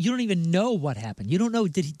bathroom. But you don't even know what happened. You don't know,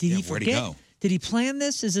 did he forget? Where'd he go? Did he plan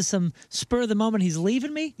this? Is this some spur of the moment he's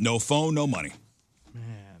leaving me? No phone, no money.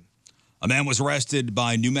 A man was arrested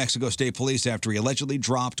by New Mexico State Police after he allegedly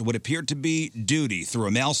dropped what appeared to be duty through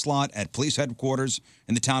a mail slot at police headquarters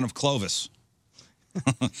in the town of Clovis.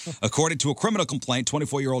 According to a criminal complaint,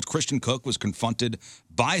 24-year-old Christian Cook was confronted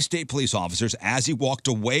by state police officers as he walked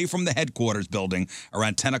away from the headquarters building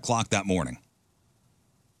around 10 o'clock that morning.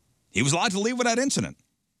 He was allowed to leave without incident.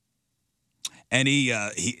 And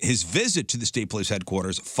his visit to the state police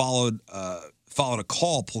headquarters followed a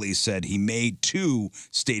call police said he made to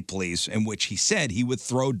state police in which he said he would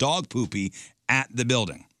throw dog poopy at the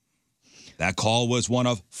building. That call was one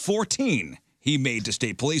of 14 he made to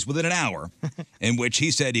state police within an hour in which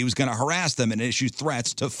he said he was going to harass them and issue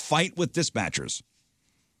threats to fight with dispatchers.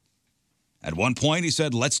 At one point, he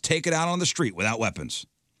said, let's take it out on the street without weapons.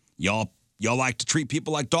 Y'all like to treat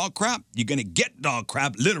people like dog crap? You're going to get dog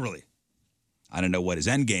crap, literally. I don't know what his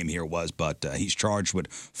end game here was, but he's charged with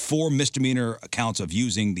 4 misdemeanor counts of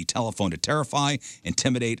using the telephone to terrify,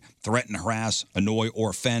 intimidate, threaten, harass, annoy,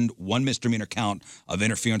 or offend, 1 misdemeanor count of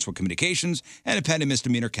interference with communications, and a petty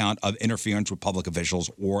misdemeanor count of interference with public officials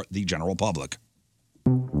or the general public.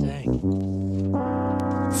 Dang.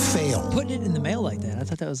 Fail. putting it in the mail like that? I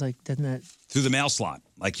thought that was like, doesn't that? Through the mail slot.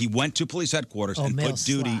 Like he went to police headquarters and mail put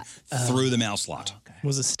duty slot. through the mail slot.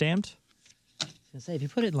 Was it stamped? I was gonna say, if you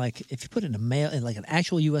put it in a mail, in like an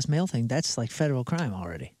actual U.S. mail thing, that's like federal crime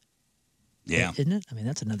already. Yeah. Isn't it? I mean,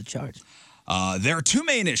 that's another charge. There are two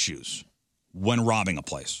main issues when robbing a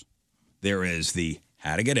place. There is the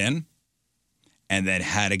how to get in and then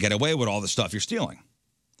how to get away with all the stuff you're stealing.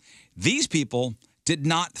 These people did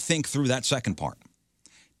not think through that second part.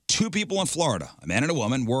 Two people in Florida, a man and a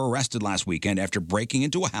woman, were arrested last weekend after breaking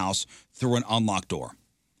into a house through an unlocked door.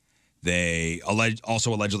 They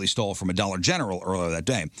also allegedly stole from a Dollar General earlier that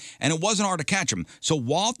day. And it wasn't hard to catch them. So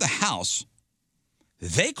while at the house,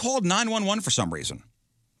 they called 911 for some reason.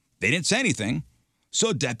 They didn't say anything,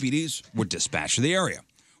 so deputies were dispatched to the area.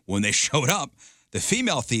 When they showed up, the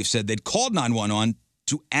female thief said they'd called 911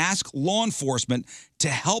 to ask law enforcement to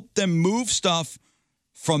help them move stuff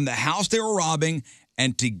from the house they were robbing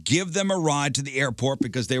and to give them a ride to the airport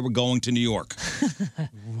because they were going to New York.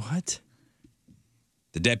 What?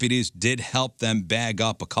 The deputies did help them bag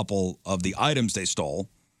up a couple of the items they stole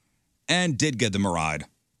and did give them a ride,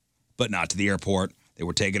 but not to the airport. They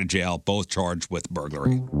were taken to jail, both charged with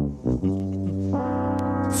burglary.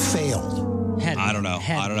 Failed. I don't know.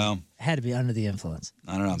 Had to be under the influence.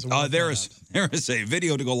 I don't know. There is a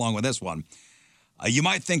video to go along with this one. You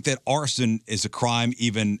might think that arson is a crime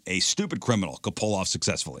even a stupid criminal could pull off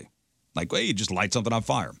successfully. Like, well, you just light something on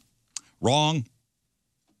fire. Wrong.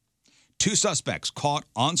 Two suspects caught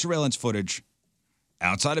on surveillance footage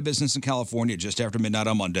outside a business in California just after midnight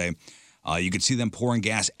on Monday. You could see them pouring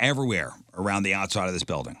gas everywhere around the outside of this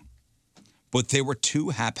building. But they were too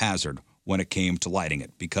haphazard when it came to lighting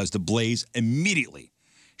it because the blaze immediately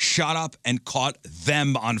shot up and caught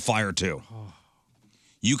them on fire too.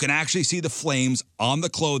 You can actually see the flames on the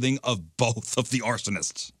clothing of both of the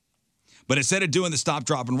arsonists. But instead of doing the stop,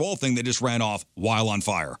 drop, and roll thing, they just ran off while on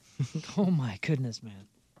fire. Oh, my goodness, man.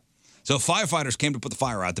 So firefighters came to put the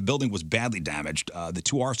fire out. The building was badly damaged. The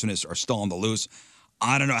two arsonists are still on the loose.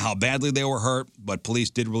 I don't know how badly they were hurt, but police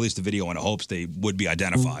did release the video in hopes they would be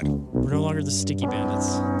identified. We're no longer the sticky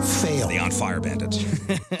bandits. Fail. The on-fire bandits.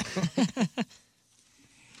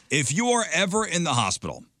 If you are ever in the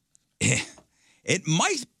hospital, it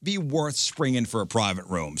might be worth springing for a private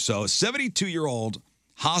room. So a 72-year-old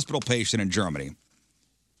hospital patient in Germany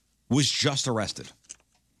was just arrested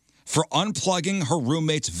for unplugging her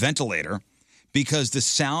roommate's ventilator because the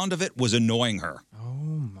sound of it was annoying her. Oh,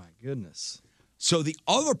 my goodness. So the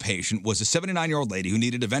other patient was a 79-year-old lady who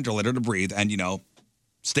needed a ventilator to breathe and,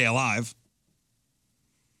 stay alive.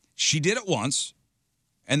 She did it once,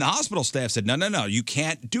 and the hospital staff said, no, you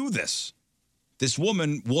can't do this. This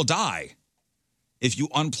woman will die if you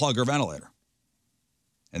unplug her ventilator.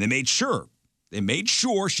 And they made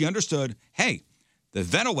sure she understood, hey, the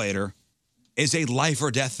ventilator is a life or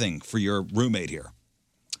death thing for your roommate here.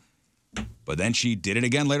 But then she did it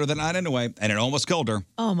again later that night anyway, and it almost killed her.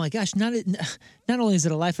 Oh, my gosh. Not only is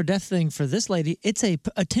it a life or death thing for this lady, it's a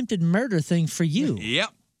attempted murder thing for you. Yep.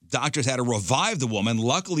 Doctors had to revive the woman.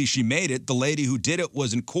 Luckily, she made it. The lady who did it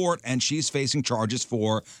was in court, and she's facing charges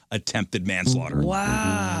for attempted manslaughter.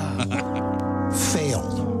 Wow.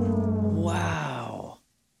 Failed. Wow.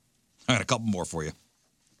 I got a couple more for you.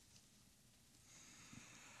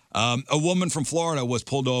 A woman from Florida was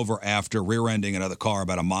pulled over after rear-ending another car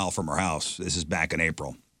about a mile from her house. This is back in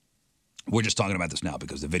April. We're just talking about this now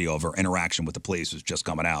because the video of her interaction with the police is just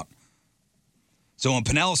coming out. So when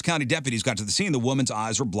Pinellas County deputies got to the scene, the woman's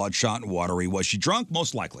eyes were bloodshot and watery. Was she drunk?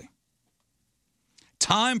 Most likely.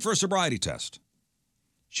 Time for a sobriety test.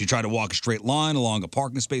 She tried to walk a straight line along a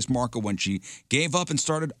parking space marker when she gave up and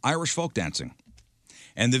started Irish folk dancing.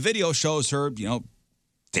 And the video shows her,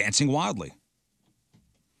 dancing wildly.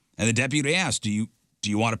 And the deputy asked, do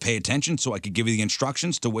you want to pay attention so I could give you the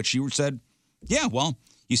instructions? To which she said, yeah, well,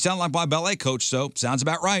 you sound like my ballet coach, so sounds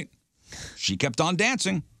about right. She kept on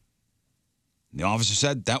dancing. The officer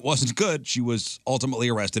said that wasn't good. She was ultimately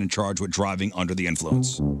arrested and charged with driving under the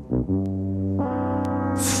influence.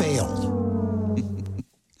 Failed.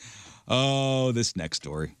 Oh, this next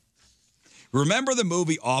story. Remember the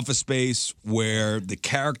movie Office Space where the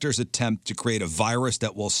characters attempt to create a virus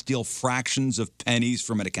that will steal fractions of pennies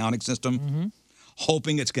from an accounting system,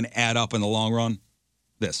 hoping it's going to add up in the long run?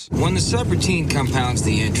 This. When the subroutine compounds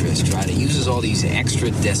the interest, right, it uses all these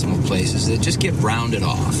extra decimal places that just get rounded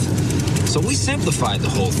off. So we simplified the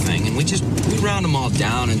whole thing, and we round them all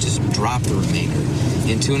down and just drop the remainder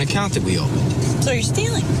into an account that we opened. So you're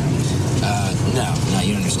stealing? No,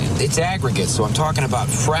 you don't understand. It's aggregates, so I'm talking about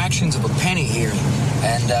fractions of a penny here,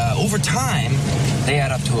 and over time, they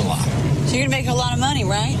add up to a lot. So you're gonna make a lot of money,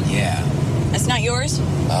 right? Yeah. It's not yours?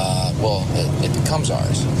 Well, it becomes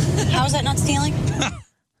ours. How is that not stealing?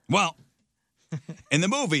 Well, in the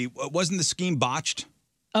movie, wasn't the scheme botched?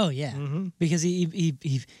 Oh yeah, because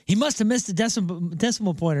he must have missed a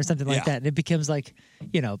decimal point or something like that, and it becomes like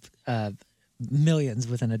millions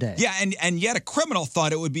within a day. Yeah, and yet a criminal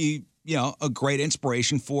thought it would be a great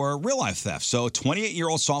inspiration for real life theft. So, a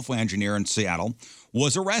 28-year-old software engineer in Seattle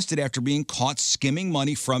was arrested after being caught skimming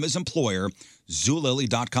money from his employer,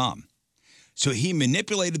 Zulily.com. So he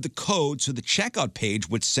manipulated the code so the checkout page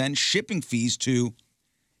would send shipping fees to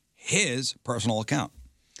his personal account.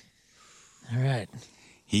 All right.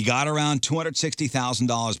 He got around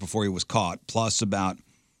 $260,000 before he was caught, plus about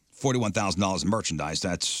 $41,000 in merchandise.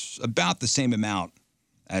 That's about the same amount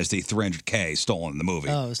as the $300K stolen in the movie.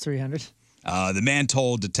 Oh, it was 300. The man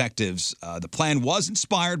told detectives the plan was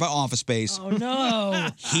inspired by Office Space. Oh no!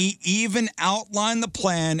 He even outlined the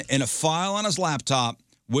plan in a file on his laptop,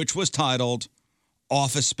 which was titled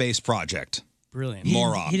Office Space Project. Brilliant.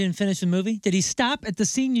 Moron. He didn't finish the movie? Did he stop at the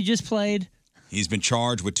scene you just played? He's been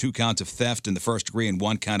charged with 2 counts of theft in the first degree and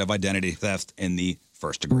 1 count of identity theft in the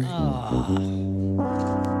first degree. Failed.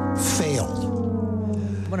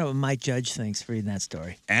 I wonder what my judge thinks reading that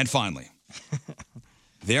story. And finally,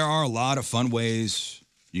 there are a lot of fun ways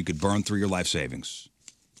you could burn through your life savings,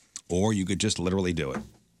 or you could just literally do it.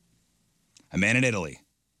 A man in Italy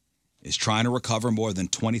is trying to recover more than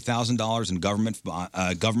 $20,000 in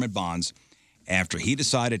government bonds after he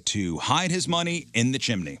decided to hide his money in the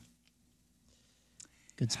chimney.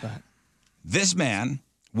 Good spot. This man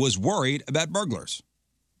was worried about burglars.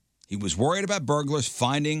 He was worried about burglars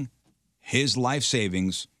finding his life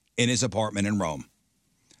savings in his apartment in Rome.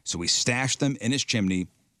 So he stashed them in his chimney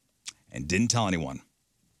and didn't tell anyone,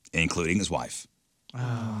 including his wife.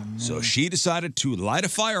 Oh, So she decided to light a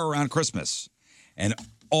fire around Christmas, and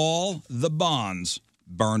all the bonds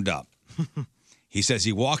burned up. He says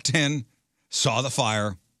he walked in, saw the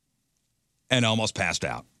fire, and almost passed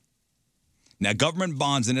out. Now, government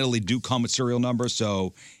bonds in Italy do come with serial numbers,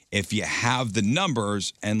 so if you have the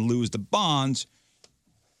numbers and lose the bonds,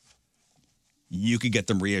 you could get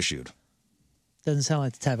them reissued. Doesn't sound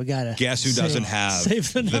like the type of guy to Guess who doesn't have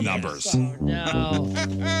save the numbers? Oh, no.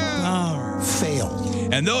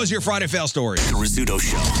 Failed. And those are your Friday fail stories. The Rizzuto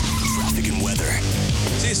Show. Traffic and weather.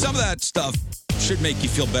 See, some of that stuff should make you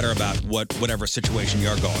feel better about whatever situation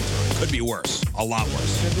you're going through. It could be worse. A lot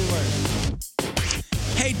worse. Could be worse.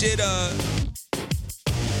 Hey, did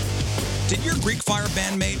your Greek Fire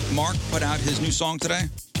bandmate Mark put out his new song today?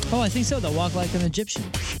 Oh, I think so. They'll walk like an Egyptian.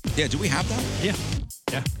 Yeah, do we have that? Yeah.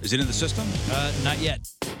 Yeah. Is it in the system? Not yet.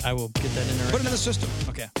 I will get that in there. Put it in the system.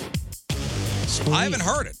 Okay. I haven't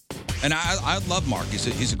heard it. And I love Mark.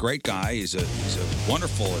 He's a great guy. He's a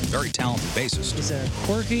wonderful and very talented bassist. He's a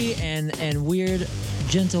quirky and weird,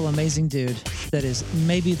 gentle, amazing dude that is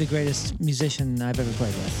maybe the greatest musician I've ever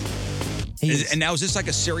played with. And now, is this like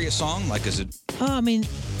a serious song? Like, is it? Oh, I mean,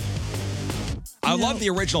 I love the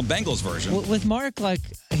original Bengals version. with Mark, like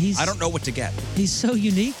he's. I don't know what to get. He's so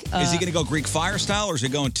unique. Is he going to go Greek Fire style, or is he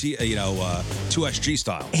going 2SG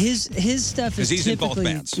style? His stuff is he's in both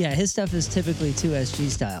typically bands. Yeah, his stuff is typically 2SG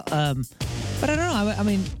style. But I don't know. I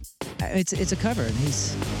mean, it's a cover, and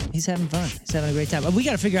he's having fun. He's having a great time. But we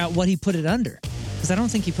got to figure out what he put it under, because I don't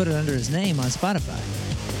think he put it under his name on Spotify.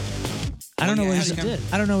 I don't know what he did.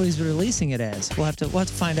 I don't know what he's releasing it as. We'll have to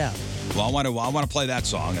find out. Well, I want to play that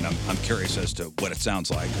song, and I'm curious as to what it sounds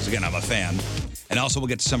like. Because again, I'm a fan, and also we'll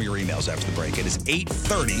get to some of your emails after the break. It is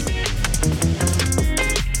 8:30.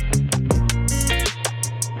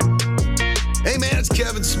 Hey man, it's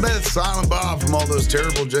Kevin Smith, Silent Bob from all those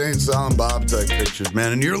terrible Jane Silent Bob type pictures,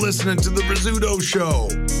 man, and you're listening to the Rizzuto Show.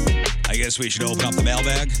 I guess we should open up the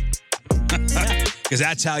mailbag, because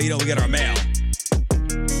that's how we get our mail.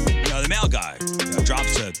 The mail guy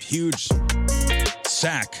drops a huge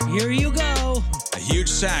sack. Here you go. A huge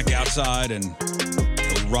sack outside, and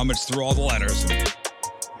he'll rummage through all the letters and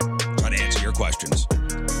try to answer your questions.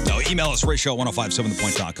 No, email us,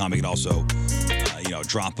 ratio1057thepoint.com. You can also,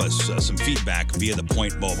 drop us some feedback via the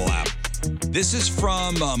Point mobile app. This is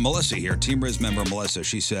from Melissa here, Team Riz member Melissa.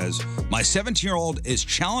 She says, my 17-year-old is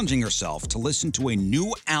challenging herself to listen to a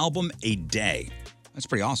new album a day. That's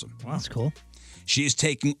pretty awesome. Wow. That's cool. She is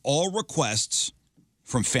taking all requests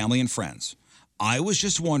from family and friends. I was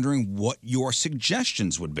just wondering what your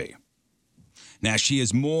suggestions would be. Now, she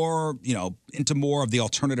is more, into more of the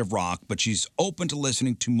alternative rock, but she's open to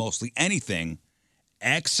listening to mostly anything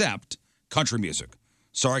except country music.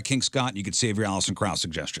 Sorry, King Scott, you could save your Alison Krauss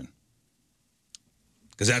suggestion.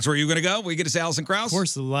 Because that's where you're going to go? We get to say Alison Krauss? Of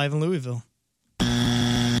course, live in Louisville.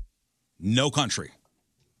 No country.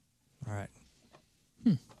 All right.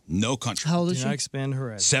 No country. How old is Do she? not expand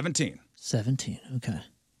horizon. 17. 17. Okay.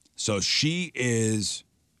 So she is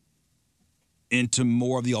into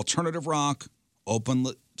more of the alternative rock, open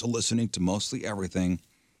to listening to mostly everything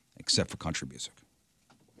except for country music.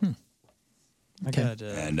 I got,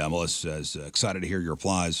 And Melissa says, excited to hear your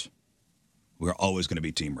replies. We're always going to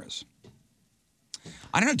be Team Riz.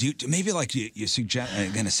 I don't know. Maybe like you suggest,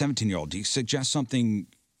 again, a 17-year-old, do you suggest something,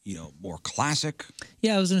 more classic?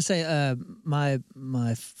 Yeah, I was going to say my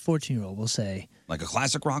 14-year-old will say Like a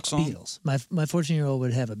classic rock song? Beatles. My 14-year-old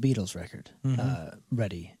would have a Beatles record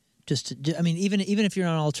ready. Even if you're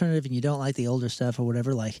on alternative and you don't like the older stuff or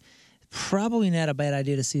whatever, like probably not a bad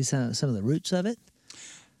idea to see some of the roots of it.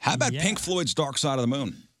 How about Pink Floyd's Dark Side of the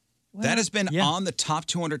Moon? That has been on the top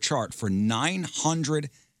 200 chart for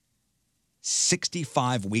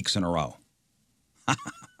 965 weeks in a row.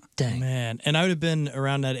 Dang. Man. And I would have been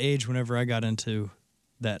around that age whenever I got into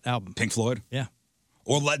that album. Pink Floyd? Yeah.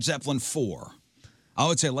 Or Led Zeppelin 4. I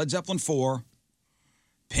would say Led Zeppelin 4,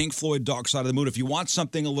 Pink Floyd, Dark Side of the Moon. If you want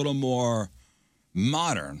something a little more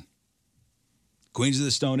modern, Queens of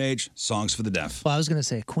the Stone Age, Songs for the Deaf. Well, I was going to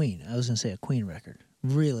say Queen. I was going to say a Queen record.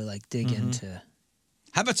 Really dig into.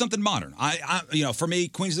 How about something modern? For me,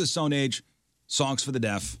 Queens of the Stone Age, Songs for the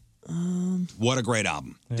Deaf. What a great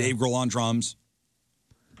album. Yeah. Dave Grohl on drums.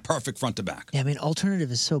 Perfect front to back. Yeah, alternative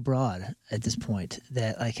is so broad at this point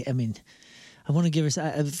that, I want to give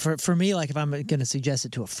her for me, like if I'm going to suggest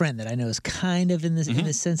it to a friend that I know is kind of in this in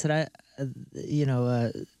the sense that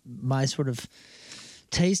my sort of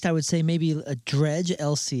taste, I would say maybe a Dredge,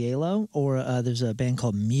 El Cielo, or there's a band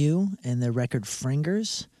called Mew and their record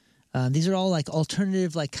Fringers. These are all like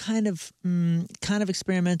alternative, like kind of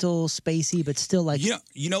experimental, spacey, but still like.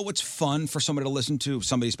 You know what's fun for somebody to listen to,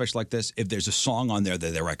 somebody especially like this, if there's a song on there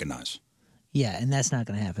that they recognize. Yeah, and that's not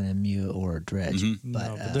going to happen in Mew or Dredge.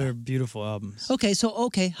 But they're beautiful albums. Okay,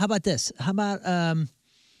 how about this? How about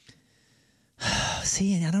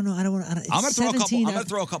see, I don't know. I don't want. I'm going to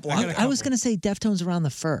throw a couple. I was going to say Deftones Around the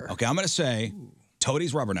Fur. Okay, I'm going to say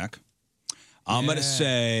Toadie's Rubberneck. I'm going to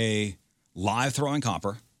say Live Throwing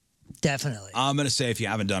Copper. Definitely. I'm going to say, if you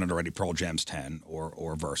haven't done it already, Pearl Jam's 10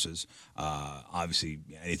 or Versus. Obviously,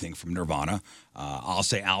 anything from Nirvana. I'll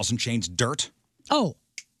say Alice in Chains' Dirt. Oh,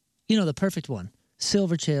 the perfect one.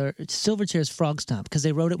 Silverchair's Frog Stomp, because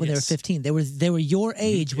they wrote it when they were 15. They were your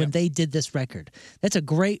age when they did this record. That's a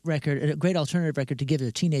great record, a great alternative record to give to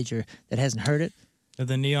a teenager that hasn't heard it.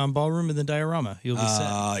 The Neon Ballroom and the Diorama. You'll be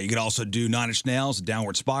set. You could also do Nine Inch Nails,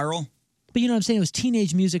 Downward Spiral. But you know what I'm saying? It was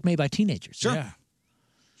teenage music made by teenagers. Sure. Yeah.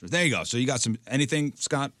 So there you go. So you got anything,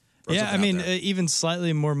 Scott? Yeah, even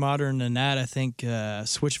slightly more modern than that, I think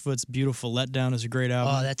Switchfoot's Beautiful Letdown is a great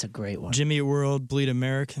album. Oh, that's a great one. Jimmy Eat World, Bleed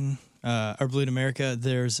America.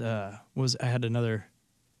 There's I had another.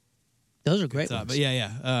 Those are great ones. But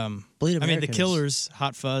Bleed America. The Killers,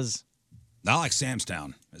 Hot Fuzz. I like Sam's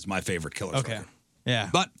Town. Is my favorite Killers. Okay. Record.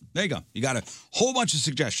 Yeah. But there you go. You got a whole bunch of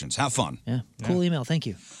suggestions. Have fun. Yeah. Cool email. Thank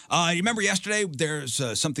you. You remember yesterday? There's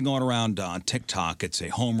something going around on TikTok. It's a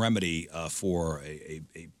home remedy for a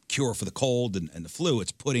cure for the cold and the flu.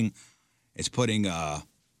 It's putting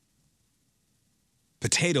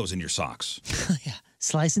potatoes in your socks. Yeah.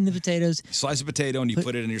 Slicing the potatoes. You slice a potato and you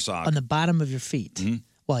put it in your sock. On the bottom of your feet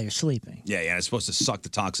while you're sleeping. Yeah, and it's supposed to suck the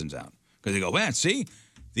toxins out. Because they go, man, see?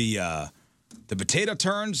 The potato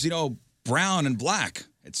turns, brown and black.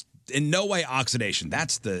 It's in no way oxidation.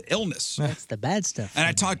 That's the illness. That's the bad stuff. And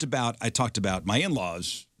I talked about my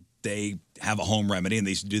in-laws. They have a home remedy, and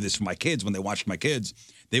they used to do this for my kids when they watched my kids.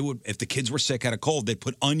 They would, if the kids were sick, had a cold, they'd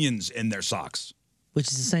put onions in their socks.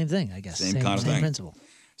 Which is the same thing, I guess. Same kind of thing. Principle.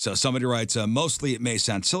 So somebody writes, mostly it may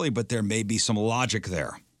sound silly, but there may be some logic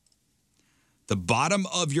there. The bottom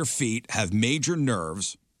of your feet have major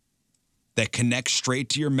nerves that connect straight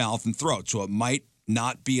to your mouth and throat, so it might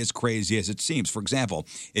not be as crazy as it seems. For example,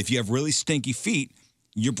 if you have really stinky feet,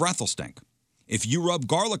 your breath will stink. If you rub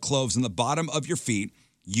garlic cloves in the bottom of your feet,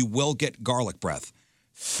 you will get garlic breath.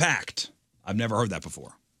 Fact. I've never heard that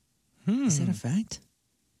before. Is that a fact?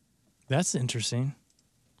 That's interesting.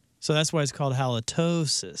 So that's why it's called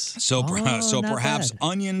halitosis. So perhaps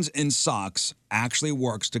onions in socks actually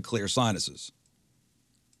works to clear sinuses.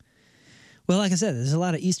 Well, like I said, there's a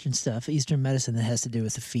lot of Eastern stuff, Eastern medicine that has to do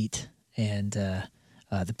with the feet and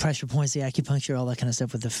the pressure points, the acupuncture, all that kind of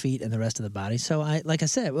stuff with the feet and the rest of the body. So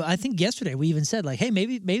I think yesterday we even said, like, hey,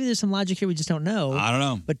 maybe there's some logic here we just don't know. I don't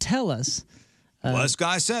know. But tell us. Well, this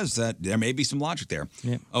guy says that there may be some logic there.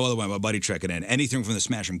 Yeah. Oh, by the way, my buddy checking in. Anything from the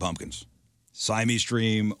Smashing Pumpkins, Siamese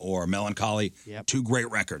Dream or Melancholy, two great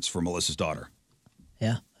records for Melissa's daughter.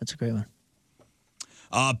 Yeah, that's a great one.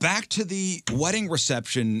 Back to the wedding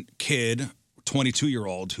reception kid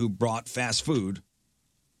 22-year-old who brought fast food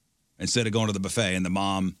instead of going to the buffet, and the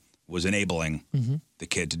mom was enabling the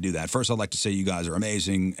kid to do that. First, I'd like to say you guys are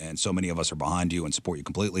amazing, and so many of us are behind you and support you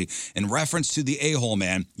completely. In reference to the a-hole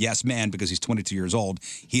man, yes, man, because he's 22 years old,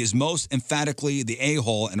 he is most emphatically the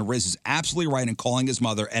a-hole, and Riz is absolutely right in calling his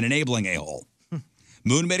mother an enabling a-hole.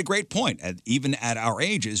 Moon made a great point. Even at our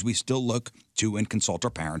ages, we still look to and consult our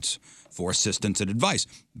parents for assistance and advice.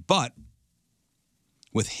 But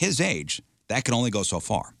with his age, that can only go so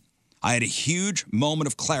far. I had a huge moment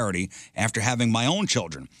of clarity after having my own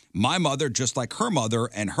children. My mother, just like her mother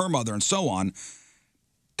and so on,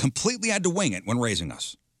 completely had to wing it when raising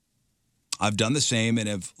us. I've done the same and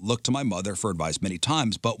have looked to my mother for advice many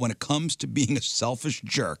times, but when it comes to being a selfish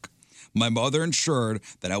jerk, my mother ensured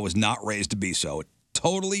that I was not raised to be so. It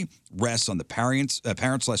totally rests on the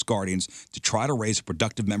parents/guardians to try to raise a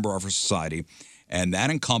productive member of our society, and that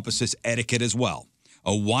encompasses etiquette as well.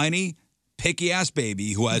 A whiny, picky-ass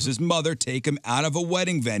baby who has his mother take him out of a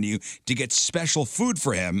wedding venue to get special food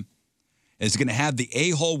for him is going to have the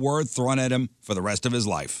a-hole word thrown at him for the rest of his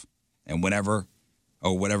life. And whatever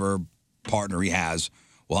partner he has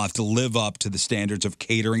will have to live up to the standards of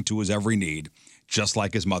catering to his every need, just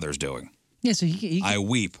like his mother's doing. Yeah, so I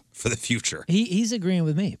weep for the future. He's agreeing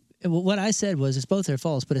with me. What I said was it's both their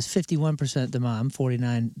faults, but it's 51% the mom,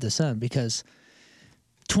 49% the son, because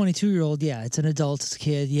 22-year-old, yeah, it's an adult, it's a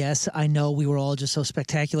kid. Yes, I know we were all just so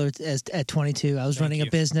spectacular at 22. I was running a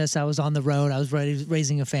business. I was on the road. I was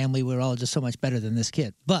raising a family. We were all just so much better than this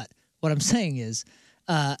kid. But what I'm saying is,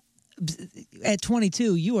 at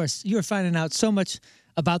 22, you are finding out so much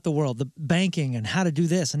about the world, the banking and how to do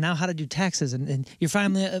this and now how to do taxes. And you're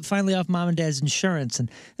finally off mom and dad's insurance.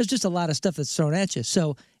 And there's just a lot of stuff that's thrown at you.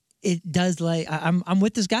 So it does I'm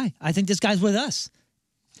with this guy. I think this guy's with us.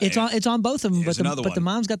 It's on both of them, but the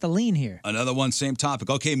mom's got the lean here. Another one, same topic.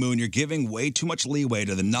 Okay, Moon, you're giving way too much leeway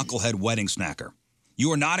to the knucklehead wedding snacker.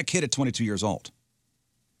 You are not a kid at 22 years old.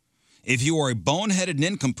 If you are a boneheaded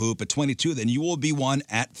nincompoop at 22, then you will be one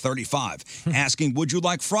at 35. Asking, would you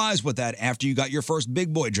like fries with that after you got your first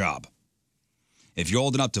big boy job? If you're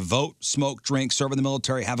old enough to vote, smoke, drink, serve in the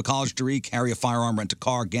military, have a college degree, carry a firearm, rent a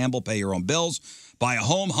car, gamble, pay your own bills, buy a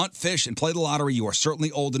home, hunt, fish, and play the lottery, you are certainly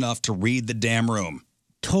old enough to read the damn room.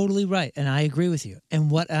 Totally right, and I agree with you.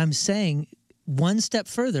 And what I'm saying, one step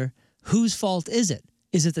further, whose fault is it?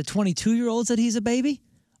 Is it the 22-year-olds that he's a baby,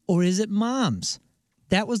 or is it mom's?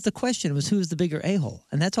 That was the question, was who's the bigger a-hole?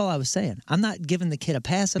 And that's all I was saying. I'm not giving the kid a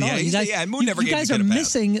pass at all. Moon never gave the kid a pass. You guys are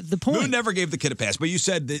missing the point. Moon never gave the kid a pass, but you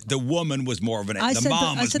said the woman was more of an a-hole. I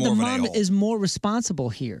said the mom is more responsible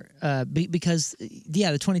here because, the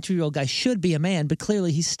 22-year-old guy should be a man, but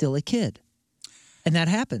clearly he's still a kid. And that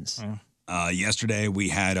happens. Yesterday, we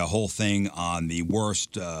had a whole thing on the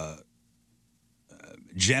worst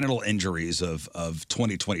genital injuries of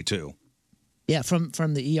 2022. Yeah, from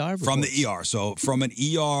the ER reports. From the ER. So from an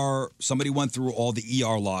ER, somebody went through all the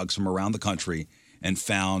ER logs from around the country and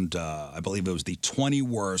found, I believe it was the 20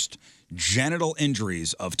 worst genital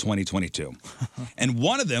injuries of 2022. And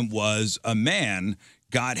one of them was a man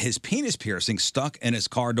got his penis piercing stuck in his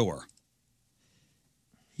car door.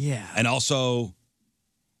 Yeah. And also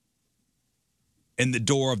in the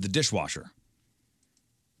door of the dishwasher.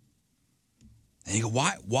 And you go,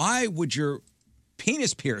 why would your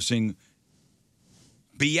penis piercing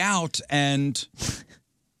be out and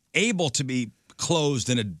able to be closed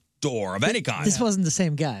in a door of any kind? This wasn't the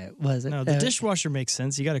same guy, was it? No, the dishwasher makes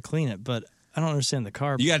sense. You got to clean it, but I don't understand the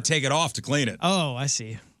car. You got to take it off to clean it. Oh, I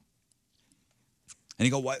see. And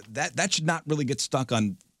you go, what? That should not really get stuck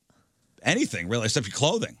on anything, really, except your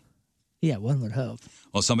clothing. Yeah, one would hope.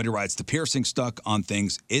 Well, somebody writes, the piercing stuck on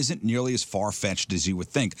things isn't nearly as far-fetched as you would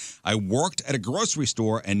think. I worked at a grocery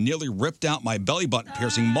store and nearly ripped out my belly button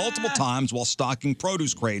piercing multiple times while stocking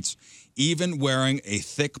produce crates, even wearing a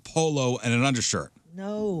thick polo and an undershirt.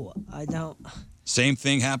 No, I don't. Same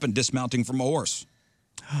thing happened dismounting from a horse.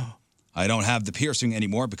 I don't have the piercing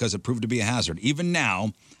anymore because it proved to be a hazard. Even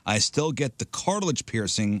now, I still get the cartilage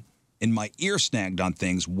piercing in my ear snagged on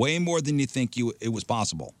things way more than you think it was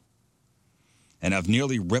possible. And I've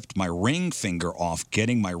nearly ripped my ring finger off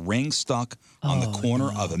getting my ring stuck on the corner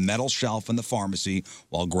of a metal shelf in the pharmacy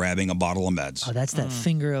while grabbing a bottle of meds. Oh, that's that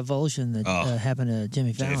finger avulsion that happened to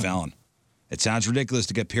Jimmy Fallon. Jimmy Fallon. It sounds ridiculous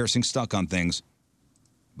to get piercing stuck on things,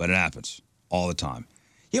 but it happens all the time.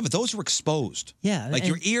 Yeah, but those are exposed. Yeah. Like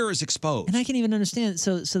your ear is exposed. And I can even understand.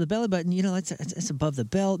 So the belly button, it's above the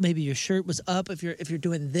belt. Maybe your shirt was up if you're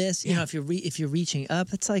doing this. You know, if you're reaching up,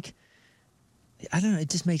 it's like, I don't know. It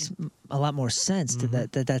just makes a lot more sense to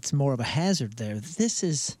that's more of a hazard there.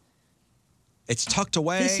 It's tucked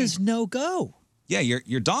away. This is no go. Yeah,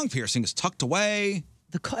 your dong piercing is tucked away.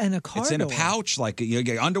 In a car It's in a door. pouch, like you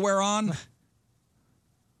get underwear on.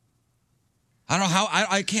 I don't know how.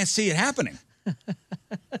 I can't see it happening.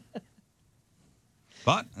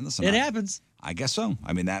 But and listen, It happens. I guess so.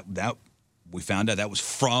 I mean that we found out that was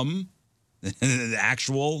from the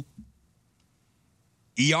actual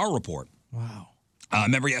ER report. Wow.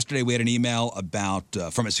 Remember yesterday we had an email about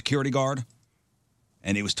from a security guard,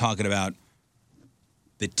 and he was talking about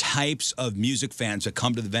the types of music fans that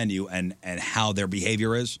come to the venue and how their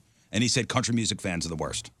behavior is. And he said country music fans are the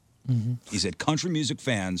worst. Mm-hmm. He said country music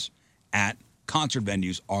fans at concert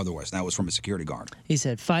venues are the worst. And that was from a security guard. He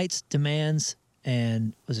said fights, demands,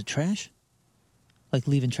 and was it trash? Like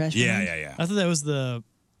leaving trash behind? Yeah. I thought that was the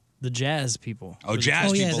jazz people. Oh,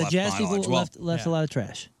 jazz people the left jazz behind a people lot. left a lot of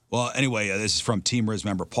trash. Well, anyway, this is from Team Riz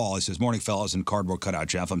member Paul. He says, "Morning, fellas, and cardboard cutout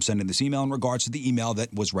Jeff. I'm sending this email in regards to the email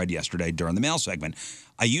that was read yesterday during the mail segment.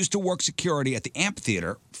 I used to work security at the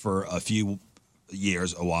amphitheater for a few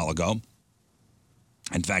years a while ago.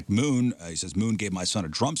 In fact, Moon gave my son a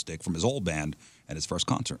drumstick from his old band at his first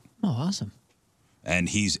concert. Oh, awesome. And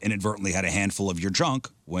he's inadvertently had a handful of your junk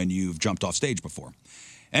when you've jumped off stage before.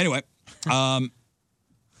 Anyway,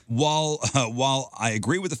 while I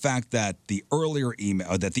agree with the fact that the earlier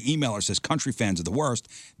email, that the emailer says country fans are the worst,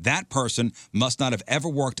 that person must not have ever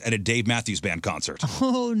worked at a Dave Matthews Band concert.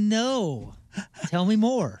 Oh, no. Tell me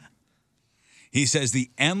more. He says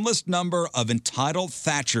the endless number of entitled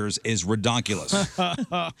Thatchers is redonkulous.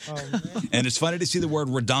 And it's funny to see the word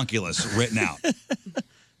redonkulous written out.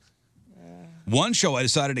 One show, I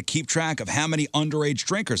decided to keep track of how many underage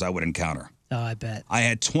drinkers I would encounter. Oh, I bet. I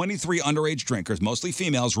had 23 underage drinkers, mostly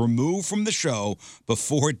females, removed from the show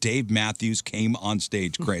before Dave Matthews came on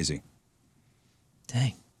stage. Crazy.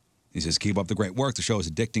 Dang. He says, keep up the great work. The show is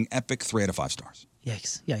addicting, epic, 3 out of 5 stars.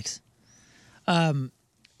 Yikes.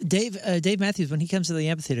 Dave Matthews, when he comes to the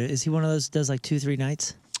amphitheater, is he one of those that does like 2-3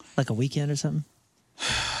 nights? Like a weekend or something?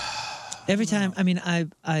 Every time I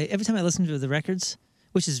listen to the records,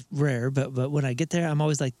 which is rare, but when I get there, I'm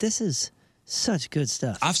always like, this is such good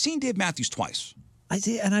stuff. I've seen Dave Matthews twice.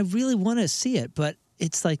 And I really want to see it, but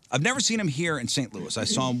it's like... I've never seen him here in St. Louis. I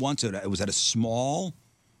saw him once. It was at a small,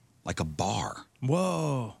 like a bar.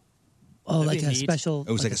 Whoa. Oh, like a special...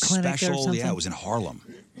 It was like a clinic or special, something? it was in Harlem.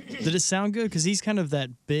 Did it sound good? Because he's kind of that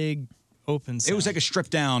big, open sound. It was like a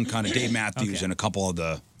stripped down kind of Dave Matthews and a couple of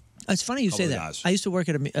the... It's funny you say that. Guys. I used to work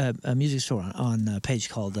at a music store on a page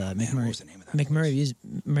called McMurray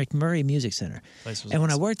Music Center. And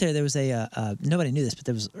when I worked there, there was nobody knew this, but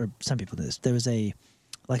or some people knew this. There was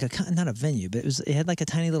not a venue, but it had like a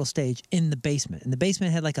tiny little stage in the basement. And the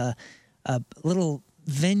basement had like a little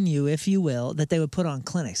venue, if you will, that they would put on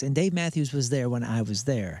clinics. And Dave Matthews was there when I was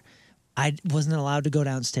there. I wasn't allowed to go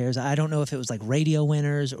downstairs. I don't know if it was like radio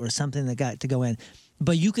winners or something that got to go in.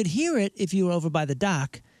 But you could hear it if you were over by the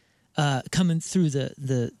dock. Coming through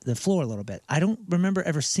the floor a little bit. I don't remember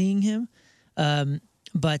ever seeing him,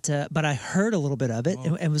 but I heard a little bit of it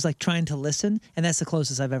and was like trying to listen, and that's the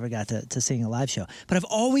closest I've ever got to seeing a live show. But I've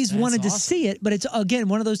always wanted to see it, but it's, again,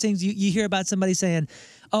 one of those things you hear about somebody saying,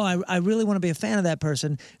 oh, I really want to be a fan of that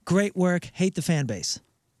person. Great work, hate the fan base.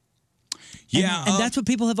 Yeah. And that's what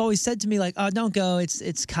people have always said to me, like, oh, don't go,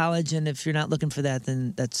 it's college, and if you're not looking for that,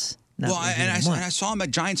 then that's not what you want. I saw him at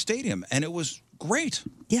Giant Stadium, and it was great.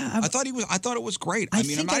 Yeah, I thought it was great. I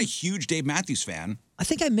mean, I'm not a huge Dave Matthews fan. I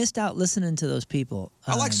think I missed out listening to those people.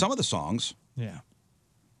 I like some of the songs. Yeah.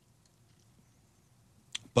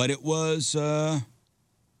 But it was it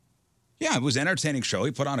was an entertaining show.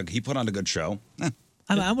 He put on a good show.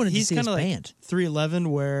 I wanted to see his kind of band. Like 311,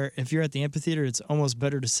 where if you're at the amphitheater, it's almost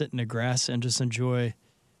better to sit in the grass and just enjoy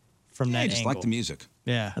from that I just angle. like the music.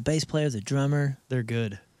 Yeah. A bass player, the drummer. They're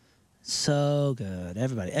good. So good.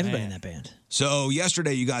 Everybody in that band. So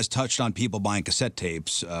yesterday you guys touched on people buying cassette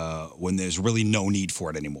tapes when there's really no need for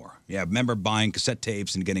it anymore. Yeah, remember buying cassette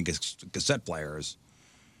tapes and getting cassette players.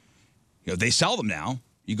 You know, they sell them now.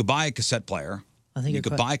 You could buy a cassette player. I think you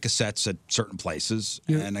could buy cassettes at certain places.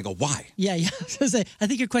 And I go, why? Yeah. I was gonna say, I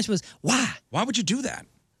think your question was, why? Why would you do that?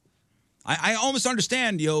 I almost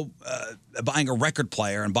understand, buying a record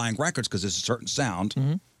player and buying records because there's a certain sound.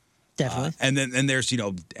 Mm-hmm. Definitely. And then there's,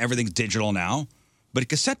 everything's digital now. But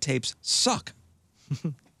cassette tapes suck.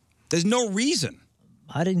 There's no reason.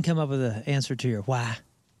 I didn't come up with an answer to your why.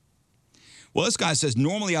 Well, this guy says,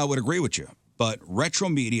 normally I would agree with you, but retro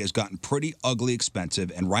media has gotten pretty ugly expensive,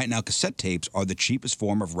 and right now cassette tapes are the cheapest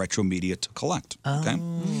form of retro media to collect. Okay?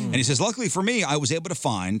 And he says, luckily for me, I was able to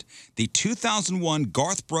find the 2001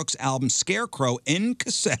 Garth Brooks album Scarecrow in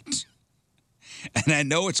cassette. And I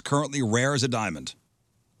know it's currently rare as a diamond.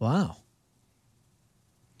 Wow.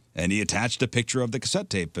 And he attached a picture of the cassette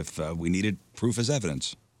tape if we needed proof as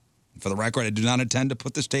evidence. For the record, I do not intend to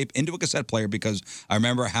put this tape into a cassette player because I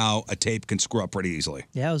remember how a tape can screw up pretty easily.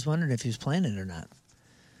 Yeah, I was wondering if he was playing it or not.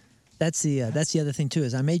 That's the other thing too,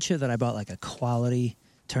 is I made sure that I bought like a quality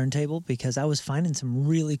turntable because I was finding some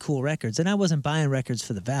really cool records, and I wasn't buying records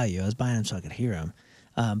for the value. I was buying them so I could hear them,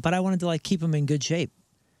 but I wanted to like keep them in good shape.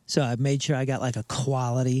 So I made sure I got like a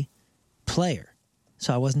quality player,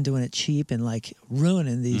 so I wasn't doing it cheap and like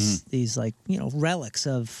ruining these like relics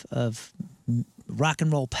of rock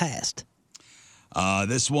and roll past.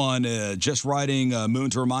 This one, just writing Moon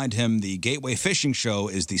to remind him the Gateway Fishing Show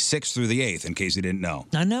is the 6th through the 8th, in case he didn't know.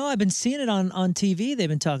 I know. I've been seeing it on TV. They've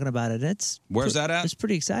been talking about it. Where's that at? It's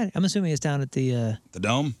pretty exciting. I'm assuming it's down at the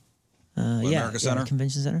Dome? America Center?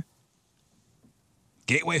 Convention Center.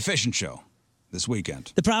 Gateway Fishing Show this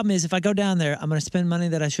weekend. The problem is if I go down there, I'm going to spend money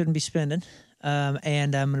that I shouldn't be spending,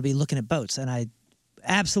 and I'm going to be looking at boats, and I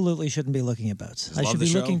absolutely shouldn't be looking at boats. I should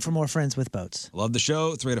be looking for more friends with boats. Love the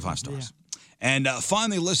show. 3 out of 5 stars. And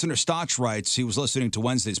finally, listener Stotch writes, he was listening to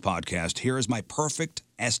Wednesday's podcast. Here is my perfect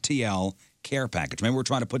STL care package. Remember, we're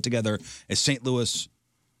trying to put together a St. Louis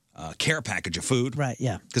care package of food. Right,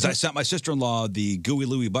 yeah. Because I sent my sister-in-law the Gooey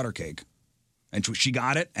Louie butter cake, and she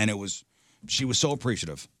got it, and she was so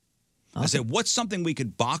appreciative. Awesome. I said, what's something we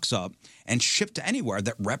could box up and ship to anywhere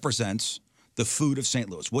that represents the food of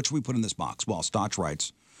St. Louis? What should we put in this box? Well, Stotch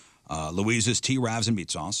writes, Louise's Tea, Ravs, and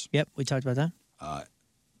Meat Sauce. Yep, we talked about that.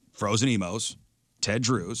 Frozen Emos, Ted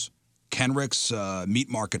Drew's, Kenrick's Meat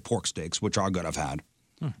Market pork steaks, which are good, I've had.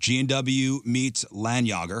 G&W Meats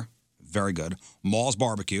Landjager, very good. Maul's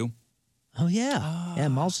Barbecue. Oh, yeah. Yeah,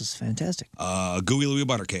 Maul's is fantastic. Gooey Louie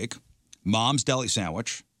butter cake. Mom's Deli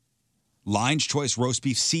Sandwich. Lion's Choice Roast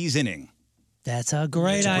Beef Seasoning. That's a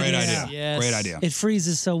great idea. Yes. Great idea. It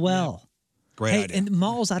freezes so well. Great idea. And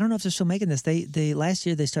Maul's, I don't know if they're still making this. They last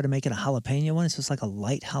year they started making a jalapeno one. It's just like a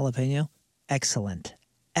light jalapeno. Excellent.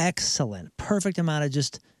 Perfect amount of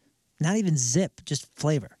just, not even zip, just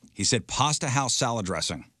flavor. He said Pasta House salad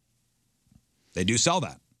dressing. They do sell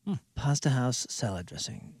that. Pasta House salad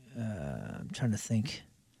dressing. I'm trying to think.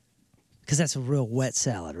 Because that's a real wet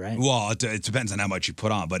salad, right? Well, it depends on how much you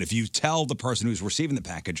put on. But if you tell the person who's receiving the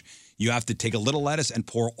package, you have to take a little lettuce and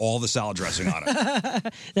pour all the salad dressing on it.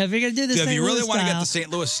 Now, if you're going to do this, if you really want to get the St.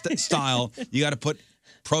 Louis style, you got to put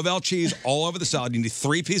Provel cheese all over the salad. You need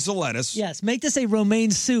 3 pieces of lettuce. Yes, make this a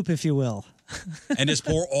romaine soup, if you will. And just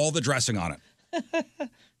pour all the dressing on it.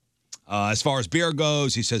 As far as beer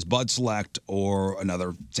goes, he says Bud Select or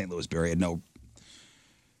another St. Louis beer. He had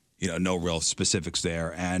no real specifics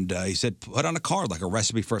there. And he said put on a card like a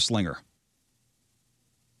recipe for a slinger.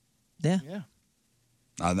 Yeah.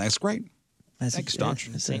 That's great. That's Thanks, Stotch.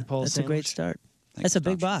 St. Paul That's a great start. That's a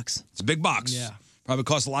big box. It's a big box. Yeah. Probably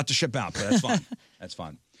costs a lot to ship out, but that's fine. That's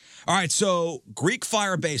fine. All right, so Greek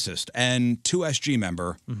Fire bassist and 2SG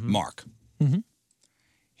member, Mark. Mm-hmm.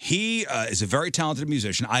 He is a very talented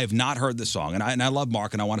musician. I have not heard this song, and I love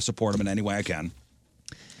Mark, and I want to support him in any way I can.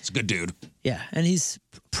 He's a good dude. Yeah, and he's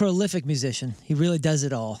a prolific musician. He really does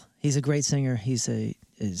it all. He's a great singer. He's a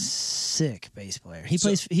sick bass player.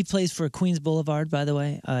 He plays for Queens Boulevard, by the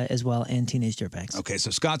way, as well, and Teenage Dirtbags. Okay,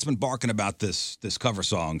 so Scott's been barking about this cover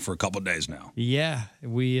song for a couple of days now. Yeah,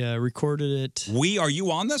 we recorded it. Are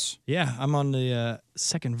you on this? Yeah, I'm on the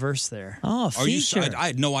second verse there. Oh, feature. I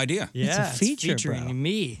had no idea. Yeah, it's a feature, featuring bro.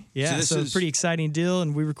 me. Yeah, so it's a pretty exciting deal,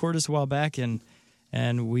 and we recorded this a while back, and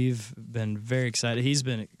we've been very excited. He's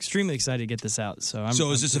been extremely excited to get this out. So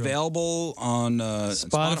is this available on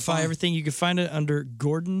Spotify? Everything. You can find it under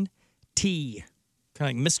Gordon T.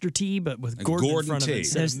 Kind of like Mr. T, but with Gordon in front of it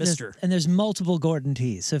instead of Mr. There's multiple Gordon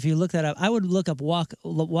T's. So if you look that up, I would look up "Walk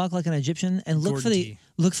Like an Egyptian" and look for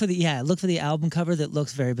the album cover that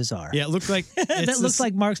looks very bizarre. Yeah, it looked like that looks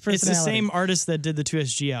like Mark's personality. It's the same artist that did the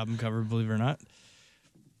 2SG album cover, believe it or not.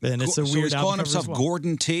 And it's a weird so he's calling album himself cover as well.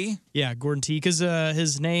 Gordon T? Yeah, Gordon T, because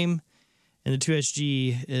his name in the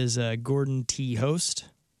 2SG is Gordon T. Host.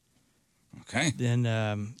 Okay.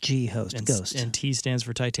 Then G host, Ghost. And T stands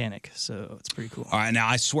for Titanic, so it's pretty cool. All right, now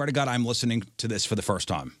I swear to God I'm listening to this for the first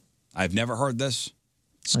time. I've never heard this.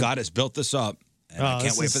 Scott has built this up, and I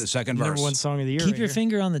can't wait for the second verse. Number 1 song of the year. Keep your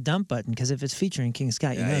finger on the dump button, because if it's featuring King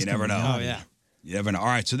Scott, you never know. Oh, yeah. You never know. All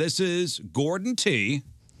right, so this is Gordon T.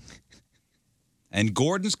 and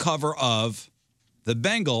Gordon's cover of the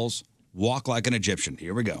Bengals' Walk Like an Egyptian.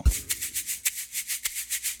 Here we go.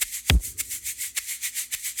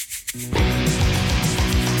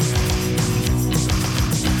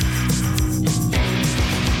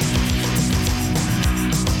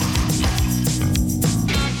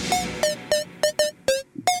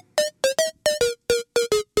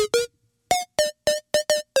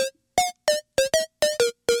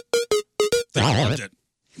 I loved it.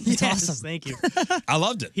 It's Yes, awesome. Thank you. I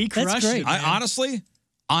loved it. He crushed great. it. I man.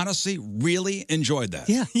 honestly really enjoyed that.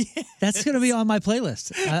 Yeah, that's going to be on my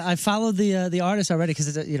playlist. I followed the artist already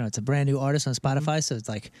because it's a brand new artist on Spotify, so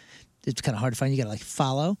it's kind of hard to find. You got to like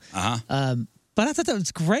follow. But I thought that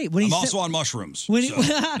was great. When I'm he also on mushrooms. When he,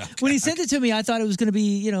 so- when he sent it to me, I thought it was going to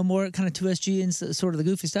be more kind of 2SG and sort of the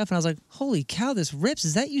goofy stuff, and I was like, "Holy cow, this rips!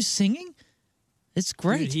 Is that you singing? It's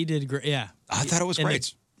great." Dude, he did great. Yeah. I thought it was And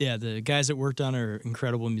great. the guys that worked on are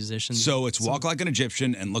incredible musicians. So it's Walk Like an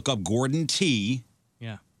Egyptian and look up Gordon T.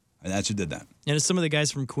 Yeah. And that's who did that. And it's some of the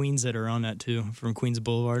guys from Queens that are on that too, from Queens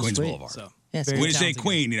Boulevard. Queens Sweet. Boulevard. So, Yeah, very When you say talented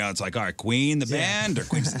Queen, it's like, all right, Queen, the band, or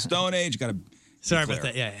Queens of the Stone Age. You got to. Sorry about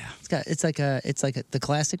that. Yeah. It's like the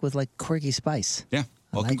classic with like quirky spice. Yeah.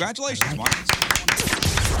 Well, congratulations, Mark.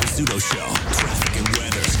 Rizzuto Show. Traffic and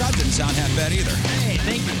weather. Scott didn't sound half bad either. Hey,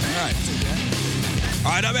 thank you. All right.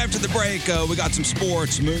 All right, up after the break, we got some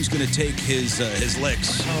sports. Moon's going to take his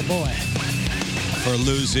licks Oh boy. for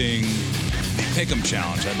losing the Pick'em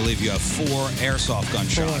Challenge. I believe you have 4 airsoft gun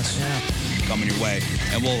shots coming your way.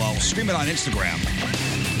 And we'll stream it on Instagram.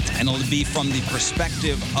 And it'll be from the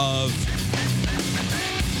perspective of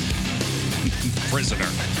prisoner.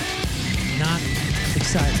 Not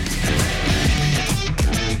excited.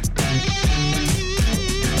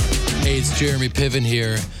 Hey, it's Jeremy Piven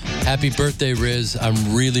here. Happy birthday, Riz.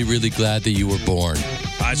 I'm really, really glad that you were born.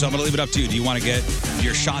 All right, so I'm going to leave it up to you. Do you want to get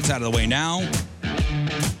your shots out of the way now?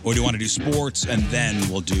 Or do you want to do sports and then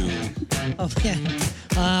we'll do... Oh yeah.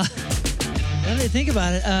 Let me think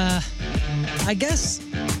about it. I guess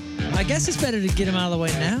it's better to get him out of the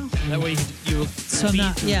way now. That way you will. So I'm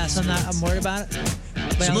not. Yeah. So I'm worried about it.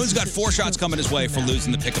 But So I Moon's was- got 4 shots coming his way for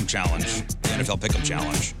losing the Pick'em Challenge, the NFL Pick'em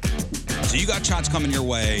Challenge. So you got shots coming your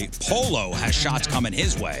way. Polo has shots coming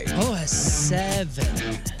his way. Oh, a 7.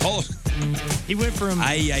 Polo. He went from.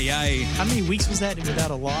 How many weeks was that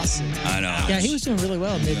without a loss? I know. Yeah, he was doing really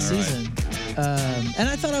well mid-season. And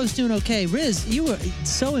I thought I was doing okay. Riz, you were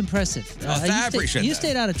so impressive. I appreciate you that.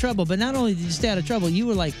 stayed out of trouble, but not only did you stay out of trouble, you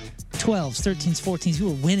were like 12s, 13s, 14s. You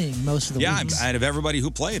were winning most of the Yeah, weeks. out of everybody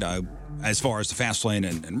who played, as far as the fast lane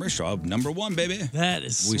and Rishaw, number 1, baby. That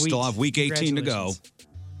is We sweet. still have week 18 to go. Congratulations.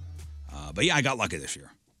 But yeah, I got lucky this year.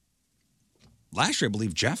 Last year, I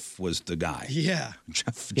believe Jeff was the guy. Yeah.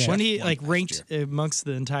 Jeff When he won like last ranked year. amongst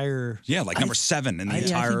the entire. Yeah, like number 7 in the I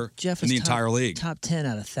entire think Jeff in the is entire league. Top 10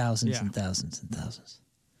 out of thousands Yeah. and thousands and thousands.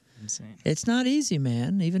 Insane. It's not easy,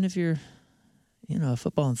 man. Even if you're, a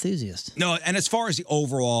football enthusiast. No, and as far as the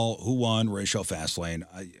overall who won Ratio Fastlane,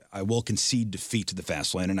 I will concede defeat to the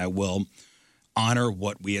Fastlane, and I will honor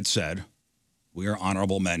what we had said. We are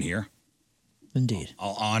honorable men here. Indeed.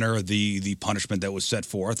 I'll honor the punishment that was set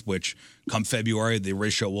forth, which come February, the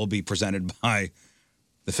ratio will be presented by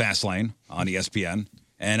the Fastlane on ESPN,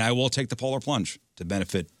 and I will take the polar plunge to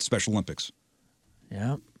benefit Special Olympics.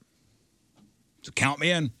 Yeah. So count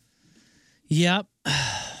me in. Yep.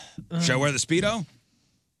 Should I wear the Speedo?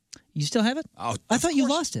 You still have it? Oh, I thought you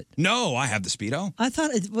lost it. No, I have the Speedo. I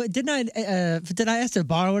thought, did I ask to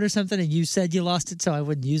borrow it or something and you said you lost it so I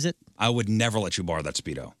wouldn't use it? I would never let you borrow that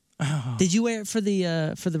Speedo. Did you wear it for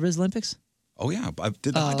the Riz Olympics? Oh, yeah. I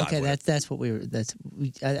did the high dive. Okay, with it. that's what we were.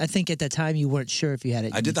 I think at that time you weren't sure if you had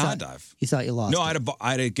it. I did the You high thought- dive. You thought you lost. No, it.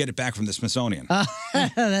 I had to get it back from the Smithsonian.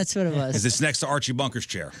 That's what it Because was. it's next to Archie Bunker's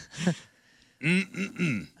chair. All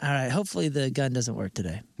right. Hopefully the gun doesn't work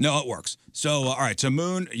today. No, it works. So, all right. So,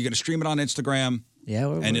 Moon, you're going to stream it on Instagram. Yeah,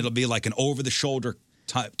 and it'll be like an over-the-shoulder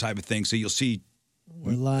type of thing. So you'll see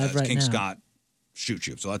We're live right King now. Scott shoot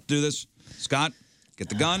you. So let's do this. Scott, get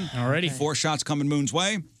the gun. Alrighty. 4 shots coming Moon's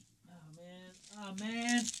way. Oh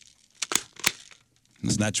man.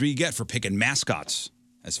 And that's what you get for picking mascots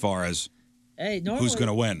as far as Hey, normally who's going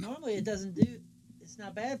to win. Normally it doesn't do. It's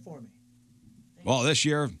not bad for me. Well, this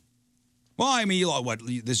year, well, I mean,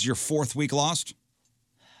 this is your 4th week lost?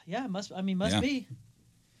 Yeah, must Yeah. be.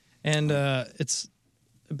 And it's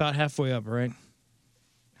about halfway up, right?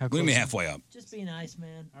 How What do you mean halfway up? Just be nice,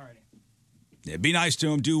 man. Alrighty. Yeah, be nice to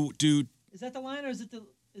him. Do Is that the line or is it the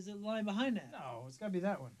line behind that? No, it's got to be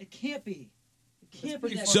that one. It can't be. It can't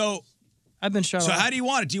be that. so. I've been shot. So off. how do you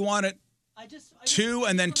want it? Do you want it I just 2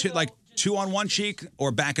 and then 2, like 2 on one cheek,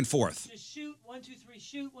 or back and forth? Just shoot 1, 2, 3,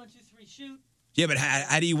 shoot 1, 2, 3, shoot. Yeah, but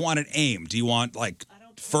how do you want it aimed? Do you want like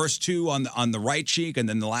first 2 on the right cheek and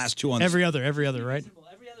then the last 2 on the every other, right?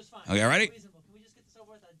 Okay, ready?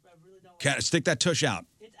 Stick that tush out.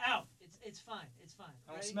 It's out. It's fine. It's fine.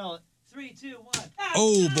 I don't smell it. 3, 2, 1.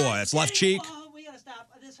 Oh boy, that's left cheek. Oh, we gotta stop.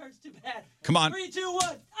 This hurts too bad. Come on. 3, 2,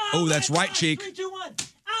 1. Oh, that's right cheek. 3, 2, 1.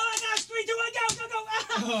 Oh my gosh, 3, 2, 1,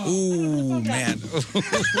 go. Ooh, man.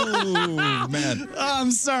 Ooh, man. Oh,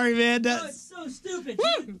 I'm sorry, man. Oh, it's so stupid.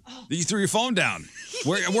 You threw your phone down.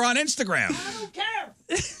 We're on Instagram. I don't care.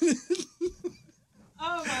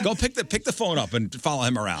 Go pick the phone up and follow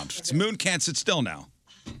him around. It's Moon can't sit still now.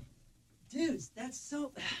 Dude, that's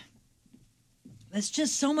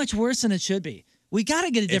just so much worse than it should be. We got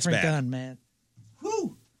to get a different gun, man.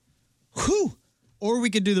 Whew. Or we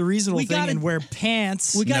could do the reasonable We thing gotta- and wear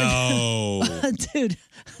pants. We got No. Dude,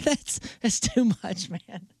 that's too much,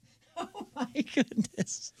 man. Oh my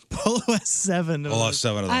goodness. Polo has 7 of Polo those. has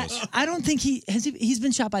 7 of those. I don't think he's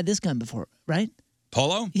been shot by this gun before, right?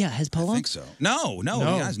 Polo? Yeah, has Polo? I think so. No, he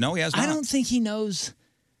has not. I don't think he knows.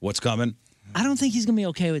 What's coming? I don't think he's gonna be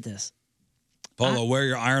okay with this. Polo, wear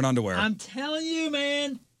your iron underwear. I'm telling you,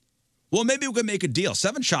 man. Well, maybe we could make a deal.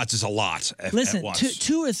 7 shots is a lot at Listen, once.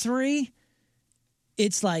 2 or 3,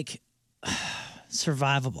 it's like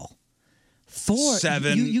survivable. 4,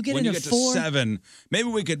 7. You get when into you get 4. to 7, maybe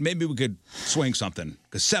we could swing something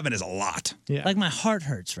because 7 is a lot. Yeah. Like my heart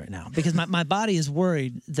hurts right now because my body is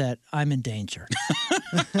worried that I'm in danger.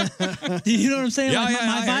 Do you know what I'm saying? Yeah, Like, yeah,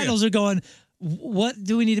 my I hear you. vitals are going. What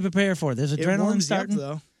do we need to prepare for? There's It adrenaline warms you up, starting.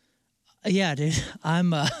 though. Yeah, dude.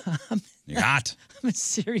 I'm You're hot. I'm in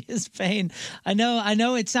serious pain. I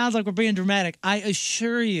know it sounds like we're being dramatic. I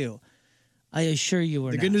assure you we're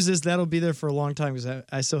The not. good news is that'll be there for a long time because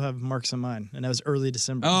I still have marks on mine, and that was early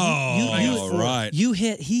December. Oh, right.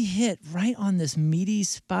 He hit right on this meaty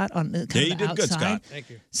spot on kind Yeah, of you the did good, outside. Scott. Thank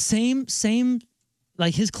you. Same,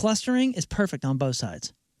 like his clustering is perfect on both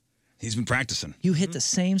sides. He's been practicing. You hit the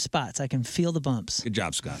same spots. I can feel the bumps. Good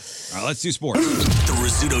job, Scott. All right, let's do sports. The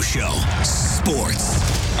Rizzuto Show.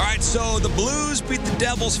 Sports. All right, so the Blues beat the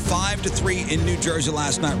Devils 5-3 in New Jersey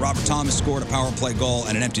last night. Robert Thomas scored a power play goal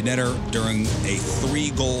and an empty netter during a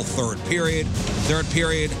 3-goal third period. Third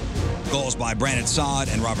period, goals by Brandon Saad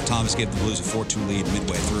and Robert Thomas gave the Blues a 4-2 lead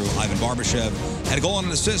midway through. Ivan Barbashev had a goal and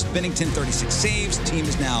an assist. Bennington 36 saves. Team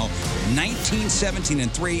is now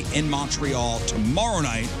 19-17-3 in Montreal tomorrow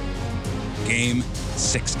night. Game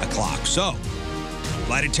 6 o'clock. So,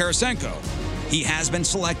 Vladimir Tarasenko, he has been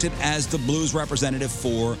selected as the Blues representative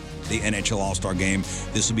for the NHL All-Star Game.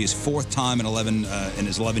 This will be his 4th time in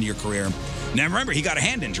his 11-year career. Now remember, he got a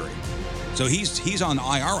hand injury, so he's on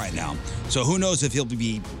IR right now. So who knows if he'll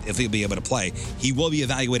be able to play? He will be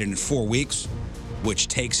evaluated in 4 weeks, which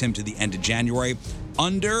takes him to the end of January.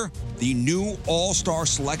 Under the new All-Star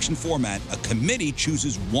selection format, a committee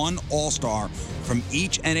chooses one All-Star from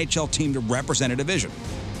each NHL team to represent a division.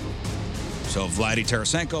 So Vladimir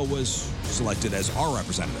Tarasenko was selected as our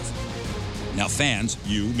representative. Now fans,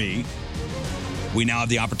 you, me, we now have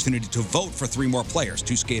the opportunity to vote for 3 more players,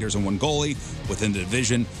 2 skaters and 1 goalie within the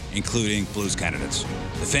division, including Blues candidates.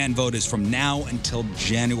 The fan vote is from now until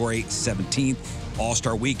January 17th.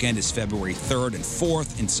 All-Star Weekend is February 3rd and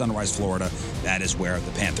 4th in Sunrise, Florida. That is where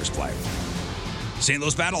the Panthers play. St.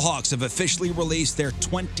 Louis Battlehawks have officially released their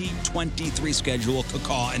 2023 schedule.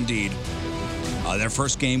 Caw indeed. Their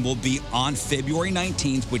first game will be on February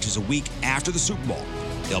 19th, which is a week after the Super Bowl.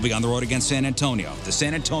 They'll be on the road against San Antonio, the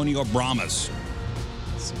San Antonio Brahmas.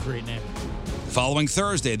 It's a great name. The following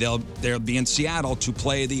Thursday, they'll be in Seattle to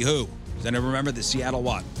play the who? Does anyone remember the Seattle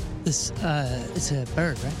what? This it's a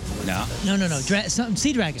bird, right? No. No. Something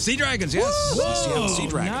Sea Dragons. Sea Dragons, yes. Whoa, Seattle Sea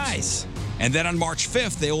Dragons. Nice. And then on March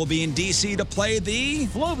 5th, they will be in D.C. to play the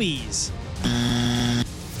Flobies.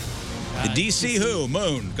 The D.C. who?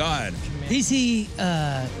 Moon. Go ahead. DC.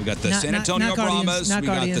 We got the San Antonio not Guardians, Brahmas. not We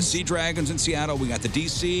got the Guardians. Sea Dragons in Seattle. We got the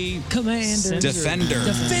D.C. Commanders. Defenders.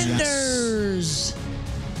 Defenders.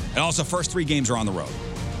 And also, first 3 games are on the road.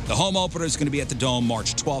 The home opener is going to be at the Dome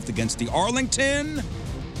March 12th against the Arlington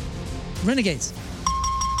Renegades.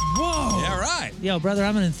 Whoa. Yeah, right. Yo, brother,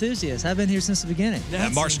 I'm an enthusiast. I've been here since the beginning.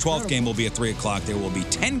 That March 12th game will be at 3 o'clock. There will be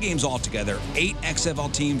 10 games altogether. 8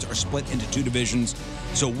 XFL teams are split into 2 divisions.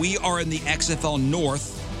 So we are in the XFL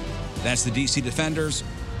North. That's the DC Defenders,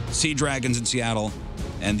 Sea Dragons in Seattle,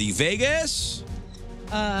 and the Vegas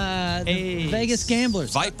The Vegas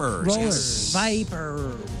Gamblers. Vipers. Rollers. Yes.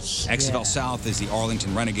 Vipers. XFL Yeah. South is the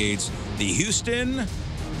Arlington Renegades, the Houston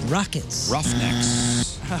Rockets.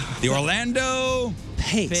 Roughnecks, the Orlando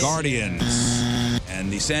Pace. Guardians,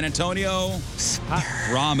 and the San Antonio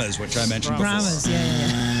Brahmas, which I mentioned before. Brahmas,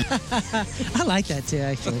 yeah. I like that too,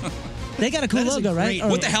 actually. They got a cool That is a logo, right?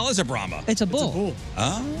 great- What the hell is a Brahma? It's a bull.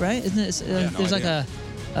 Huh? Right? Isn't it? It's, no there's like idea.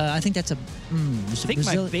 I think that's a. I think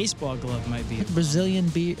my baseball glove might be. Brazilian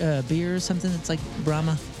beer or something. It's like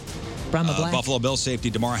Brahma. Brahma Black. Buffalo Bills safety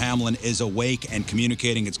DeMar Hamlin is awake and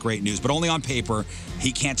communicating. It's great news, but only on paper.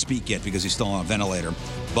 He can't speak yet because he's still on a ventilator.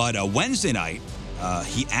 But Wednesday night,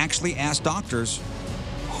 he actually asked doctors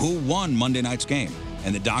who won Monday night's game.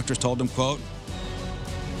 And the doctors told him, quote,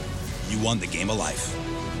 "You won the game of life."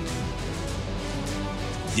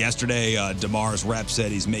 Yesterday, DeMar's rep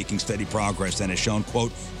said he's making steady progress and has shown,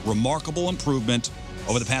 quote, "remarkable improvement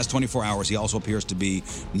over the past 24 hours. He also appears to be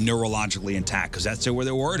neurologically intact," because that's what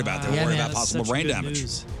they're worried about. They're worried about possible brain damage.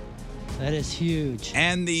 That is huge.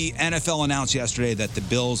 And the NFL announced yesterday that the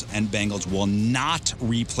Bills and Bengals will not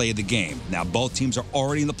replay the game. Now, both teams are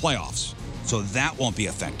already in the playoffs, so that won't be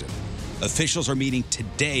affected. Officials are meeting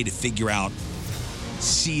today to figure out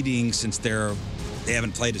seeding since they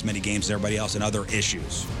haven't played as many games as everybody else and other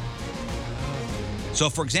issues.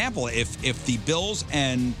 So, for example, if the Bills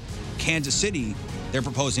and Kansas City, they're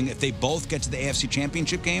proposing if they both get to the AFC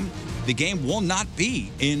Championship game, the game will not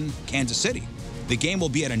be in Kansas City. The game will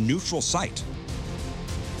be at a neutral site.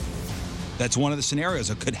 That's one of the scenarios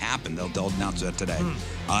that could happen. They'll announce that today.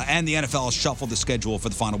 And the NFL has shuffled the schedule for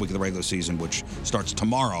the final week of the regular season, which starts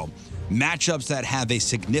tomorrow. Matchups that have a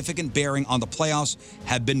significant bearing on the playoffs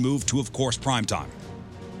have been moved to, of course, primetime.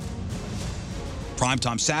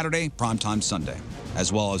 Primetime Saturday, primetime Sunday,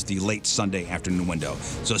 as well as the late Sunday afternoon window.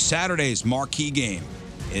 So Saturday's marquee game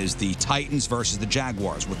is the Titans versus the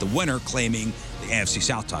Jaguars, with the winner claiming the AFC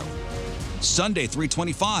South title. Sunday,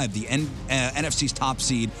 3:25, the NFC's top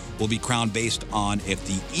seed will be crowned based on if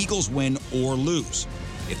the Eagles win or lose.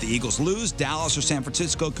 If the Eagles lose, Dallas or San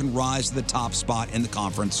Francisco can rise to the top spot in the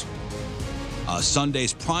conference.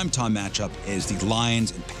 Sunday's primetime matchup is the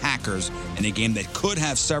Lions and Packers in a game that could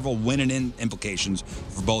have several win-and-in implications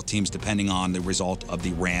for both teams depending on the result of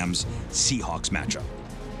the Rams-Seahawks matchup.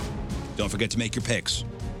 Don't forget to make your picks.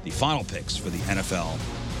 The final picks for the NFL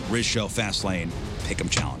Riz Show Fast Lane Pick'em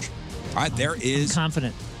Challenge. All right, there is... I'm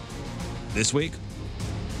confident. This week,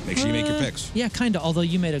 make sure you make your picks. Yeah, kind of. Although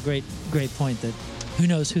you made a great point that who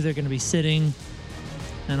knows who they're going to be sitting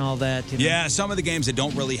and all that. You know? Yeah, some of the games that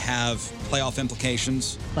don't really have playoff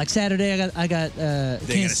implications. Like Saturday, I got They got to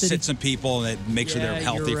Kansas City. sit some people that make sure they're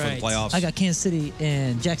healthy for the playoffs. I got Kansas City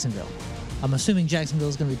and Jacksonville. I'm assuming Jacksonville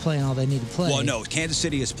is going to be playing all they need to play. Well, no, Kansas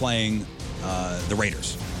City is playing the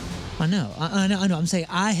Raiders. I know. I'm saying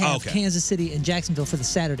I have Okay. Kansas City and Jacksonville for the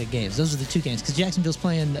Saturday games. Those are the two games because Jacksonville's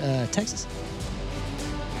playing Texas.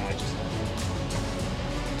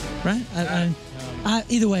 Right?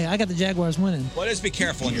 Either way, I got the Jaguars winning. Well, just be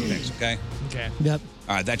careful in your picks, okay? Okay. Yep.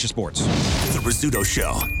 All right, that's your sports. The Rizzuto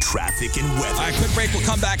Show, traffic and weather. All right, quick break. We'll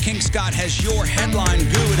come back. King Scott has your headline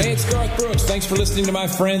good. Hey, it's Garth Brooks. Thanks for listening to my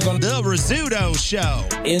friends on The Rizzuto Show.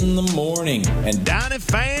 In the morning and Donnie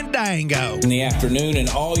Fandango. in the afternoon, and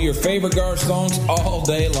all your favorite Garth songs all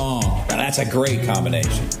day long. Now, that's a great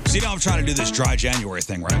combination. So, you know, I'm trying to do this dry January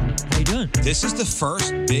thing, right? How you doing? This is the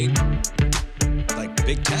first big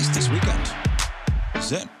test this weekend.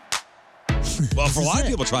 This is it. Well, for a lot of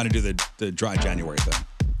people trying to do the dry January thing.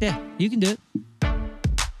 Yeah, you can do it.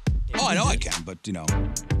 Oh, I know I can, but, you know,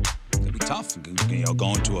 it's going to be tough. You know,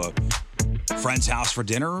 going to a friend's house for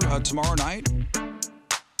dinner tomorrow night.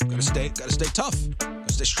 Got to stay tough. Got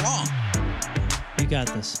to stay strong. You got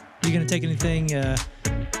this. You gonna take anything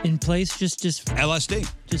in place? Just LSD.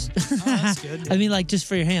 Just. That's good. I mean, like just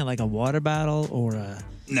for your hand, like a water bottle or a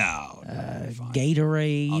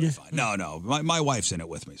Gatorade. No. My wife's in it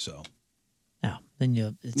with me, so. No,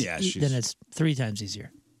 then it's 3 times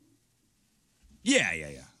easier. Yeah.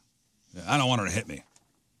 I don't want her to hit me.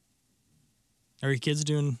 Are your kids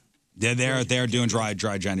doing? They're doing dry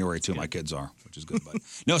January too. My kids are, which is good. But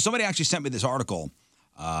no, somebody actually sent me this article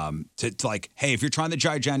to like, hey, if you're trying the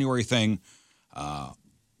dry January thing,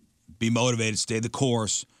 be motivated, stay the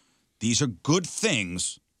course. These are good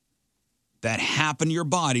things that happen to your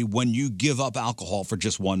body when you give up alcohol for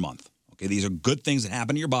just 1 month. Okay, these are good things that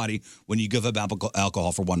happen to your body when you give up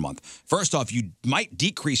alcohol for 1 month. First off, you might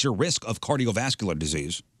decrease your risk of cardiovascular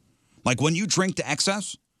disease. Like when you drink to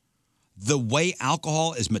excess, the way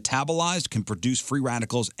alcohol is metabolized can produce free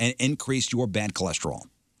radicals and increase your bad cholesterol.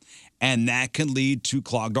 And that can lead to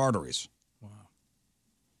clogged arteries. Wow.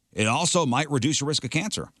 It also might reduce your risk of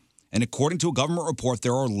cancer. And according to a government report,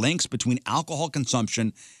 there are links between alcohol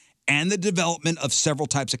consumption and the development of several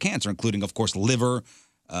types of cancer, including, of course, liver,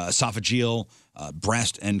 esophageal,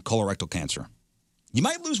 breast, and colorectal cancer. You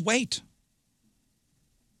might lose weight.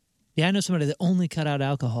 Yeah, I know somebody that only cut out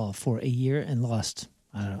alcohol for a year and lost,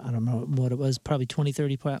 I don't know what it was, probably 20,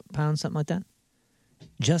 30 pounds, something like that.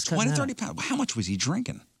 Just 20, 30 pounds. How much was he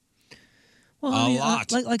drinking? Well, a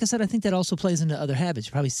lot. Like I said, I think that also plays into other habits.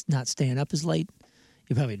 You're probably not staying up as late.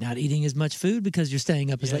 You're probably not eating as much food because you're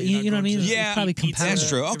staying up as late. You know what I mean? Yeah, it's probably compounded. that's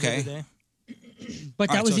true. Okay. But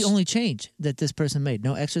All that right, was so the only change that this person made.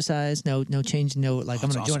 No exercise, no change, no like I'm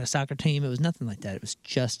going to join a soccer team. It was nothing like that. It was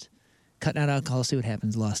just cutting out alcohol, see what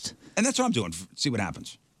happens, lost. And that's what I'm doing. See what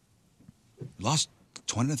happens. Lost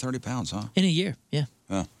 20 to 30 pounds, huh? In a year, yeah.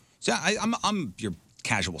 Yeah. So I'm your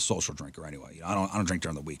casual social drinker anyway. I don't drink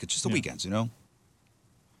during the week. It's just the weekends,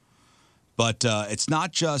 But it's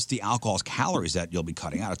not just the alcohol's calories that you'll be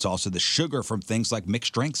cutting out. It's also the sugar from things like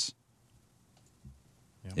mixed drinks.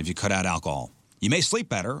 Yeah. If you cut out alcohol. You may sleep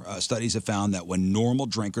better. Studies have found that when normal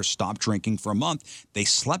drinkers stopped drinking for a month, they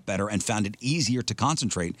slept better and found it easier to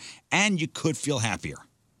concentrate, and you could feel happier.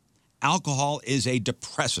 Alcohol is a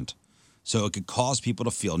depressant, so it could cause people to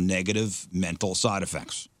feel negative mental side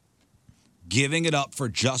effects. Giving it up for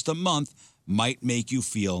just a month might make you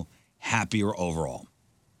feel happier overall.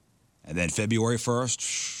 And then February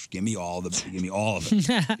 1st, give me all of it. Give me all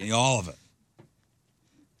of it.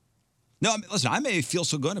 No, listen, I may feel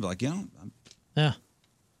so good. I'll be like, yeah.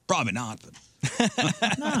 Probably not, but.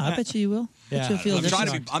 No, I bet you will. Yeah. You'll feel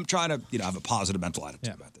I'm trying to have a positive mental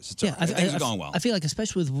attitude about this. It's all right. I Things are going well. I feel like,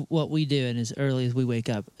 especially with what we do and as early as we wake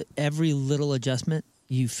up, every little adjustment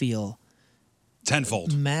you feel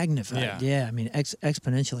tenfold magnified. Yeah, I mean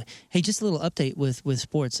exponentially. Hey, just a little update with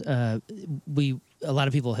sports. A lot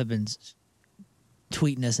of people have been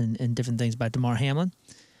tweeting us and different things about Damar Hamlin.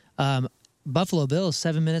 Buffalo Bills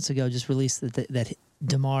 7 minutes ago just released that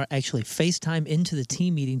Damar actually FaceTimed into the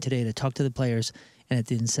team meeting today to talk to the players, and it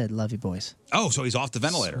then said, "Love you, boys." Oh, so he's off the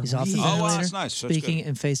ventilator. He's off the ventilator. Oh, wow, that's nice. That's speaking good.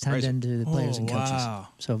 and FaceTimed into the players and coaches. Wow.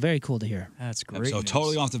 So very cool to hear. That's great. So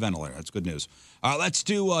totally off the ventilator. That's good news. All right, let's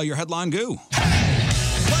do your headline goo.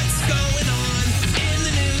 What's going on in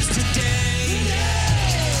the news today?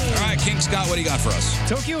 All right, King Scott, what do you got for us?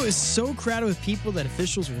 Tokyo is so crowded with people that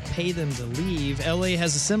officials will pay them to leave. LA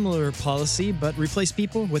has a similar policy, but replace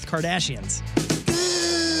people with Kardashians.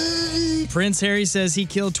 Prince Harry says he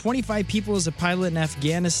killed 25 people as a pilot in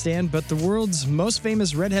Afghanistan, but the world's most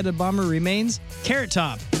famous redheaded bomber remains Carrot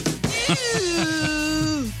Top.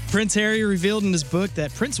 Prince Harry revealed in his book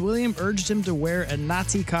that Prince William urged him to wear a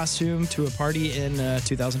Nazi costume to a party in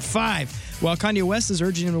 2005, while Kanye West is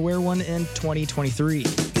urging him to wear one in 2023.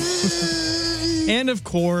 And of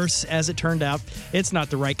course, as it turned out, it's not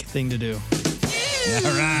the right thing to do.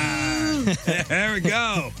 All right. There we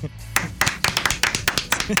go.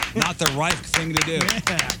 Not the right thing to do.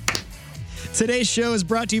 Yeah. Today's show is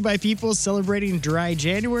brought to you by people celebrating Dry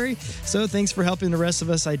January. So thanks for helping the rest of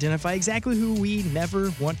us identify exactly who we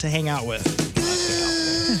never want to hang out with.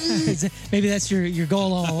 Maybe that's your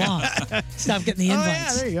goal all along. Stop getting the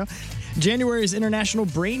invites. Yeah, there you go. January is International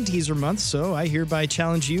Brain Teaser Month, so I hereby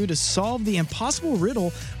challenge you to solve the impossible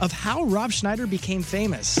riddle of how Rob Schneider became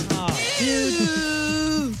famous.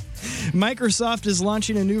 Microsoft is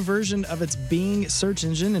launching a new version of its Bing search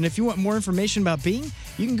engine, and if you want more information about Bing,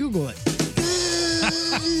 you can Google it.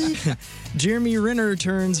 Jeremy Renner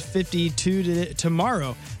turns 52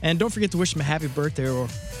 tomorrow, and don't forget to wish him a happy birthday or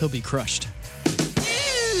he'll be crushed.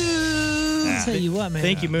 I'll tell you what, man.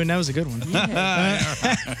 Thank you, Moon. That was a good one.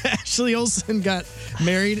 Ashley Olsen got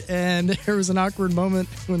married, and there was an awkward moment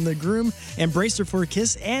when the groom embraced her for a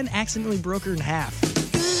kiss and accidentally broke her in half.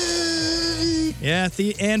 Yeah,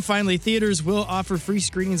 and finally, theaters will offer free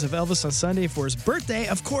screenings of Elvis on Sunday for his birthday.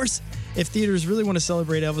 Of course, if theaters really want to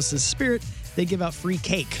celebrate Elvis's spirit, they give out free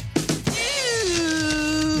cake.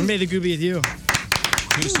 And may the goo be with you.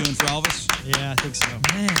 Too soon for Elvis? Yeah, I think so.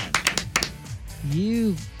 Man,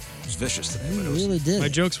 you It was vicious today. You really did. My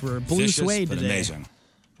jokes were blue Vicious, suede but today. amazing.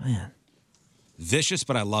 Man. Vicious,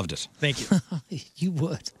 but I loved it. Thank you. You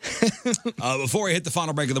would. Before we hit the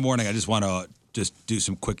final break of the morning, I just want to do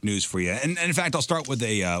some quick news for you. And in fact, I'll start with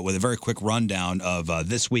a very quick rundown of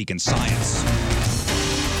This Week in Science.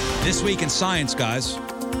 This Week in Science, guys.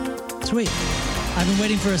 Sweet. I've been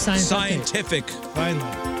waiting for a scientific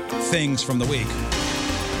things from the week.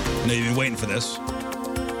 I know you've been waiting for this.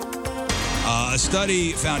 A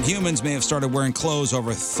study found humans may have started wearing clothes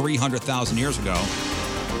over 300,000 years ago.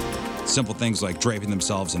 Simple things like draping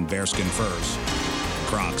themselves in bearskin furs,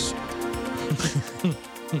 Crocs.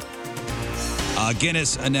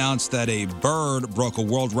 Guinness announced that a bird broke a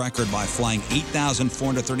world record by flying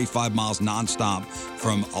 8,435 miles nonstop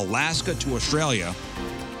from Alaska to Australia.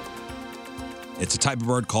 It's a type of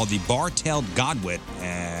bird called the bar-tailed godwit,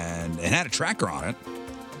 and it had a tracker on it.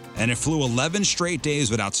 And it flew 11 straight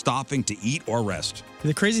days without stopping to eat or rest.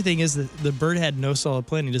 The crazy thing is that the bird had no solid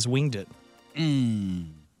plan. He just winged it.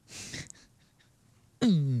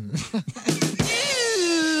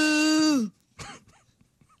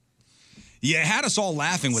 You had us all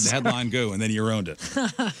laughing with the headline goo, and then you ruined it. I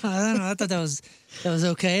don't know. I thought that was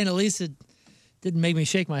okay, and at least it didn't make me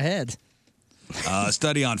shake my head. A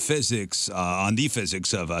study on the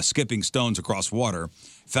physics of skipping stones across water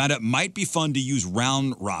found it might be fun to use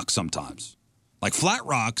round rocks sometimes. Like flat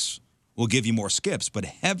rocks will give you more skips, but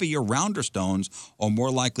heavier, rounder stones are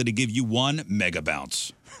more likely to give you one mega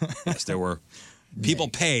bounce. Yes, there were people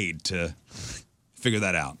paid to figure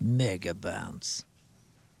that out. Mega bounce.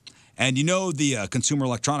 And you know the Consumer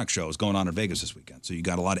Electronics Show is going on in Vegas this weekend, so you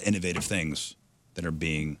got a lot of innovative things that are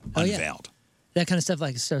being unveiled. That kind of stuff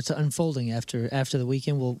like starts unfolding after the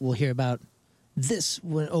weekend. We'll hear about this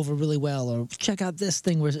went over really well, or check out this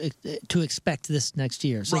thing to expect this next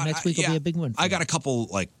year. So next week will be a big one. I got a couple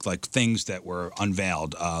like things that were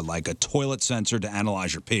unveiled, like a toilet sensor to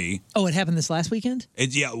analyze your pee. Oh, it happened this last weekend?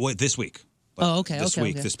 This week.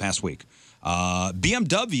 This past week.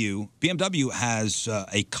 BMW has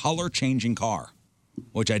a color-changing car,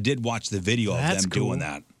 which I did watch the video of them doing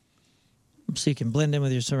that. So you can blend in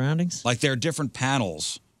with your surroundings? Like there are different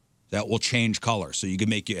panels that will change color. So you can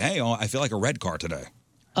make I feel like a red car today.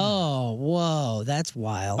 Oh, whoa, that's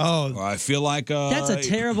wild. Or I feel like... that's a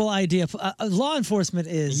terrible idea. Law enforcement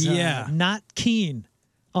is not keen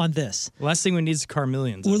on this. Last thing we need is car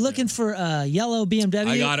millions. We're looking for a yellow BMW.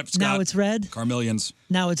 I got it, Scott. Now it's red. Car millions.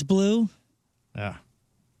 Now it's blue. Yeah.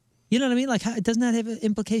 You know what I mean? Like, doesn't that have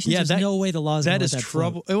implications? There's no way the law's going to let that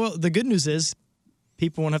trouble. Well, the good news is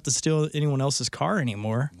people won't have to steal anyone else's car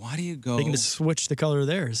anymore. Why do you go? They can just switch the color of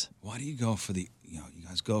theirs. Why do you go for you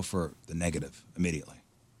guys go for the negative immediately?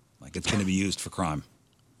 Like it's going to be used for crime.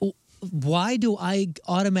 Why do I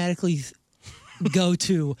automatically go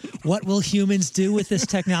to what will humans do with this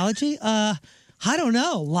technology? I don't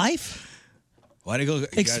know. Life? Why do you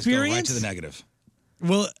guys go right to the negative?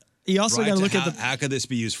 Well, you also got to look at how could this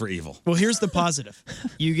be used for evil? Well, here's the positive.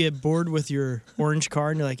 You get bored with your orange car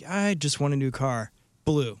and you're like, I just want a new car.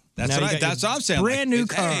 Blue. That's what I'm saying. Brand new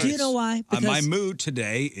car. Do you know why? My mood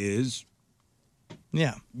today is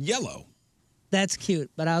yellow. That's cute,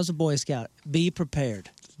 but I was a Boy Scout. Be prepared.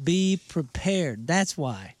 Be prepared. That's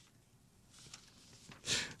why.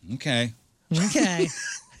 Okay. Okay.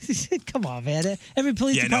 Come on, man. Every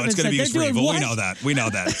police department it's going to be used for evil. What? We know that. We know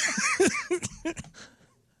that.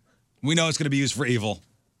 We know it's going to be used for evil.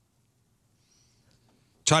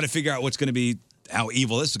 Try to figure out what's going to be, how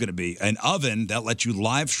evil this is going to be. An oven that lets you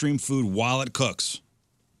live stream food while it cooks.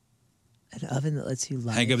 An oven that lets you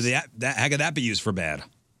live. How could that be used for bad?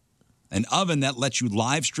 An oven that lets you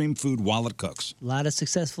live stream food while it cooks. A lot of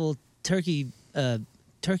successful turkey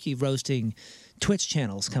roasting Twitch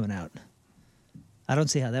channels coming out. I don't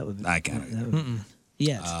see how that would be. I can't.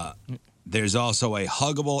 Yes. There's also a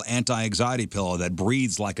huggable anti-anxiety pillow that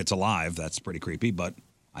breathes like it's alive. That's pretty creepy, but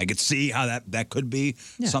I could see how that could be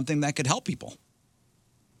something that could help people.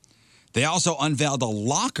 They also unveiled a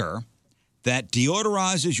locker that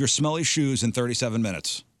deodorizes your smelly shoes in 37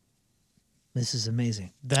 minutes. This is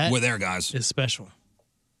amazing. We're there, guys. Is special.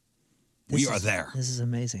 We are there. This is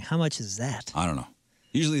amazing. How much is that? I don't know.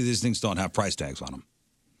 Usually these things don't have price tags on them.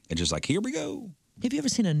 It's just like, here we go. Have you ever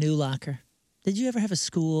seen a new locker? Did you ever have a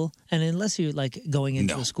school? And unless you're like going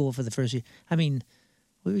into a school for the first year, I mean,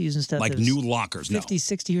 we were using stuff like that was new lockers. 50,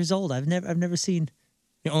 60 years old. I've never seen.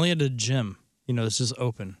 You only at a gym. It's just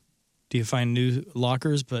open. Do you find new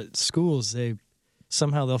lockers? But schools, they'll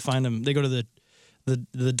find them. They go to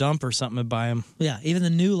the dump or something and buy them. Yeah, even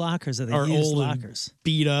the new lockers are old lockers, and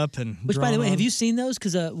beat up and. Which, by the way, on. have you seen those?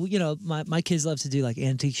 Because my kids love to do like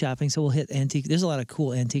antique shopping, so we'll hit antique. There's a lot of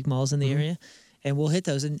cool antique malls in the area, and we'll hit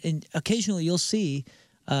those. And occasionally you'll see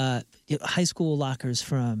high school lockers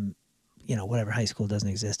from, whatever high school doesn't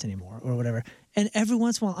exist anymore or whatever. And every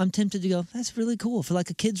once in a while, I'm tempted to go, that's really cool for like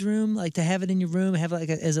a kid's room, like to have it in your room, have it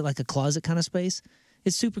as a closet kind of space.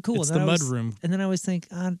 It's super cool. It's the mud room. And then I always think,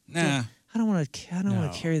 nah. I don't want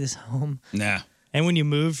to carry this home. Nah. And when you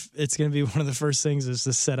move, it's going to be one of the first things is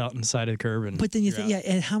to set out inside of the curb. But then you think,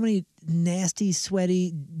 and how many nasty,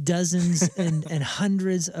 sweaty dozens and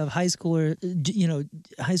hundreds of high school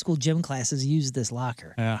gym classes use this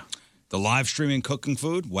locker? Yeah. The live streaming cooking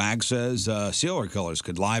food, WAG says serial killers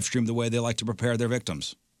could live stream the way they like to prepare their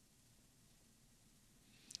victims.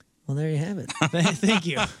 Well, there you have it. Thank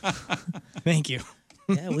you. Thank you.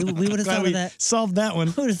 Yeah, we would have thought of that. Solved that one.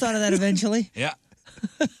 We would have thought of that eventually. Yeah.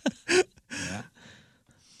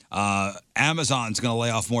 Amazon's going to lay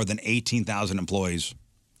off more than 18,000 employees,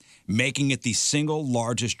 making it the single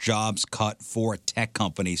largest jobs cut for a tech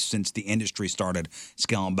company since the industry started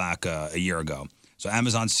scaling back a year ago. So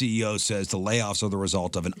Amazon CEO says the layoffs are the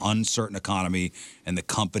result of an uncertain economy and the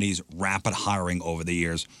company's rapid hiring over the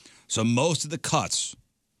years. So most of the cuts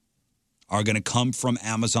are going to come from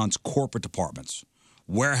Amazon's corporate departments.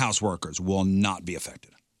 Warehouse workers will not be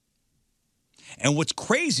affected. And what's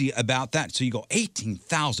crazy about that, so you go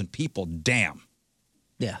 18,000 people, damn.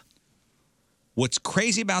 Yeah. What's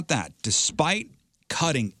crazy about that, despite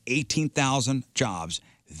cutting 18,000 jobs,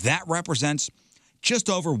 that represents just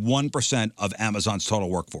over 1% of Amazon's total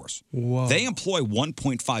workforce. Whoa. They employ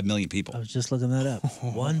 1.5 million people. I was just looking that up.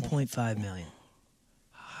 1.5 million.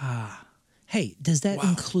 Hey, does that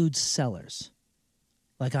include sellers?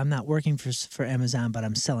 Like, I'm not working for Amazon, but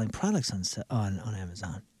I'm selling products on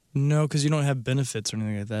Amazon. No, because you don't have benefits or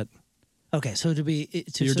anything like that. Okay, so to be...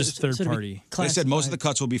 You're just third party. They said most of the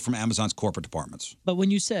cuts will be from Amazon's corporate departments. But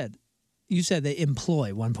when you said they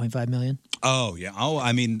employ 1.5 million? Oh, yeah. Oh,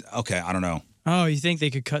 I mean, okay, I don't know. Oh, you think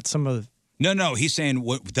they could cut some of the... No, he's saying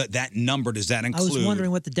that number, does that include... I was wondering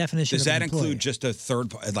what the definition does of that employer. include just a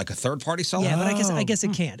third-party seller? Yeah, but I guess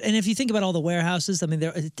it can't. And if you think about all the warehouses, I mean,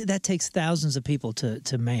 that takes thousands of people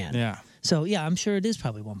to man. Yeah. So, yeah, I'm sure it is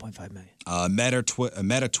probably 1.5 million.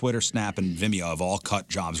 Meta, Twitter, Snap, and Vimeo have all cut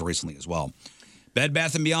jobs recently as well. Bed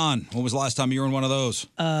Bath & Beyond, when was the last time you were in one of those?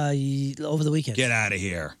 Over the weekend. Get out of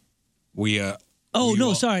here.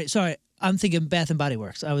 Sorry. I'm thinking Bath & Body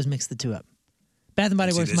Works. I always mixed the two up. Bath &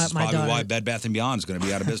 Body Works, this is my probably daughter. why Bed Bath & Beyond is going to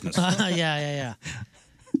be out of business. Yeah.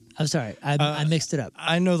 I'm sorry. I mixed it up.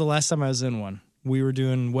 I know the last time I was in one, we were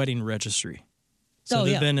doing wedding registry. So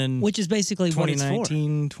they've been in which is basically what it's for.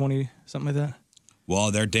 2019, 20, something like that.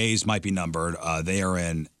 Well, their days might be numbered. They are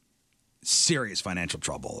in serious financial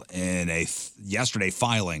trouble. In a yesterday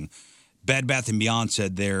filing, Bed Bath & Beyond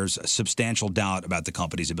said there's a substantial doubt about the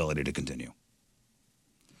company's ability to continue.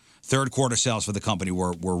 Third quarter sales for the company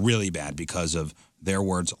were really bad because of, their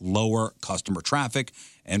words, lower customer traffic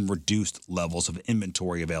and reduced levels of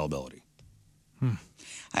inventory availability.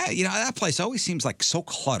 That place always seems like so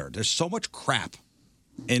cluttered. There's so much crap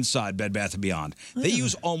inside Bed Bath & Beyond. They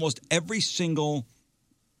use almost every single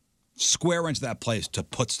square inch of that place to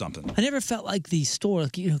put something. I never felt like the store,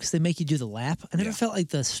 because they make you do the lap. I never felt like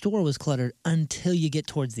the store was cluttered until you get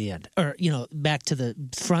towards the end, or back to the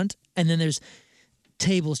front, and then there's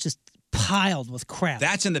tables just piled with crap.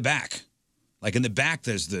 That's in the back. Like in the back,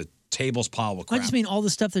 there's the tables piled with crap. I just mean all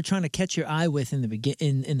the stuff they're trying to catch your eye with in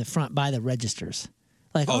the front by the registers.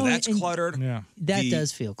 Like, that's cluttered. Yeah, that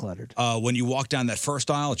does feel cluttered. When you walk down that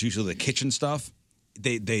first aisle, it's usually the kitchen stuff.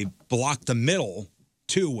 They block the middle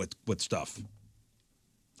too with stuff.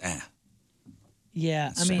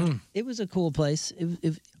 Yeah, I mean, it was a cool place.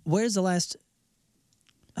 Where's the last?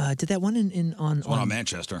 Did that one on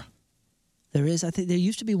Manchester? There is. I think there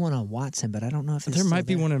used to be one on Watson, but I don't know if it's there might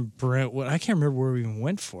be there. one in Brentwood. I can't remember where we even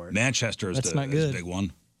went for it. Manchester is That's not is good. the big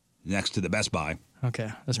one, next to the Best Buy.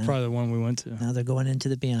 Okay, that's probably the one we went to. Now they're going into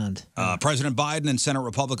the beyond. President Biden and Senate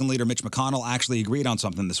Republican leader Mitch McConnell actually agreed on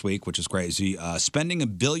something this week, which is crazy. Spending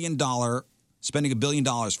 $1 billion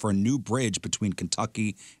for a new bridge between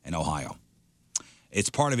Kentucky and Ohio. It's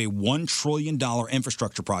part of a $1 trillion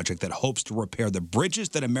infrastructure project that hopes to repair the bridges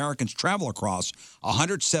that Americans travel across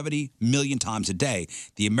 170 million times a day.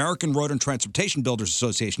 The American Road and Transportation Builders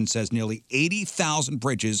Association says nearly 80,000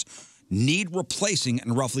 bridges need replacing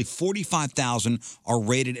and roughly 45,000 are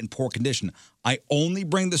rated in poor condition. I only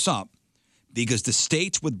bring this up because the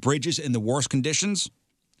states with bridges in the worst conditions,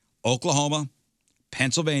 Oklahoma,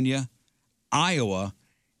 Pennsylvania, Iowa,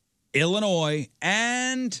 Illinois,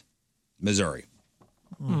 and Missouri.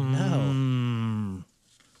 Oh, no.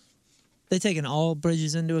 They taking all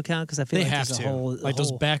bridges into account? Because I feel They like have there's to. a whole...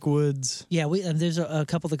 Those backwoods. Yeah, there's a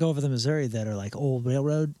couple that go over the Missouri that are like old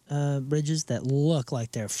railroad bridges that look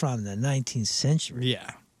like they're from the 19th century. Yeah.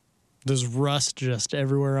 There's rust just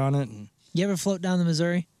everywhere on it. You ever float down the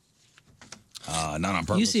Missouri? Not on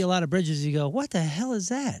purpose. You see a lot of bridges, you go, what the hell is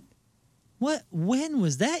that? When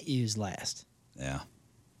was that used last? Yeah,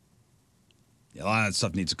 a lot of that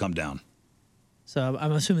stuff needs to come down. So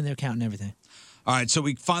I'm assuming they're counting everything. All right, so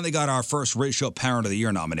we finally got our first Ratio Parent of the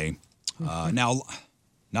Year nominee. Now,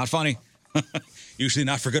 not funny. Usually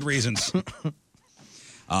not for good reasons.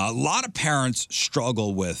 A lot of parents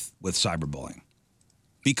struggle with cyberbullying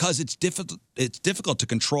because it's difficult to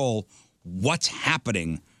control what's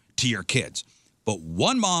happening to your kids. But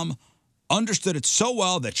one mom understood it so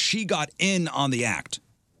well that she got in on the act.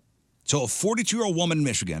 So a 42-year-old woman in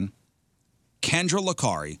Michigan, Kendra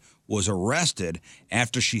Lakari, was arrested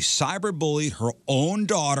after she cyberbullied her own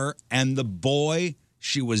daughter and the boy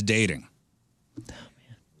she was dating. Oh,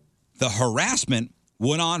 man. The harassment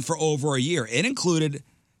went on for over a year. It included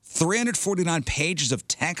 349 pages of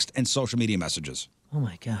text and social media messages. Oh,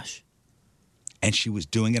 my gosh. And she was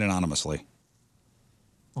doing it anonymously.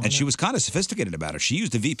 And she was kind of sophisticated about it. She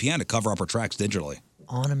used a VPN to cover up her tracks digitally.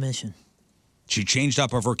 On a mission. She changed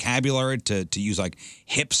up her vocabulary to use like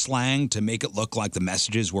hip slang to make it look like the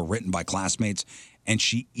messages were written by classmates. And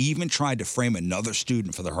she even tried to frame another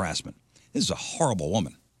student for the harassment. This is a horrible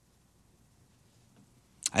woman.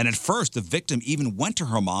 And at first, the victim even went to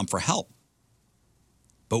her mom for help.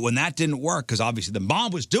 But when that didn't work, because obviously the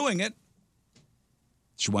mom was doing it,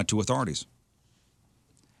 she went to authorities.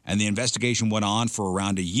 And the investigation went on for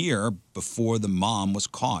around a year before the mom was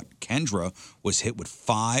caught. Kendra was hit with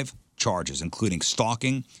 5 charges, including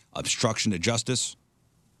stalking, obstruction to justice,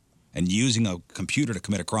 and using a computer to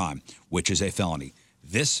commit a crime, which is a felony.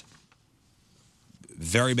 This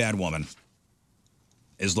very bad woman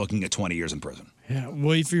is looking at 20 years in prison. Yeah.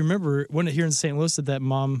 Well, if you remember, when here in St. Louis, that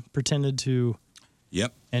mom pretended to.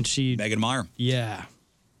 Yep. And she. Megan Meyer. Yeah.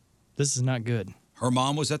 This is not good. Her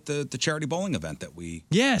mom was at the charity bowling event that we.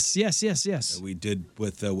 Yes. That we did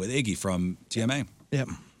with Iggy from TMA. Yep.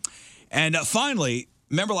 And finally,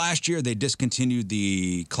 remember last year they discontinued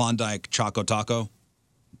the Klondike Choco Taco?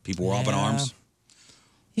 People were up in arms.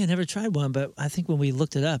 Yeah, never tried one, but I think when we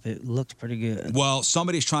looked it up, it looked pretty good. Well,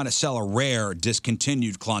 somebody's trying to sell a rare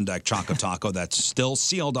discontinued Klondike Choco Taco that's still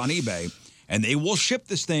sealed on eBay, and they will ship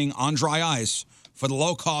this thing on dry ice for the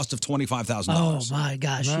low cost of $25,000. Oh, my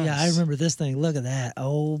gosh. Nice. Yeah, I remember this thing. Look at that.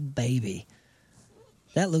 Oh, baby.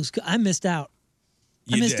 That looks good. I missed out.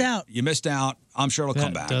 You missed out. I'm sure it'll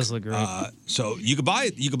come back. That does look great. So you could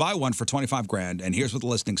buy one for $25,000, and here's what the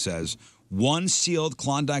listing says: 1 sealed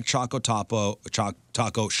Klondike Choco Taco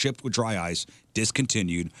shipped with dry ice,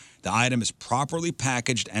 discontinued. The item is properly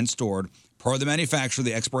packaged and stored. Per the manufacturer,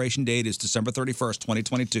 the expiration date is December 31st,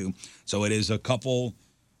 2022. So it is a couple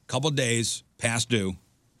days past due.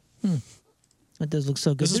 That does look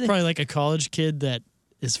so good. This is probably like a college kid that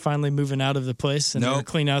is finally moving out of the place and they're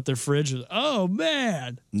cleaning out their fridge. Oh,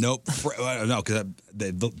 man. Nope. No, because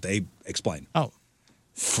they explain. Oh.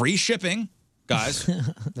 Free shipping, guys.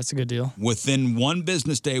 That's a good deal. Within 1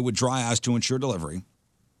 business day with dry ice to ensure delivery.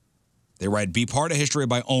 They write, be part of history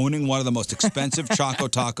by owning one of the most expensive Choco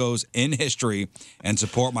Tacos in history and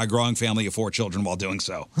support my growing family of 4 children while doing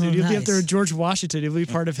so. Dude, you'll be up there with George Washington. You'll be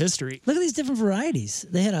part of history. Look at these different varieties.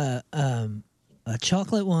 They had a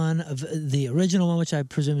chocolate one, of the original one, which I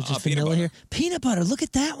presume is just vanilla here. Peanut butter. Look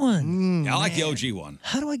at that one. I like the OG one.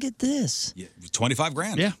 How do I get this? Yeah,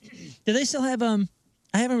 $25,000. Yeah. Do they still have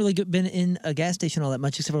I haven't really been in a gas station all that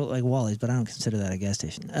much, except for like Wally's, but I don't consider that a gas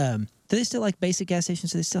station. Do they still like basic gas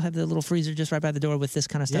stations? Do they still have the little freezer just right by the door with this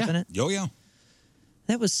kind of stuff in it? Oh yeah.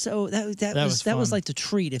 That was so that was like the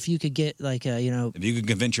treat if you could get like if you could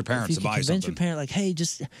convince your parents to buy something. Convince your parent like, hey,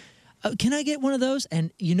 just can I get one of those?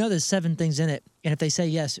 And there's 7 things in it, and if they say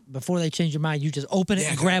yes before they change your mind, you just open it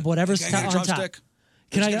and grab whatever's on top.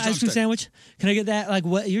 Can I get an ice cream sandwich? Can I get that? Like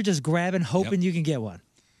what? You're just grabbing, hoping you can get one.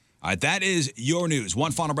 All right, that is your news.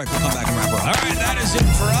 One final break. We'll come back and wrap her up. All right, that is it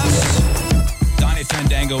for us. Donnie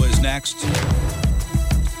Fandango is next.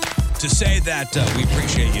 To say that we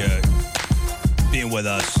appreciate you being with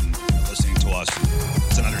us and listening to us,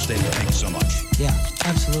 it's an understatement. Thank you so much. Yeah,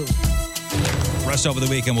 absolutely. Rest over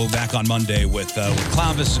the weekend. We'll be back on Monday with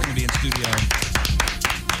Clownvis is going to be in studio.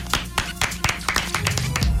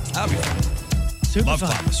 That'll be fun. Super Love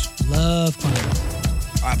fun. Clownvis. Love Clownvis.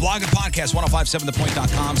 All right, blog and podcast,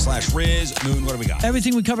 1057thepoint.com/Riz. Moon, what do we got?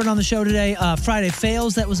 Everything we covered on the show today. Friday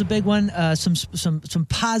Fails, that was a big one. Some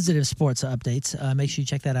positive sports updates. Make sure you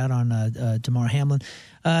check that out on Damar Hamlin.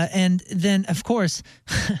 And then, of course,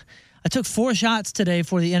 I took 4 shots today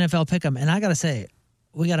for the NFL Pick'em, and I got to say,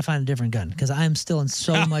 we got to find a different gun because I am still in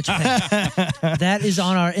so much pain. That is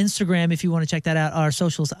on our Instagram if you want to check that out. Our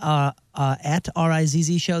socials at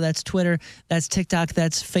RIZZ Show. That's Twitter. That's TikTok.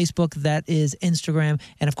 That's Facebook. That is Instagram.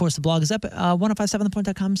 And, of course, the blog is up at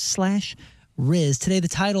 1057thepoint.com/Riz. Today, the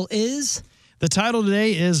title is? The title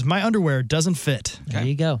today is My Underwear Doesn't Fit. There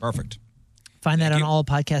you go. Perfect. Find that on all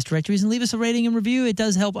podcast directories and leave us a rating and review. It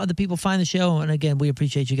does help other people find the show. And, again, we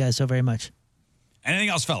appreciate you guys so very much. Anything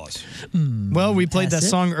else, fellas? Well, we played that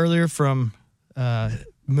song earlier from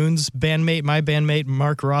Moon's bandmate, my bandmate,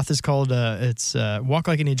 Mark Roth. Is called it's Walk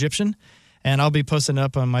Like an Egyptian. And I'll be posting it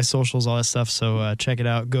up on my socials, all that stuff. So check it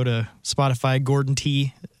out. Go to Spotify, Gordon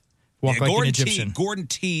T. Walk Like an Egyptian. Gordon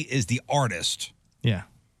T is the artist. Yeah.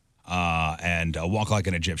 And Walk Like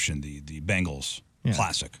an Egyptian, the Bengals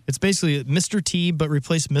classic. It's basically Mr. T, but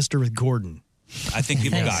replace Mr. with Gordon. I think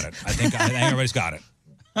people got it. I think everybody's got it.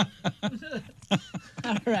 All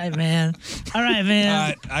right, man. All right, man. All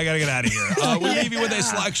right, I got to get out of here. We'll leave you with a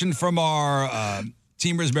selection from our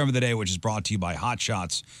Team Riz Member of the Day, which is brought to you by Hot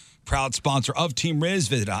Shots proud sponsor of Team Riz.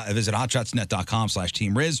 Visit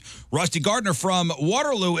hotshotsnet.com/Team Riz. Rusty Gardner from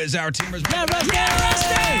Waterloo is our Team Riz.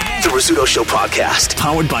 The Rizzuto Show podcast,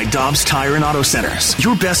 powered by Dobbs Tire and Auto Centers.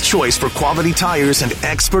 Your best choice for quality tires and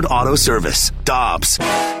expert auto service. Dobbs.